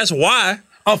said, you gonna ask why.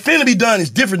 I'm finna be done is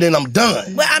different than I'm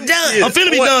done. Well, I'm done. I'm finna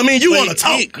be done mean you want to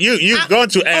talk. You're going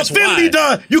to ask why. I'm finna be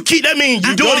done. You keep that mean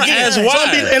you do it again. Ask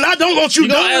why. And I don't want you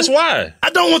done. Gonna ask why.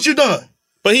 I don't want you done.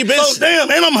 But he been so damn,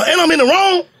 and I'm in the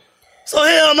wrong. So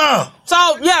hell no. So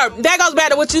yeah, that goes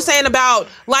back to what you saying about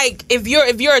like if you're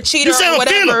a cheater You say or I'm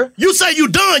whatever. finna. You say you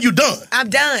done. You done. I'm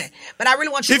done. But I really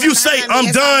want you If to you say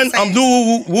I'm done, I'm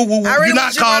doing woo. I really You're not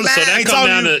want you to calling. remind So me. they That ain't come talking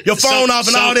down you. to Your phone off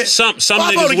and all that. Some What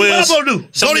I'm niggas will. supposed to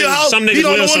do? Go to your house. Some You niggas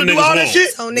don't will. want Some to do niggas all that shit.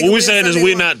 won't. What we saying is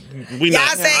we not.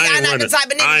 Y'all say y'all not the type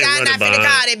of niggas. Y'all not finna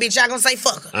call that bitch. Y'all gonna say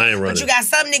fuck her. I ain't running. But you got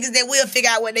some niggas that will figure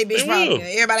out what they bitch will. wrong.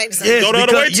 Everybody ain't the same. Yes, Go the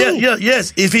other way, because- too.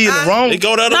 Yes. If he in the wrong, They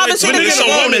go the other No, way but see, too. the Niggas thing so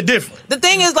is- woman. they're different. The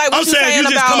thing is like what I'm you saying saying you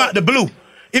just about come out the blue.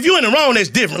 If you in the wrong, that's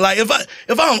different. Like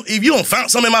if you don't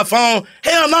found something in my phone,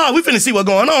 hell no, we finna see what's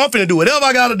going on. I'm finna do whatever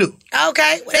I gotta do.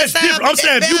 Okay, well, That's different. I'm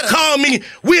saying if you call me,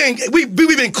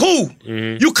 we been cool.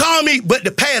 You call me, but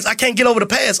the past, I can't get over the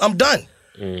past. I'm done.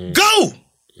 Go.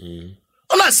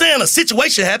 I'm not saying a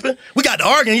situation happened. We got to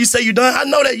argue and you say you done. I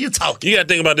know that you talking. You got to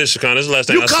think about this, Shakana. This is the last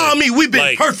thing You I call say. me, we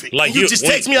been perfect. Like And you just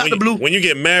text me out the blue. When you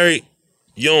get married,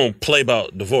 you don't play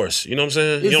about divorce. You know what I'm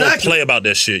saying? You don't Exactly. play about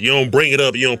that shit. You don't bring it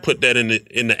up. You don't put that in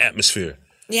the atmosphere.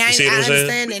 Yeah, You see what I I'm saying?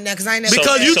 understand that now because I ain't never.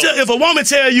 Because if a woman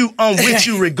tell you I'm with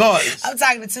you regardless, I'm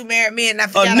talking to two married men. And I a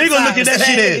forgot nigga look at that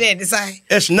shit as.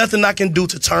 there's nothing I can do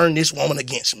to turn this woman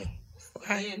against me.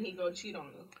 And he go cheat on her.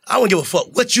 I don't give a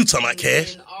fuck what you talking about,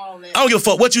 Cash. I don't give a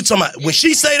fuck what you talking about. When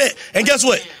she say that, and guess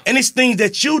what? And it's things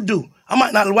that you do. I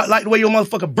might not like the way your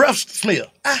motherfucking breath smell.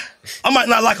 I might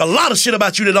not like a lot of shit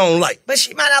about you that I don't like. But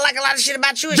she might not like a lot of shit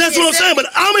about you. And That's she what I'm saying,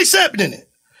 accept but I'm accepting it.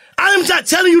 I am not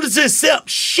telling you to just accept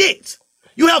shit.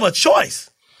 You have a choice.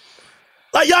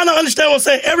 Like, y'all don't understand what I'm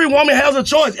saying? Every woman has a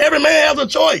choice. Every man has a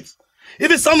choice.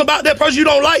 If it's something about that person you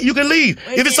don't like, you can leave.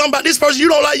 If it's something about this person you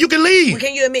don't like, you can leave. Well,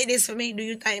 can you admit this for me? Do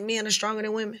you think men are stronger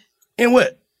than women? In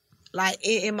what? Like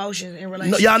in emotions and No,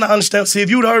 relationships? y'all not understand. See, if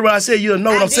you'd heard what I said, you'll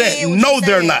know what I'm saying. what No, you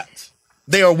they're said. not.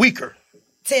 They are weaker.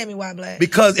 Tell me why, Black.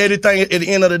 Because everything at the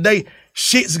end of the day,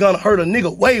 shit's gonna hurt a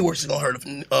nigga way worse than gonna hurt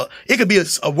it could be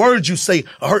a word you say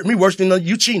hurt me worse than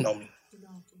you cheating on me.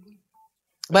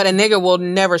 But a nigga will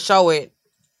never show it.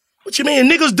 What you mean?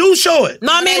 Niggas do show it.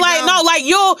 No, I mean like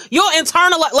you'll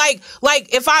internalize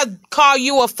like if I call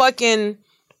you a fucking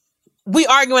we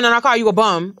arguing and I call you a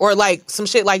bum or like some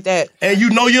shit like that. And you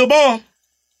know you're a bum.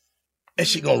 That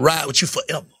shit gonna ride with you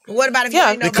forever. What about if you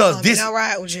ain't no because bum? this It don't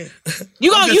ride with you.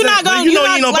 You I'm gonna just you saying, not but gonna you know not,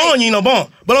 you ain't no like- bum, you ain't no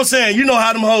bum. But I'm saying you know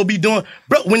how them hoes be doing,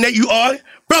 bro. When you are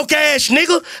broke ass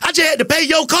nigga, I just had to pay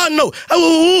your car note.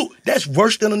 Ooh, that's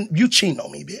worse than you cheating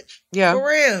on me, bitch. Yeah. For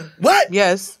real. What?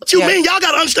 Yes. What you Yes. mean? Y'all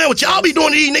gotta understand what y'all be doing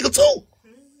to these niggas too.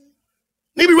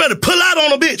 Need be ready to pull out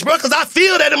on a bitch, bro, because I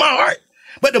feel that in my heart.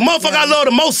 But the motherfucker I love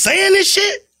the most saying this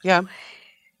shit? Yeah.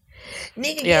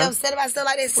 Nigga Yeah. get upset about stuff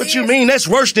like that. What you mean? That's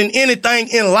worse than anything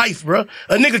in life, bro.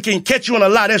 A nigga can catch you in a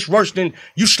lie. That's worse than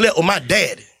you slept with my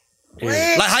daddy. What?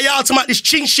 Like how y'all talking about this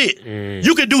cheating shit.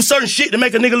 You can do certain shit to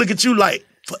make a nigga look at you like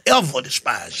forever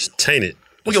despise you. Tainted.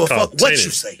 We give a It's called fuck what tainted.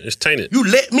 you say. It's tainted. You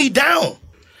let me down.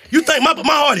 You think my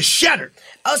heart is shattered.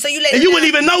 Oh, so you let And them you down. wouldn't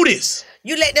even know this.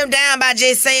 You let them down by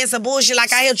just saying some bullshit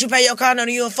like I helped you pay your car note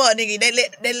and you a fuck nigga.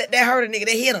 They hurt a nigga.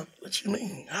 They hit him. What you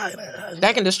mean?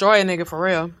 That can destroy a nigga for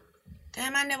real.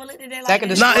 Damn, I never looked at that like That can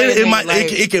that. destroy Nah, a it nigga, might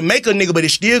like- it can make a nigga, but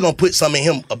it's still gonna put something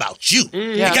in him about you.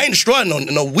 Yeah. It can't destroy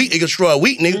no weak. It can destroy a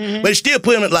weak nigga, but it still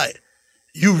put him in like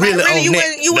you really really, on you that.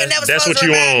 wouldn't- you wouldn't never That's supposed what to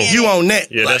you remind on. me of You that. on that.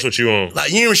 Yeah, that's what you on.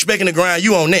 Like you ain't respecting the grind.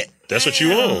 You on that. That's what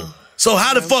you on. So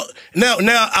how the fuck now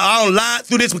I don't lie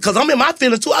through this because I'm in my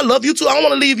feelings too. I love you too. I don't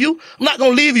want to leave you. I'm not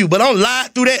gonna leave you, but I'm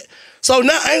lied through that. So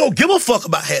now I ain't gonna give a fuck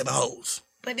about having hoes.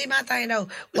 But then my thing though.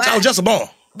 Bitch, I was just a bum.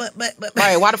 But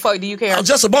Right, why the fuck do you care? I was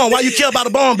just a bum. Why you care about a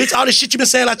bum, bitch? All this shit you been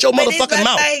saying out your But this motherfucking my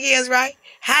mouth. thing is, right?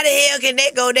 How the hell can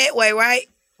that go that way, right?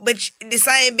 But the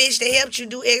same bitch that helped you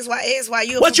do X, Y,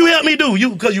 you. What you help me do?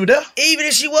 You because you there? Even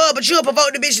if she was, but you'll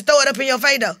provoke the bitch to throw it up in your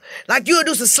face though. Like you'll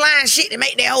do some slime shit to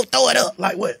make that hoe throw it up.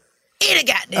 Like what? Any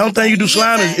goddamn. I don't think you do get what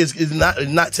I'm slime saying? is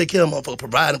not take care of motherfucker,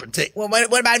 provide and protect. Well,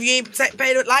 what about if you ain't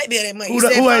pay the light bill that month?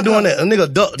 Who ain't doing that? A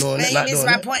nigga duck doing Man, that, you not miss doing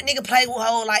my that. point. Nigga play with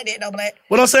hoe like that though, Black.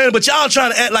 What I'm saying, but y'all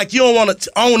trying to act like you don't want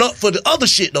to own up for the other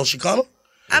shit though, Shikana.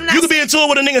 I'm not You could be into it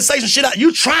with a nigga and say some shit out.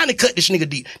 You trying to cut this nigga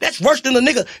deep. That's worse than a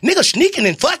nigga sneaking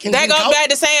and fucking. That goes back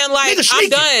to saying, like, I'm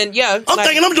done. Yeah. I'm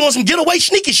thinking I'm doing some getaway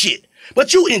sneaky shit.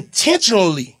 But you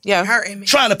intentionally hurting me.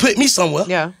 Trying to put me somewhere.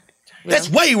 Yeah. That's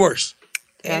way worse.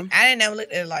 Yeah. I didn't never look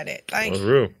at it like that. Thank you.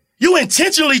 real. You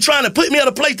intentionally trying to put me at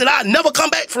a place that I never come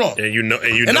back from. And you know,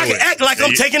 and I can act like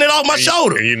I'm taking it off my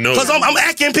shoulder. And you know because I'm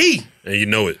acting P. And you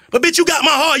know it. But bitch, you got my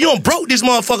heart. You done broke this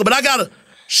motherfucker. But I got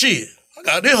I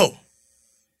got this hoe.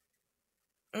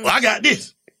 Well, I got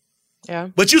this. Yeah.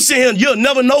 But you sit here and you'll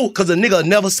never know because a nigga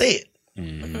never said.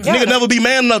 Nigga never be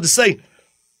man enough to say,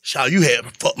 "Shaw, you had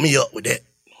fucked me up with that."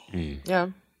 Yeah.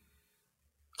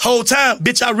 Whole time,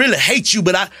 bitch, I really hate you,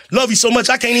 but I love you so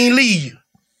much I can't even leave you.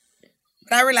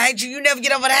 But I really hate you. You never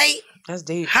get over the hate. That's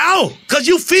deep. How? Because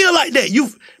you feel like that.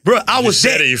 Bro, I was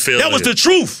that. That was the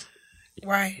truth.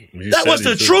 Right. That was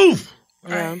the truth.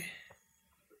 Right.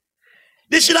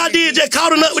 This shit I did just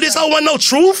caught up with this whole wasn't no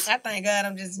truth. I thank God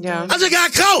I'm just I just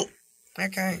got caught.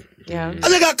 Okay. Yeah. I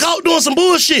just got caught doing some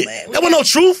bullshit. That wasn't no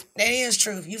truth. That is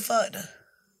truth. You fucked her.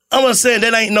 I'm just saying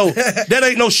that ain't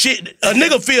no shit. A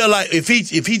nigga feel like if he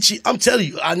cheat, I'm telling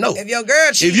you, I know. If your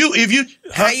girl cheat, if you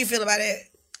how you feel about that?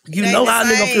 You know how a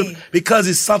nigga feel because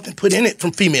it's something put in it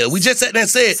from female. We just sat there and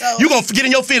said you gonna get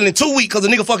in your feeling in 2 weeks because a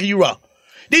nigga fucking you raw.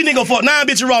 These niggas fuck 9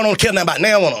 bitches raw don't care nothing about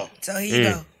now on. So here you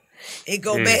go. It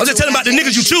go back. I'm just telling about the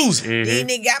niggas you choose. These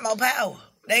niggas got more power.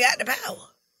 They got the power.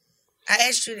 I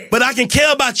asked you that. But I can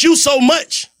care about you so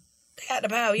much They got the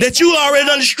power. that you already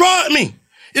done destroyed me.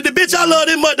 If the bitch I love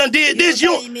this much done did this, she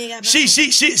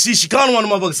kinda want a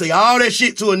motherfucker say all that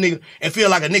shit to a nigga and feel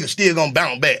like a nigga still gonna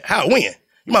bounce back. How? When?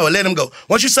 You might well let him go.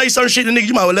 Once you say certain shit to niggas,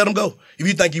 you might well let him go. If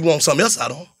you think you want something else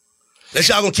out of him. That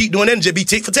y'all gonna keep doing that and just be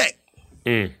tick for tack.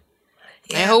 And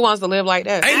who wants to live like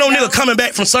that? Ain't no nigga coming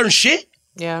back from certain shit.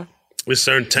 Yeah. With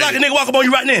certain like a nigga walk up on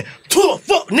you right now.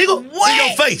 Fuck, nigga. In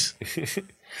your face.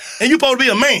 And you supposed to be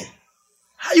a man.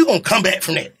 How you gonna come back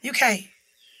from that? You can't.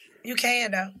 You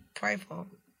can though. Pray for him.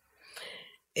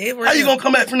 How you gonna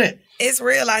come back from that? It's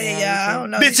real out here, y'all. I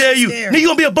don't know. Bitch tell you, nigga, you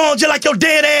gonna be a bone just like your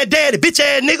dad daddy, bitch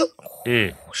ass nigga.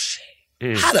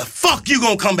 How the fuck you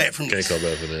gonna come back from this? Can't come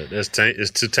back from that.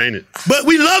 It's too tainted. But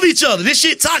we love each other. This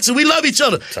shit toxic. We love each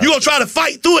other. You gonna try to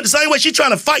fight through it the same way she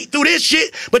trying to fight through this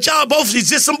shit, but y'all both is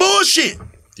just some bullshit.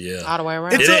 Yeah. All the way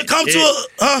around. Until it come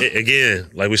to again,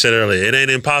 like we said earlier, it ain't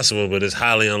impossible, but it's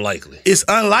highly unlikely. It's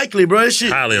unlikely, bro. This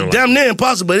shit highly unlikely. Damn near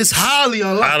impossible, but it's highly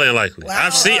unlikely. Highly unlikely. Wow.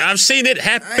 I've seen it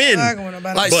happen.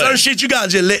 Like certain shit, you gotta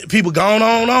just let people go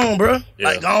on, bro. Yeah.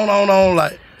 Like go on,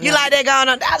 like. You like that going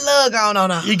on? I love going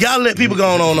on. You gotta let people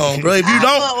go on, bro. If you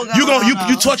don't,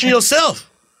 you touching yourself.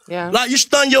 Yeah. Like you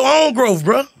stun your own growth,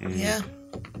 bro. Yeah.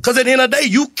 Cause at the end of the day,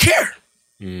 you care.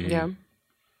 Yeah.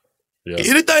 Yeah.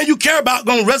 Anything you care about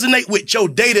gonna resonate with your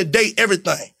day-to-day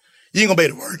everything. You ain't gonna be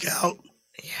able to work out.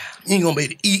 Yeah. You ain't gonna be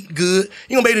able to eat good.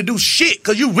 You ain't gonna be able to do shit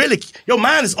cause you really, your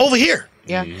mind is over here.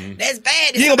 Yeah. That's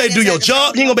bad. You ain't gonna be able to do your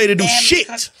job. You ain't gonna be able to do shit.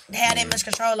 They have that much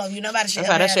control over you. Nobody should.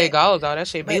 That's how that shit goes, though. That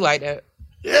shit be like that.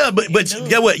 Yeah, but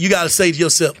get what? You gotta say to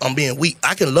yourself, I'm being weak.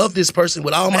 I can love this person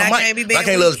with all my might. I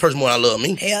can't love this person more than I love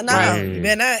me. Hell no. You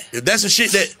better not. If that's some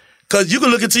shit that, cause you can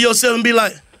look into yourself and be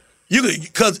like,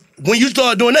 cause when you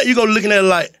start doing that, you go looking at it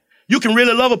like, you can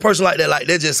really love a person like that. Like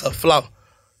they're just a flaw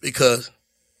because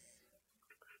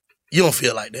you don't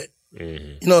feel like that.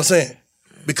 You know what I'm saying?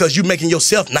 Because you making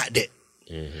yourself not that.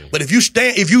 But if you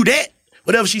that,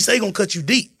 whatever she say gonna cut you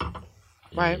deep.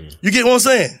 Right. You get what I'm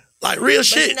saying? Like real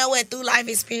shit. But you know what? Through life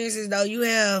experiences, though, you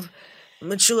have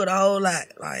matured a whole lot.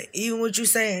 Like, even what you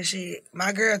saying, shit.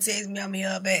 My girl texts me, I'm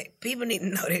her back. People need to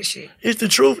know that shit. It's the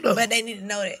truth, though. But they need to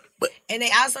know that. And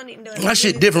they also need to know that. My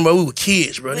shit different, bro. We were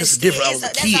kids, bro. That's different. I was a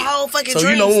kid. That's a whole fucking so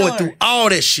dream you know, we went story. through all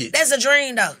that shit. That's a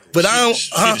dream, though. But I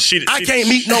can't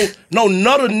meet no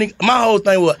nutter nigga. My whole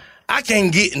thing was, I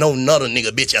can't get no nutter nigga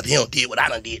bitch after he don't did what I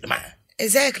done did to mine.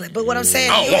 Exactly. But what I'm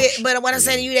saying to you, what I'm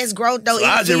saying to you, that's growth, though. So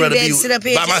I just rather be sit up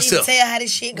here by and myself. tell how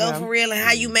this shit go for real and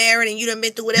how you married and you done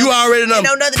been through whatever. You already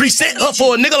done present her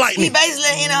for a nigga like me. He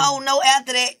basically in a whole know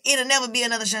after that, it'll never be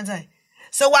another Shantae.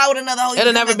 So why would another hoe?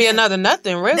 It'll never be another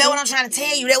nothing, really. That's what I'm trying to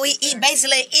tell you. That he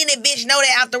basically any bitch know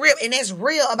that out the rip, and that's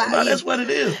real about him. That's what it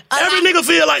is. Every nigga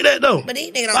feel like that though. But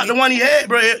these niggas don't. Like the one he had,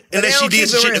 bro, and then she did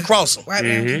some shit to cross him. Right,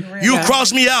 You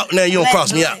cross me out, now you don't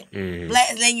cross me out.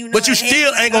 But you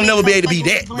still ain't gonna never be able to be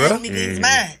that, bro. It's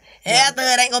mine. And after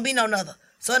her, it ain't gonna be no another.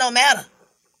 So it don't matter.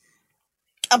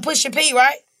 I'm pushing P,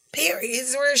 right? Period.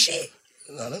 It's real shit.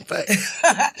 No, that's fact. So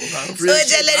it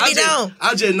just let it be known.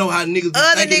 I just know how niggas be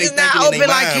Other niggas not open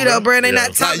like you though, bro. They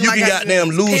not talking like you can goddamn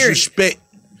lose respect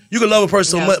You can love a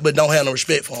person so much, but don't have no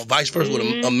respect for them. Vice versa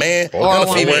with a man Or and a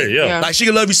one female. way, yeah. Like she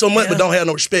can love you so much, but don't have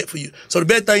no respect for you. So the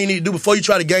best thing you need to do before you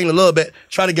try to gain the love back,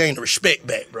 try to gain the respect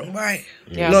back, bro. Right.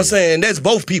 You know what I'm saying? That's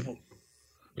both people.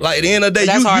 Like at the end of the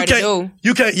day, you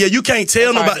can't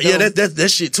tell nobody. Yeah, that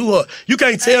shit too hard. You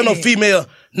can't tell no female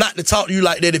not to talk to you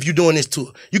like that if you doing this to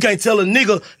her. You can't tell a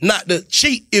nigga not to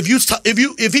cheat if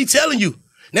he telling you.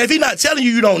 Now if he not telling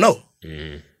you, you don't know.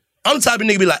 I'm the type of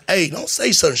nigga be like, hey, don't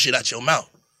say certain shit out your mouth.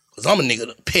 Cause I'm a nigga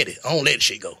that petty. I don't let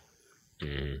shit go.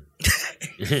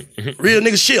 Real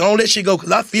nigga shit, I don't let shit go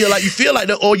cause I feel like you feel like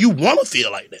that or you wanna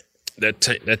feel like that.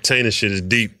 That tainted shit is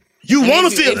deep. You wanna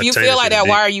feel If you feel like that,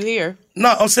 why are you here? No,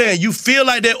 I'm saying you feel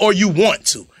like that or you want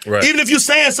to. Right. Even if you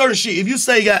saying certain shit, if you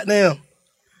say goddamn,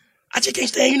 I just can't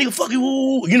stand you nigga fuck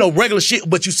you, you know, regular shit,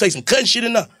 but you say some cutting shit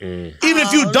enough. Even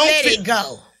if you don't let it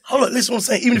go. Hold on, listen what I'm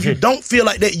saying. Even if you don't feel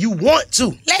like that, you want to.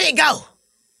 Let it go.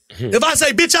 If I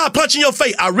say, bitch, I'll punch in your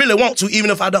face, I really want to, even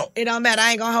if I don't. It don't matter.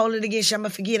 I ain't gonna hold it against you. I'm gonna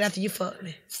forget after you fuck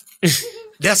me.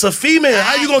 That's a female.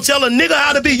 How you gonna tell a nigga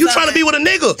how to be? You trying to be with a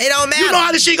nigga. It don't matter. You know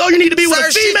how this shit go. You need to be with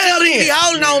a Certain shit female you then. be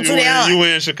holding on to that. You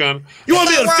win, Shakana. You want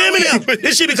to be a What's wrong with feminine?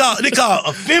 This shit be called, they call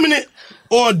a feminine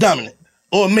or a dominant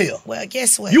or a male. Well,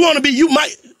 guess what? You want to be,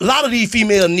 a lot of these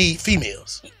females need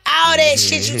females. All that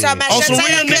shit you talking about. On some Shut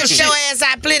real your nigga cuss shit. your ass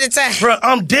out plenty of time. Bro,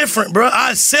 I'm different, bro.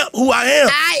 I accept who I am.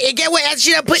 And get what? After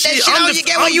she done put that shit on you,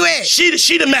 get where you at?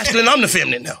 She the masculine, I'm the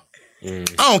feminine now. I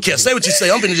don't care. Say what you say.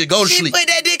 I'm finna just go to She sleep. put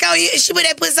that dick on you. She put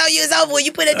that pussy on you. It's over with.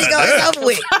 You put that dick on. It's over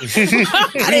with.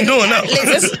 I ain't doing nothing.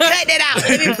 Listen, cut that out.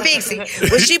 Let me fix it.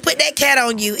 When she put that cat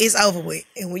on you, it's over with.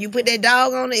 And when you put that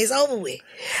dog on it, it's over with.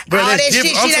 Bro, all that that's shit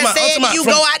different. she I'm done talking said about to you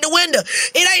from- go out the window.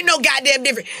 It ain't no goddamn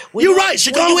different. When You right.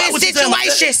 She when gonna you about in what you talking about.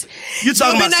 situations, You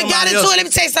talking you about done got somebody into else. it. Let me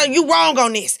tell you something. You wrong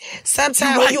on this.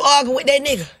 Sometimes when you argue with that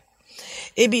nigga,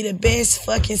 it be the best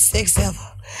fucking sex ever.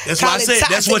 That's why I said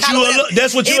that's what you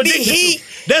addicted to.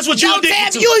 That's what you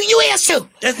addicted to. You is too.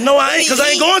 No, I ain't, because I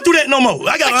ain't going through that no more.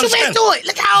 I gotta But you been understand. through it.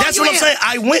 Look how old That's you what I'm is. saying.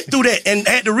 I went through that and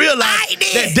had to realize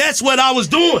that that's what I was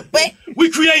doing. We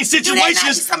creating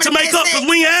situations some of to the make best up because sex.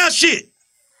 we ain't have shit.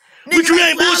 We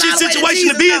creating bullshit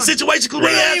situations to be in situations because we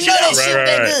ain't have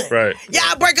shit. Right.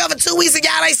 Y'all break up for 2 weeks and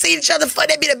y'all ain't seen each other for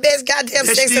that be the best goddamn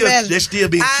That sex still, ever. that still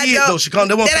being I kids know. though, Shakana.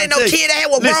 That ain't no kid. That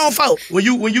was grown folk. When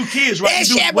you kids, right? That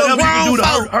You do shit was whatever you do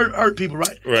grown to hurt people,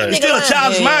 right? Right. It's still a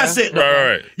childish mindset though.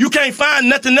 Right. You can't find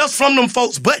nothing else from them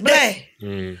folks but that.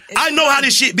 I know how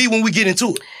this shit be when we get into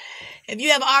it. If you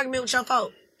have an argument with your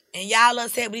folk and y'all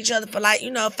upset with each other for like,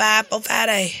 5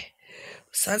 days,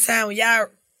 sometimes when y'all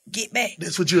get back,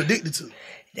 that's what you're addicted to.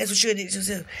 That's what you're addicted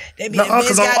to. That be No, the best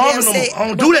because I'm goddamn arguing no more. sex. I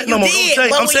don't do that no more. Did,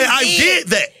 I'm saying I did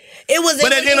that. It was.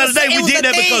 But at the end of the day, we did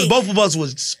that because both of us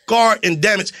was scarred and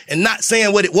damaged and not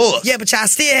saying what it was. Yeah, but y'all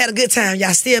still had a good time.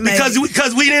 Y'all still made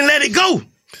because we didn't let it go.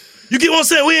 You get what I'm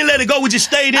saying? We didn't let it go. We just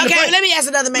stayed in the Okay, fight. let me ask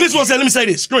another man. Listen what I'm saying. Let me say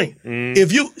this. Screen.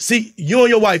 If you see you and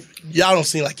your wife, y'all don't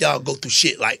seem like y'all go through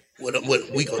shit like what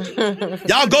we go through.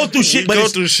 Y'all go through shit, but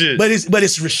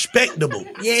it's respectable.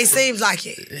 Yeah, it seems like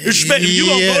it. Respect. You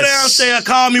gonna go downstairs,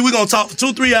 call me. We gonna talk for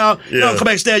 2-3 hours. You gonna come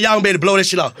backstairs. Y'all gonna be able to blow that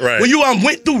shit off. Right. When you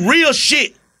went through real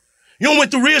shit. You don't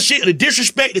went through real shit, the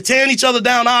disrespect, the tearing each other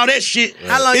down, all that shit.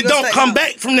 How long you It gonna don't stay come gone?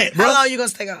 back from that, bro. How long you gonna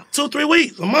stay gone? 2-3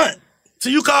 weeks, a month.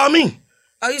 Till you call me.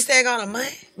 Oh, you stay gone a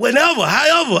month? Whenever,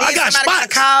 however. Then I got somebody spots. gotta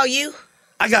call you?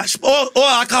 I got, or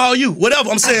I call you,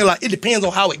 whatever. I'm saying, like, it depends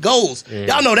on how it goes.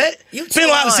 Y'all know that. Depends on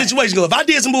how the situation goes. If I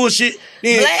did some bullshit,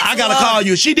 then Black I gotta too call hard.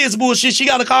 you. If she did some bullshit, she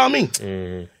gotta call me.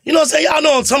 You know what I'm saying? Y'all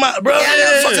know what I'm talking about, bro. Yeah, I know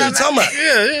What what the you're fuck you talking about?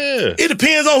 Yeah. It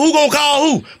depends on who gonna call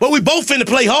who. But we both finna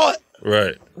play hard.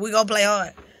 Right. We gonna play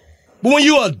hard. But when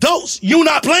you adults, you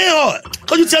not playing hard.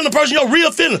 Cause you telling the person your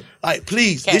real feeling. Like,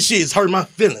 please, this shit is hurting my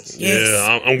feelings.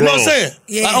 Yeah, I'm grown. You know what I'm saying?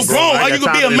 Yes. Like, I'm grown. I Or got you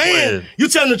could be time a to be man. playing. You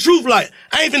telling the truth. Like,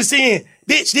 I ain't finna saying,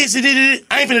 bitch, this.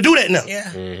 I ain't finna do that now.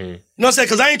 Yeah. You know what I'm saying?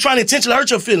 Cause I ain't trying to intentionally hurt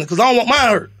your feelings. Cause I don't want mine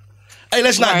hurt. Hey,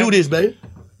 let's not do this, baby.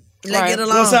 Let's get You know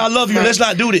what along. I'm saying? I love you. Let's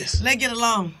not do this. Let's get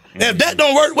along. And if that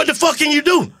don't work, what the fuck can you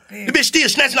do? The bitch still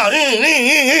snatching out.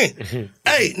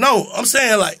 Hey, no, I'm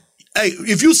saying like, hey,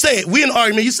 if you say it, we in an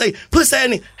argument, you say, pussy ass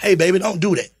nigga, hey, baby, don't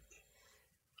do that.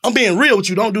 I'm being real with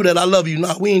you. Don't do that. I love you.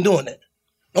 No, we ain't doing that.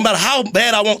 No matter how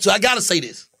bad I want to, I gotta say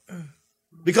this.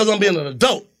 Because I'm being an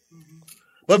adult.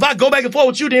 But if I go back and forth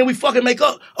with you, then we fucking make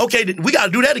up. Okay, then we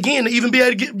gotta do that again to even be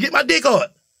able to get my dick hard.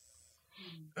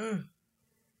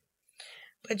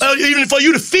 Even for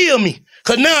you to feel me.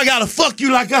 Cause now I gotta fuck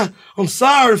you like I'm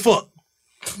sorry fuck.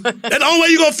 That's the only way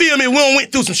you gonna feel me if we don't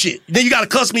went through some shit. Then you gotta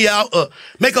cuss me out or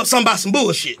make up something about some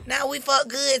bullshit. Now we fuck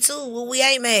good too, but we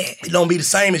ain't mad. It don't be the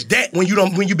same as that when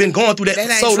you been going through that That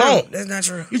for ain't so true. long. That's not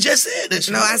true. You just said that.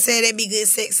 No, I said that be good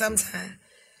sex sometime.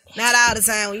 Not all the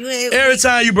time. Every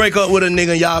time you break up with a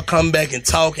nigga, y'all come back and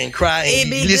talk and cry and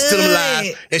be listen to them good.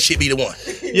 live. That shit be the one.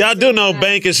 Y'all do know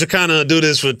Bank is to kind of do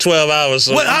this for 12 hours.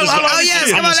 So What, how long Oh, yes. I'm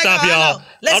Come gonna on, stop y'all.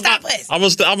 Let's stop us. I'm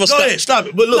gonna Go stop. ahead, stop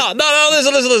it. But look. No,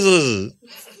 listen.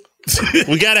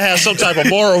 We gotta have some type of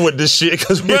moral with this shit,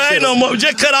 because Bro, ain't no more.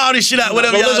 Just cut all this shit out.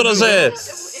 Whatever. Listen what I'm saying.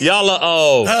 Y'all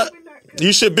are Huh?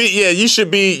 you should be.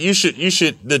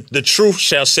 The truth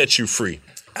shall set you free.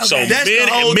 Okay. So That's the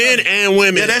whole men thing. and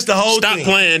women. Yeah, that's the whole Stop thing.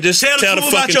 playing. Just tell the truth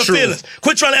about fucking your truth. feelings.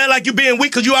 Quit trying to act like you being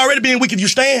weak, because you already being weak if you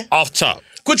stand. Off top.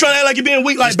 Quit trying to act like you being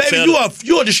weak. Like, Just baby, tell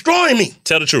you are destroying me.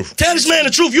 Tell the truth. Tell this man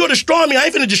the truth. You're destroying me. I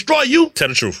ain't finna destroy you. Tell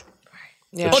the truth.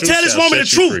 Yeah. Or tell this shall woman the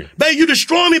set you truth. free. Baby, you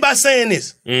destroying me by saying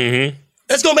this. Mm-hmm.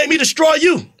 That's gonna make me destroy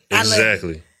you.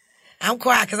 Exactly. I'm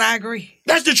quiet because I agree.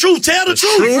 That's the truth. Tell the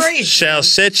truth. Truth shall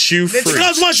set you free.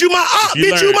 Because once you my op, If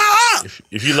you bitch, you learn- my op.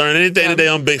 If you learn anything today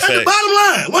on Big That's the Facts,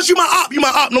 bottom line. Once you my op, you my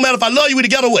op. No matter if I love you, we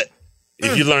together or what.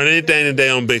 if you learn anything today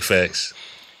on Big Facts,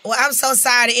 Well, I'm so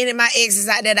sorry to any of my exes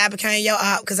out there that I became your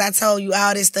op because I told you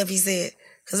all this stuff he said.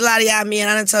 Because a lot of y'all men,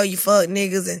 I done told you fuck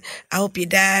niggas and I hope you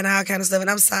die and all kind of stuff. And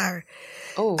I'm sorry.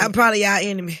 Oh. I'm probably y'all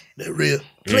enemy. That real.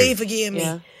 Please forgive me.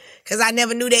 Yeah. Because I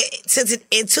never knew that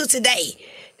until today.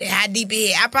 That how deep it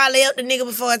is. I probably helped the nigga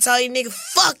before I told you, nigga,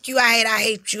 fuck you, I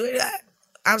hate you.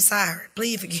 I'm sorry.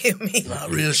 Please forgive me. Not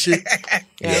real shit.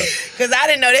 Because I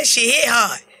didn't know that shit hit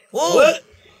hard. Whoa. What?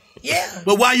 Yeah.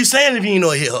 But why you saying if you ain't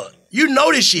know it hit hard? You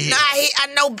know this shit hit. Nah, I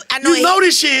know You it know hit,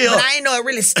 this shit hit but hard. I ain't know it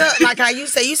really stuck like how you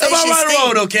say. You say Am I shit right or stink.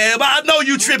 wrong though, Cam? But I know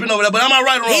you tripping over there, but am I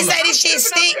right or wrong? He though? say this shit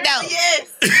stink though. Yes.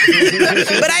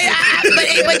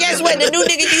 But guess what? The new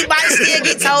nigga, you might still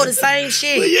get told the same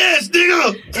shit. But yes,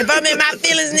 nigga. If I'm in my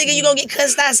feelings, nigga, you gonna get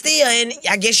cussed out still, and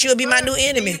I guess you'll be my new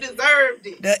enemy. You deserved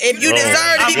it. If you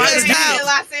deserve to be cussed Until out,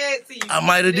 I said to you. I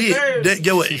might have did.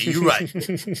 Get what? You right.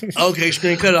 Okay,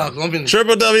 screen cut it off. I'm finna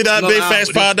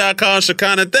www.bigfactspod.com.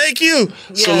 Shakana, thank you.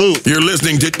 Salute. You're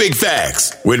listening to Big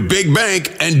Facts with Big Bank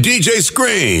and DJ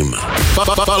Scream.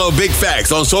 Follow Big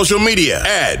Facts on social media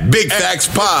at Big Facts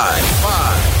Pod.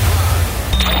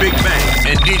 Big Bank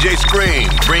and DJ Scream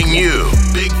bring you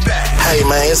Big Facts. Hey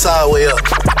man, it's all the way up.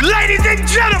 Ladies and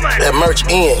gentlemen, That merch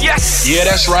in. yes. Yeah,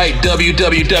 that's right.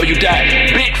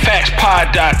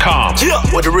 www.bigfactspod.com. Yeah.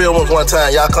 With the real ones one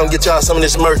time. Y'all come get y'all some of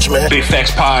this merch, man.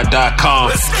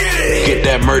 Bigfactspod.com. Get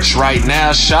that merch right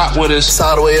now. Shop with us. It's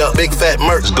all the way up. Big fat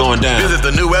merch. It's going down. Visit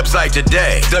the new website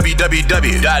today,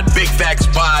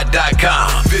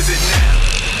 www.bigfactspod.com. Visit now.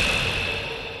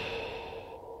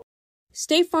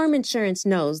 State Farm Insurance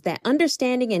knows that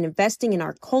understanding and investing in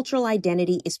our cultural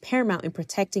identity is paramount in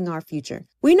protecting our future.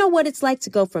 We know what it's like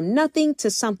to go from nothing to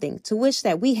something, to wish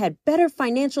that we had better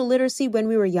financial literacy when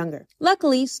we were younger.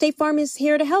 Luckily, State Farm is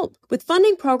here to help with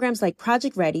funding programs like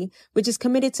Project Ready, which is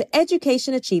committed to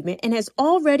education achievement and has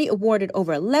already awarded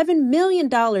over $11 million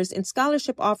in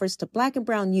scholarship offers to Black and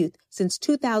Brown youth since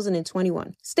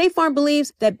 2021. State Farm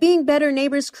believes that being better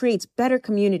neighbors creates better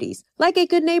communities. Like a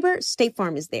good neighbor, State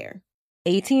Farm is there.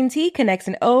 AT&T connects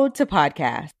an ode to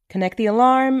podcast. Connect the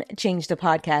alarm, change the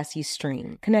podcast you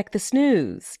stream. Connect the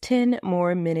snooze, 10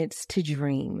 more minutes to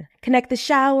dream. Connect the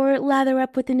shower, lather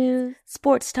up with the news,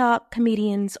 sports talk,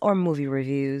 comedians, or movie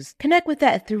reviews. Connect with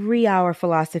that 3-hour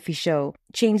philosophy show.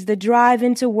 Change the drive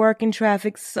into work and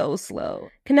traffic so slow.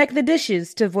 Connect the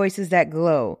dishes to voices that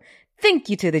glow. Thank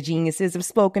you to the geniuses of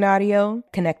spoken audio.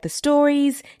 Connect the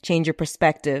stories, change your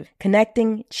perspective.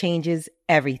 Connecting changes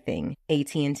everything.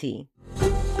 AT&T.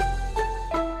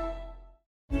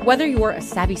 Whether you're a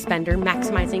savvy spender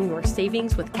maximizing your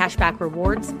savings with cashback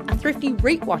rewards, a thrifty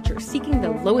rate watcher seeking the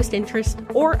lowest interest,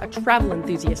 or a travel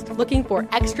enthusiast looking for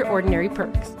extraordinary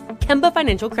perks, Kemba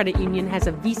Financial Credit Union has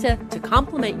a visa to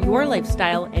complement your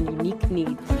lifestyle and unique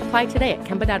needs. Apply today at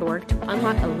Kemba.org to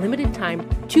unlock a limited time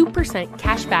 2%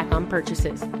 cash back on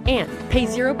purchases and pay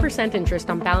 0% interest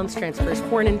on balance transfers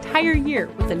for an entire year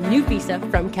with a new visa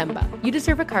from Kemba. You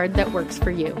deserve a card that works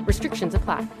for you. Restrictions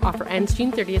apply. Offer ends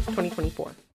June 30th, 2024.